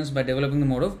and ignorance by developing the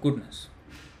mode of goodness.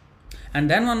 And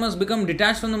then one must become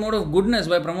detached from the mode of goodness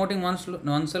by promoting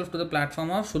oneself to the platform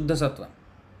of Shuddha Sattva.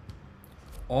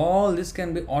 All this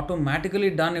can be automatically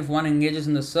done if one engages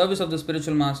in the service of the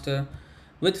spiritual master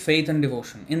with faith and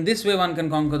devotion. In this way one can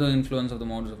conquer the influence of the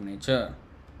modes of nature.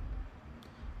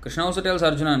 Krishna also tells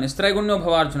Arjuna, Nistraigunyo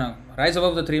Bhavarjuna, rise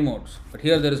above the three modes. But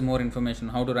here there is more information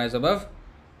how to rise above.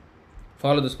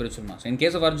 Follow the spiritual master. In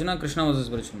case of Arjuna, Krishna was the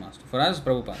spiritual master. For us,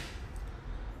 Prabhupada.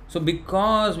 So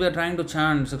because we are trying to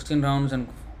chant 16 rounds and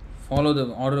follow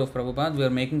the order of Prabhupada, we are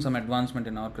making some advancement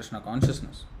in our Krishna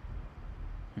consciousness.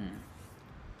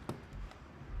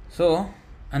 So,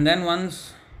 and then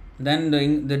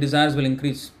the desires will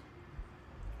increase.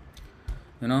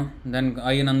 Then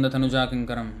Ayananda Tanuja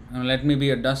Kinkaram. Let me be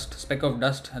a speck of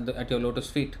dust at your lotus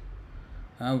feet.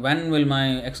 When will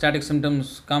my ecstatic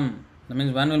symptoms come? That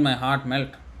means when will my heart melt?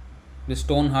 This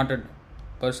stone-hearted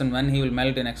person, when he will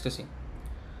melt in ecstasy.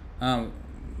 Then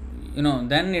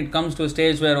it comes to a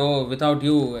stage where, without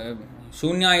you,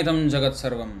 Shunyayitam Jagat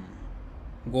Sarvam,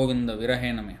 Govinda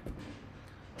Virahename.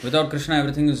 Without Krishna,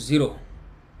 everything is zero.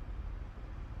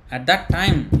 At that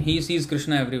time, he sees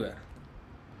Krishna everywhere.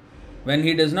 When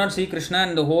he does not see Krishna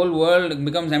and the whole world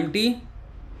becomes empty,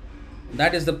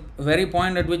 that is the very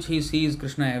point at which he sees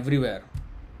Krishna everywhere.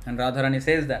 And Radharani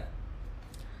says that.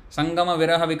 Sangama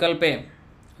viraha vikalpe,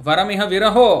 varamiha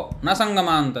viraho, na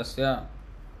sangamantasya.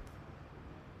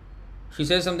 She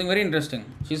says something very interesting.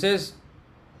 She says,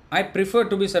 I prefer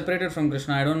to be separated from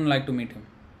Krishna. I don't like to meet him.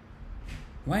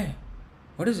 Why?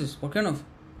 What is this? What kind of...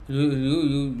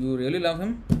 You really love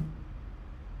him?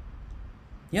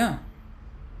 Yeah.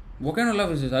 What kind of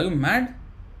love is this? Are you mad?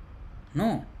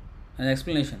 No. An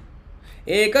explanation.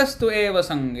 Ekastu eva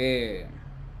sange.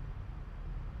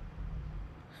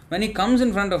 When he comes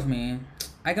in front of me,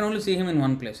 I can only see him in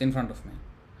one place, in front of me.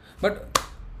 But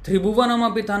Tribhuvanam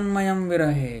api tanmayam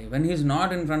virahe. When he is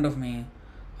not in front of me,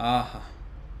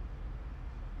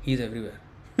 he is everywhere.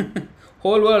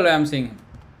 Whole world I am seeing him.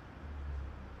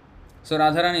 So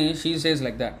Radharani, she says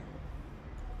like that.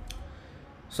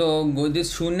 So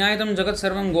this Shunyayitam Jagat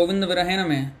Sarvam Govinda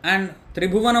Virahename and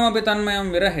Tribhuvanam api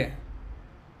tanmayam virahe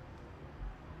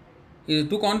is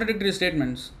two contradictory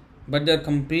statements, but they are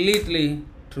completely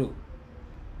true.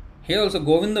 Here also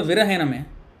Govinda Virahename,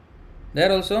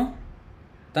 there also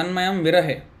Tanmayam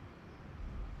Virahe.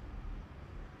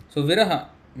 So Viraha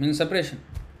means separation.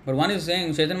 But one is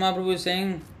saying, Chaitanya Mahaprabhu is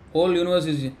saying, whole universe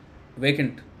is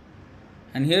vacant.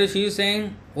 And here she is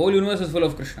saying, whole universe is full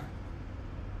of Krishna.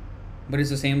 But it's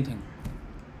the same thing.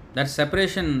 That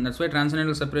separation, that's why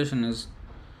transcendental separation is,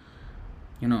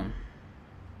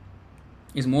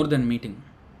 is more than meeting.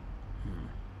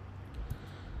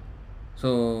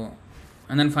 So,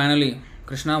 and then finally,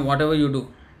 Krishna, whatever you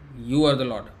do, you are the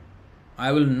Lord.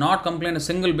 I will not complain a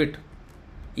single bit.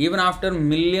 Even after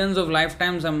millions of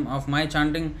lifetimes of my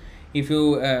chanting, if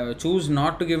you choose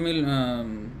not to give me,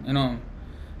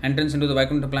 entrance into the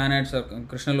Vaikuntha planets or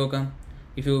Krishna Loka,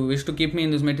 if you wish to keep me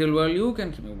in this material world, you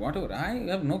can keep me. Whatever. I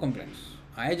have no complaints.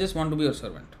 I just want to be your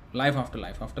servant. Life after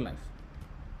life after life.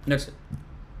 That's it.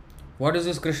 What is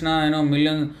this Krishna?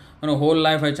 Million, whole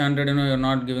life I chanted, you're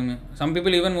not giving me. Some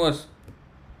people even worse.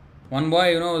 One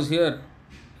boy, was here.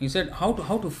 He said, how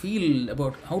to feel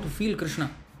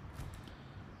Krishna.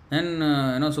 Then,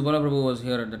 Subala Prabhu was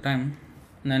here at the time.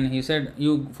 And then he said,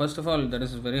 you, first of all, that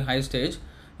is a very high stage.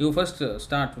 You first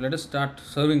let us start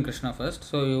serving Krishna first.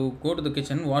 So you go to the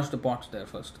kitchen, wash the pots there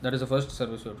first. That is the first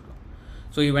service you have to do.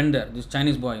 So he went there, this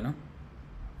Chinese boy,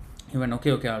 He went,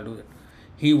 okay, I'll do it.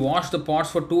 He washed the pots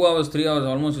for 2 hours, 3 hours,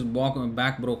 almost his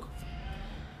back broke.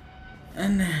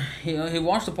 And he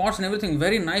washed the pots and everything,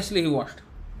 very nicely he washed.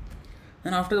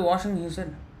 And after the washing, he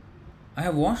said, I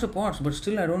have washed the pots, but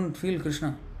still I don't feel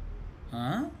Krishna.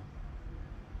 Huh?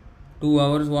 2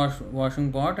 hours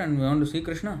washing pot and we want to see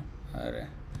Krishna?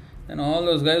 Then all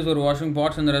those guys who were washing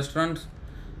pots in the restaurants,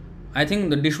 I think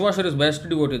the dishwasher is best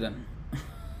devotee then.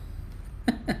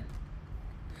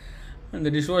 And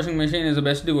the dishwashing machine is the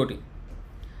best devotee.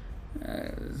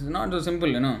 It's not so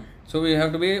simple, So we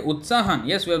have to be utsahan.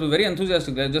 Yes, we have to be very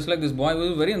enthusiastic. Just like this boy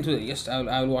was very enthusiastic. Yes,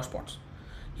 I will wash pots.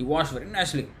 He washed very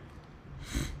nicely.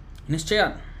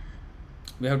 Nishchaya.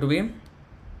 We have to be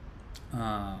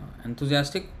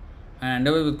enthusiastic and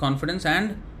endeavor with confidence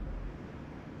and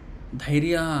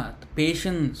dhairya,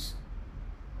 patience.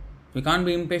 We can't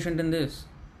be impatient in this.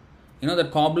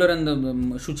 That cobbler and the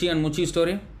Shuchi and Muchi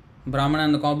story? Brahmana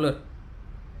and the cobbler.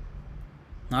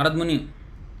 Narad Muni.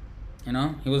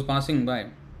 He was passing by.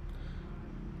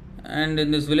 And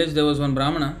in this village there was one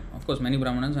Brahmana. Of course, many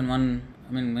Brahmanas and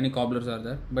many cobblers are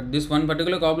there. But this one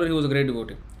particular cobbler, he was a great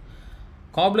devotee.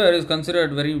 Cobbler is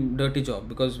considered a very dirty job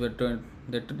because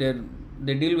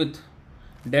they deal with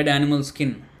dead animal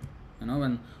skin.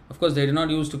 When, of course, they did not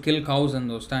use to kill cows in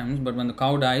those times, but when the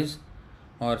cow dies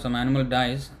or some animal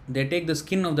dies, they take the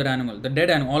skin of that animal, the dead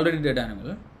animal, already dead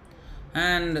animal,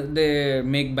 and they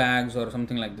make bags or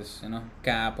something like this,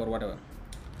 cap or whatever.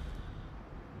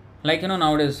 Like,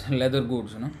 nowadays leather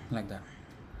goods, like that.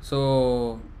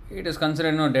 So it is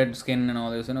considered, dead skin and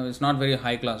all this, it's not very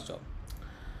high class job.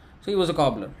 So he was a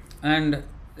cobbler and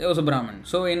there was a Brahmin.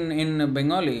 So in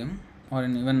Bengali or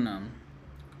in even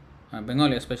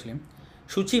Bengali especially,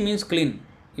 Shuchi means clean.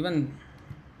 Even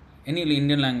any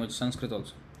Indian language, Sanskrit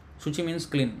also. Shuchi means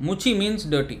clean. Muchi means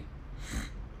dirty.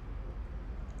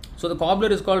 So the cobbler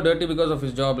is called dirty because of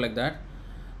his job like that.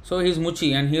 So he is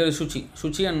Muchi and here is Shuchi.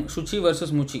 Shuchi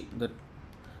versus Muchi.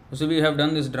 So we have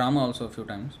done this drama also a few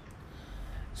times.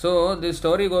 So the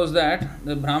story goes that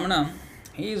the Brahmana,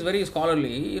 he is very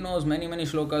scholarly. He knows many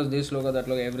shlokas, this shloka, that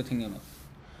shloka, everything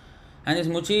And this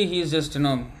Muchi, he is just,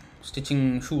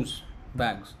 stitching shoes,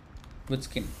 bags with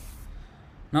skin.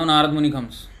 Now Narad Muni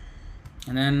comes.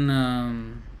 And then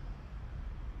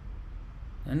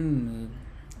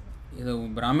the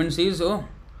Brahmin sees, oh,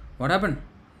 what happened?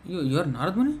 You are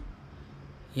Narad Muni?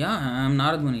 Yeah, I am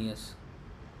Narad Muni, yes.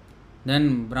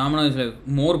 Then Brahmana is like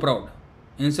more proud.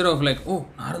 Instead of like, oh,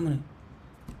 Narad Muni.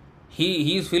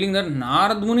 He is feeling that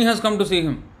Narad Muni has come to see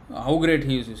him. How great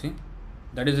he is, you see.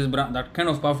 That is that kind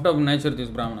of puffed up nature this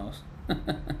Brahmana was.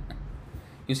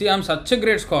 You see, I am such a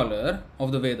great scholar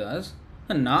of the Vedas,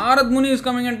 and Narad Muni is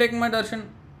coming and taking my darshan.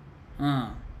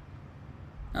 How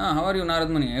are you, Narad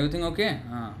Muni? Everything okay?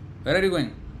 Where are you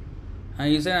going?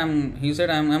 He said,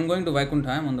 I'm going to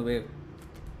Vaikuntha. I'm on the way.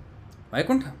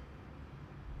 Vaikuntha?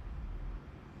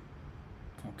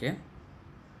 Okay.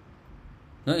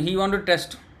 No, he wanted to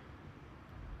test.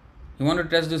 He wanted to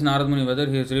test this Narad Muni whether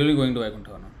he is really going to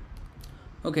Vaikuntha or not.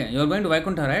 Okay, you are going to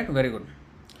Vaikuntha, right? Very good.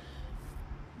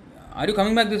 Are you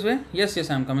coming back this way? Yes,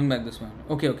 I am coming back this way.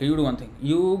 Okay, you do one thing.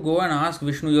 You go and ask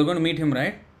Vishnu, you are going to meet him,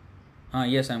 right?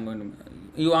 Yes, I am going to.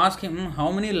 You ask him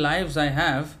how many lives I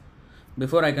have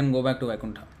before I can go back to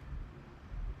Vaikuntha.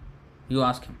 You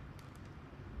ask him.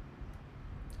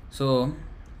 So,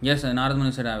 yes, Narad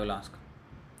Muni said, I will ask.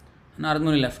 Narad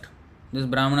Muni left. This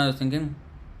Brahmana is thinking,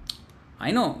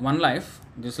 I know one life,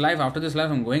 this life, after this life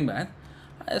I am going back.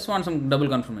 I just want some double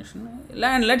confirmation.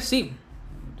 And let's see.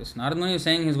 This Narad Muni is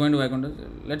saying he is going to Vaikuntha.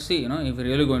 Let's see, if he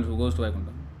really goes to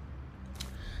Vaikuntha.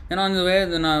 Then on the way,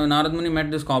 Narad Muni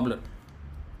met this cobbler,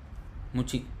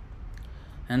 Muchi.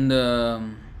 And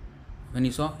when he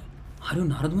saw, are you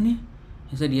Narad Muni?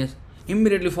 He said, yes.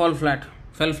 Immediately fell flat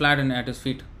at his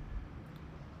feet.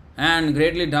 And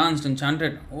greatly danced and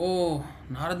chanted, oh,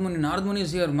 Narad Muni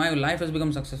is here. My life has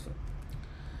become successful.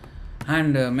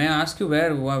 And may I ask you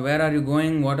where are you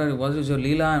going? What is your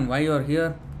Leela and why you are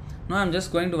here? No, I am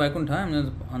just going to Vaikuntha. I am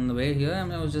just on the way here.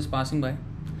 I was just passing by.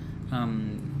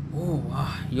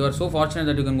 You are so fortunate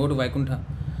that you can go to Vaikuntha.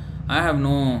 I have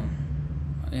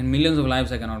in millions of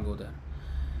lives I cannot go there.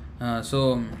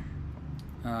 So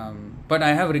But I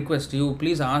have a request. You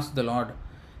please ask the Lord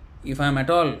if I am at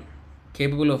all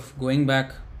capable of going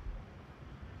back,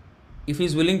 if He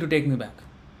is willing to take me back.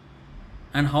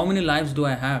 And how many lives do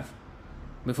I have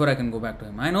before I can go back to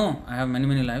Him? I know I have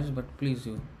many lives, but please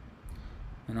you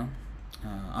know,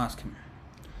 ask Him.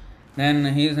 Then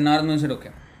Narad Muni said,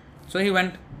 okay. So he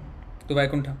went to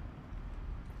Vaikuntha.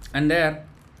 And there,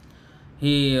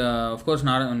 he, of course,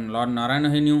 Lord Narayana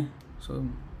he knew. So,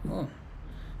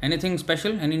 anything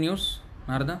special? Any news,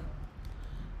 Narada?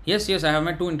 Yes, I have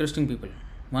met two interesting people.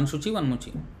 One Shuchi, one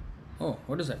Muchi. Oh,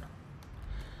 what is that?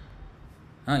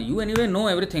 You anyway know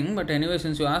everything, but anyway,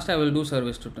 since you asked, I will do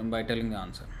service to them by telling the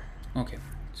answer. Okay.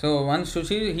 So, once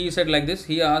Shuchi, he said like this,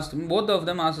 he asked, both of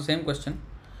them asked the same question,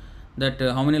 that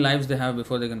how many lives they have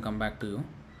before they can come back to you.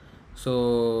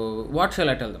 So, what shall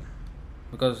I tell them?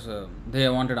 Because they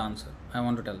wanted answer. I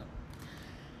want to tell them.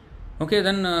 Okay,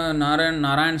 then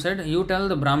Narayan said, you tell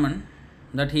the Brahman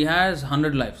that he has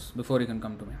 100 lives before he can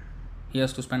come to me. He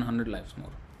has to spend 100 lives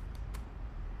more.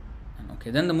 And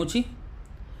okay, then the Muchi,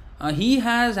 he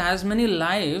has as many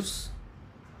lives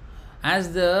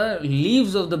as the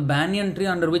leaves of the banyan tree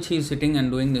under which he is sitting and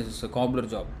doing this cobbler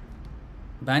job.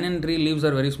 Banyan tree leaves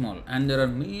are very small, and there are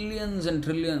millions and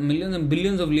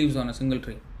billions of leaves on a single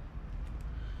tree.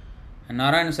 And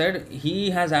Narayan said, he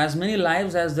has as many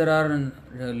lives as there are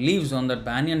leaves on that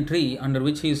banyan tree under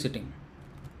which he is sitting.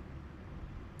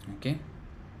 Okay.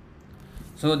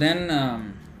 So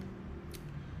then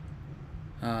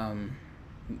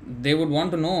they would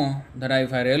want to know that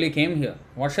if I really came here,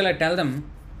 what shall I tell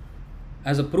them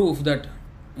as a proof that,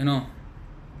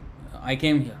 I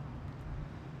came here?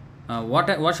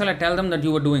 What shall I tell them that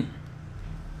you were doing?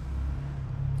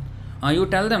 You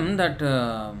tell them that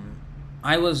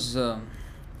I was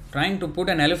trying to put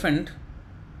an elephant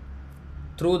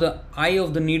through the eye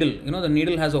of the needle. The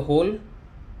needle has a hole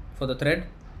for the thread.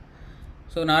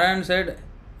 So Narayan said,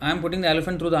 I am putting the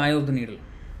elephant through the eye of the needle.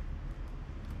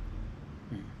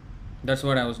 That's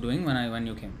what I was doing when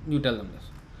you came. You tell them this.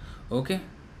 Okay.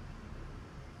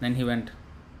 Then he went.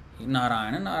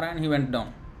 Narayan, he went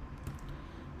down.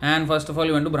 And first of all,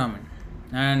 he went to Brahman.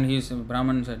 And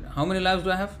Brahman said, how many lives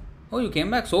do I have? Oh, you came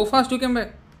back. So fast you came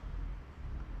back.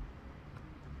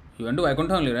 You went to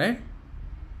Vaikuntha only, right?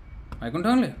 Vaikuntha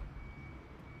only.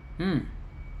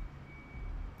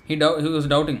 He was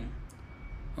doubting.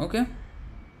 Okay.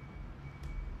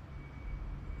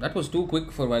 That was too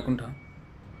quick for Vaikuntha.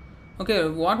 Okay,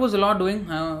 what was the Lord doing?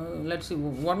 Let's see.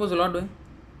 What was the Lord doing?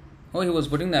 Oh, he was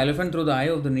putting the elephant through the eye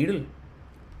of the needle.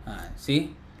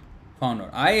 See? Found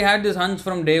out. I had this hunch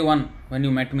from day one when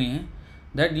you met me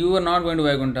that you were not going to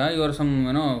Vaikuntha. You are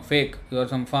some, fake. You are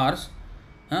some farce.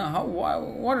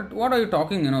 What are you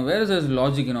talking? Where is this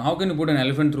logic? How can you put an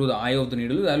elephant through the eye of the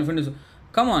needle? The elephant is,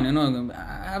 come on,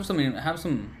 have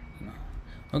some.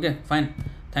 Okay, fine.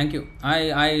 Thank you.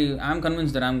 I am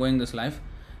convinced that I am going this life.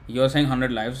 You are saying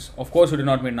 100 lives. Of course, you did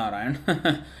not meet Narayan.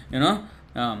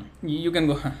 You can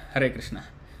go. Hare Krishna.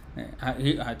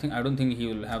 I don't think he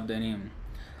will have any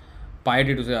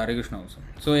piety to say Hare Krishna also.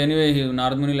 So anyway,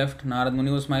 Narad Muni left. Narad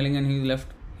Muni was smiling and he left.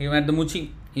 He met the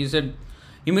Muchi. He said,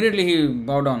 immediately he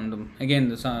bowed down. Again,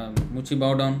 the Muchi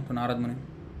bowed down to Narad Muni.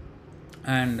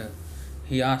 And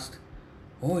he asked,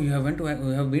 oh, you have been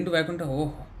to Vaikuntha?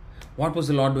 Oh, what was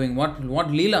the Lord doing? What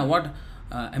Leela, what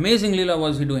amazing Leela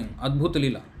was he doing? Adbhuta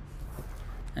Leela.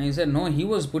 And he said, no, he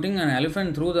was putting an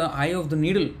elephant through the eye of the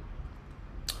needle.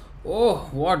 Oh,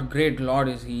 what great Lord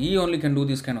is he. He only can do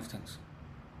these kind of things.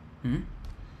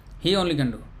 He only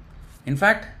can do. In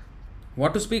fact,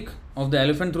 what to speak of the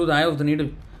elephant through the eye of the needle?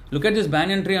 Look at this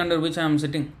banyan tree under which I am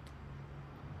sitting.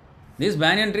 This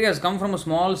banyan tree has come from a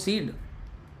small seed.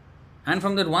 And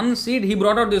from that one seed, he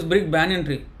brought out this big banyan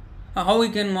tree. How he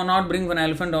can not bring an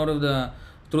elephant through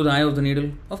the eye of the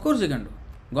needle? Of course he can do.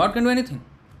 God can do anything.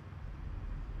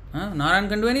 Narayan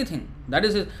can do anything. That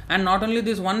is it. And not only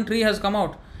this one tree has come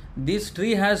out. This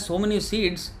tree has so many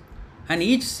seeds. And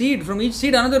from each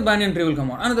seed, another banyan tree will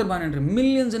come out. Another banyan tree.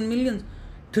 Millions and millions.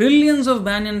 Trillions of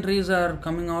banyan trees are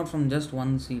coming out from just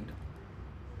one seed.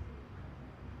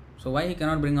 So why he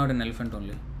cannot bring out an elephant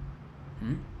only?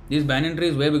 This banyan tree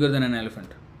is way bigger than an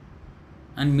elephant.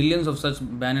 And millions of such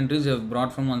banyan trees have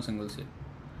brought from one single seed.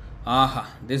 Aha,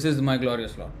 this is my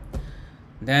glorious Lord.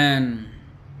 Then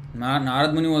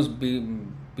Narad Muni was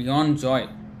beyond joy,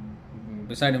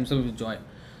 beside himself with joy.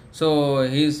 So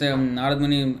Narad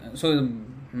Muni, so the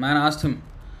man asked him,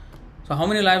 so how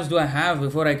many lives do I have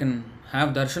before I can have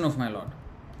darshan of my Lord?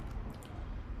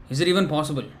 Is it even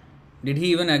possible? Did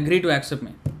he even agree to accept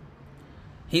me?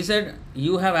 He said,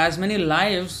 you have as many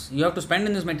lives you have to spend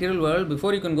in this material world.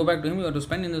 Before you can go back to him, you have to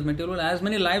spend in this material world as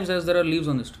many lives as there are leaves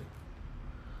on this tree.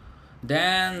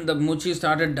 Then the Muchi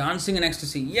started dancing in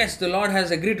ecstasy. Yes, the Lord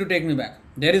has agreed to take me back.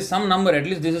 There is some number, at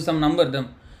least this is some number.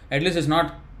 At least it's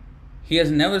not, he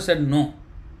has never said no.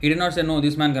 He did not say, no,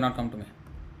 this man cannot come to me.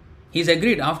 He's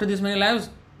agreed, after this many lives,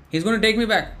 he's going to take me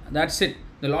back. That's it.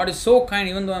 The Lord is so kind,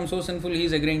 even though I'm so sinful,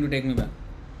 he's agreeing to take me back.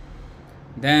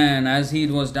 Then, as he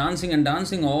was dancing and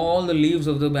dancing, all the leaves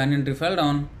of the banyan tree fell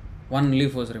down. One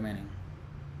leaf was remaining.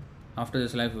 After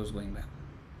this life, he was going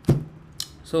back.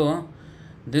 So,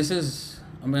 this is,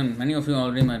 many of you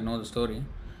already might know the story.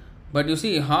 But you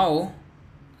see how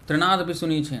Trinadapi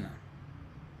Sunichena.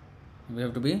 We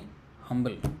have to be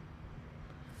humble.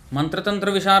 Mantra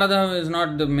Tantra Visharada is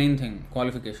not the main thing,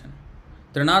 qualification.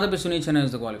 Trinadapi Sunichena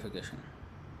is the qualification.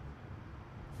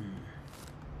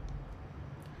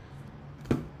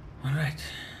 Alright.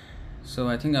 So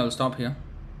I think I will stop here.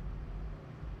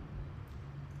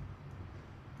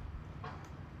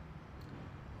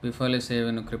 Vifale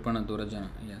Sevenu Kripana Durajana.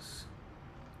 Yes.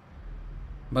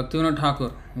 Bhaktivinoda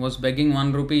Thakur was begging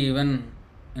 1 rupee even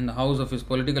in the house of his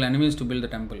political enemies to build the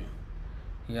temple.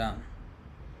 Yeah.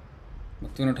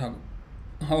 Bhaktivinoda Thakur.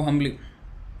 How humbly.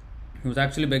 He was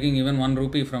actually begging even 1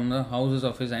 rupee from the houses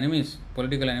of his enemies,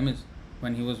 political enemies,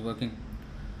 when he was working.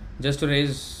 Just to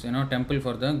raise, temple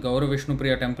for the Gaura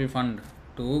Vishnupriya Temple Fund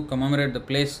to commemorate the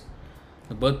place,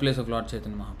 the birthplace of Lord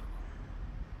Chaitanya Mahaprabhu.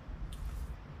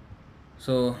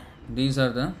 So, these are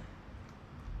the,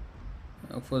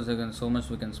 of course, again, so much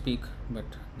we can speak, but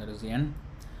that is the end.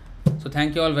 So,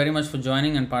 thank you all very much for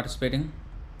joining and participating,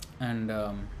 and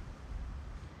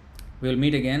we will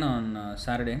meet again on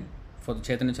Saturday for the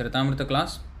Chaitanya Charitamrita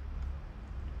class.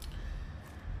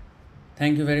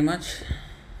 Thank you very much.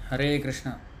 Hare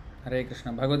Krishna. Hare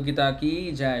Krishna. Bhagavad Gita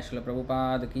ki jai, Srila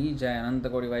Prabhupada ki jai, Ananta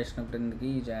Kodi Vaishnava Vrind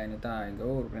ki jai, Nitai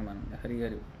Gaur Premananda. Hare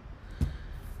Hare.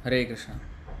 Hare Krishna.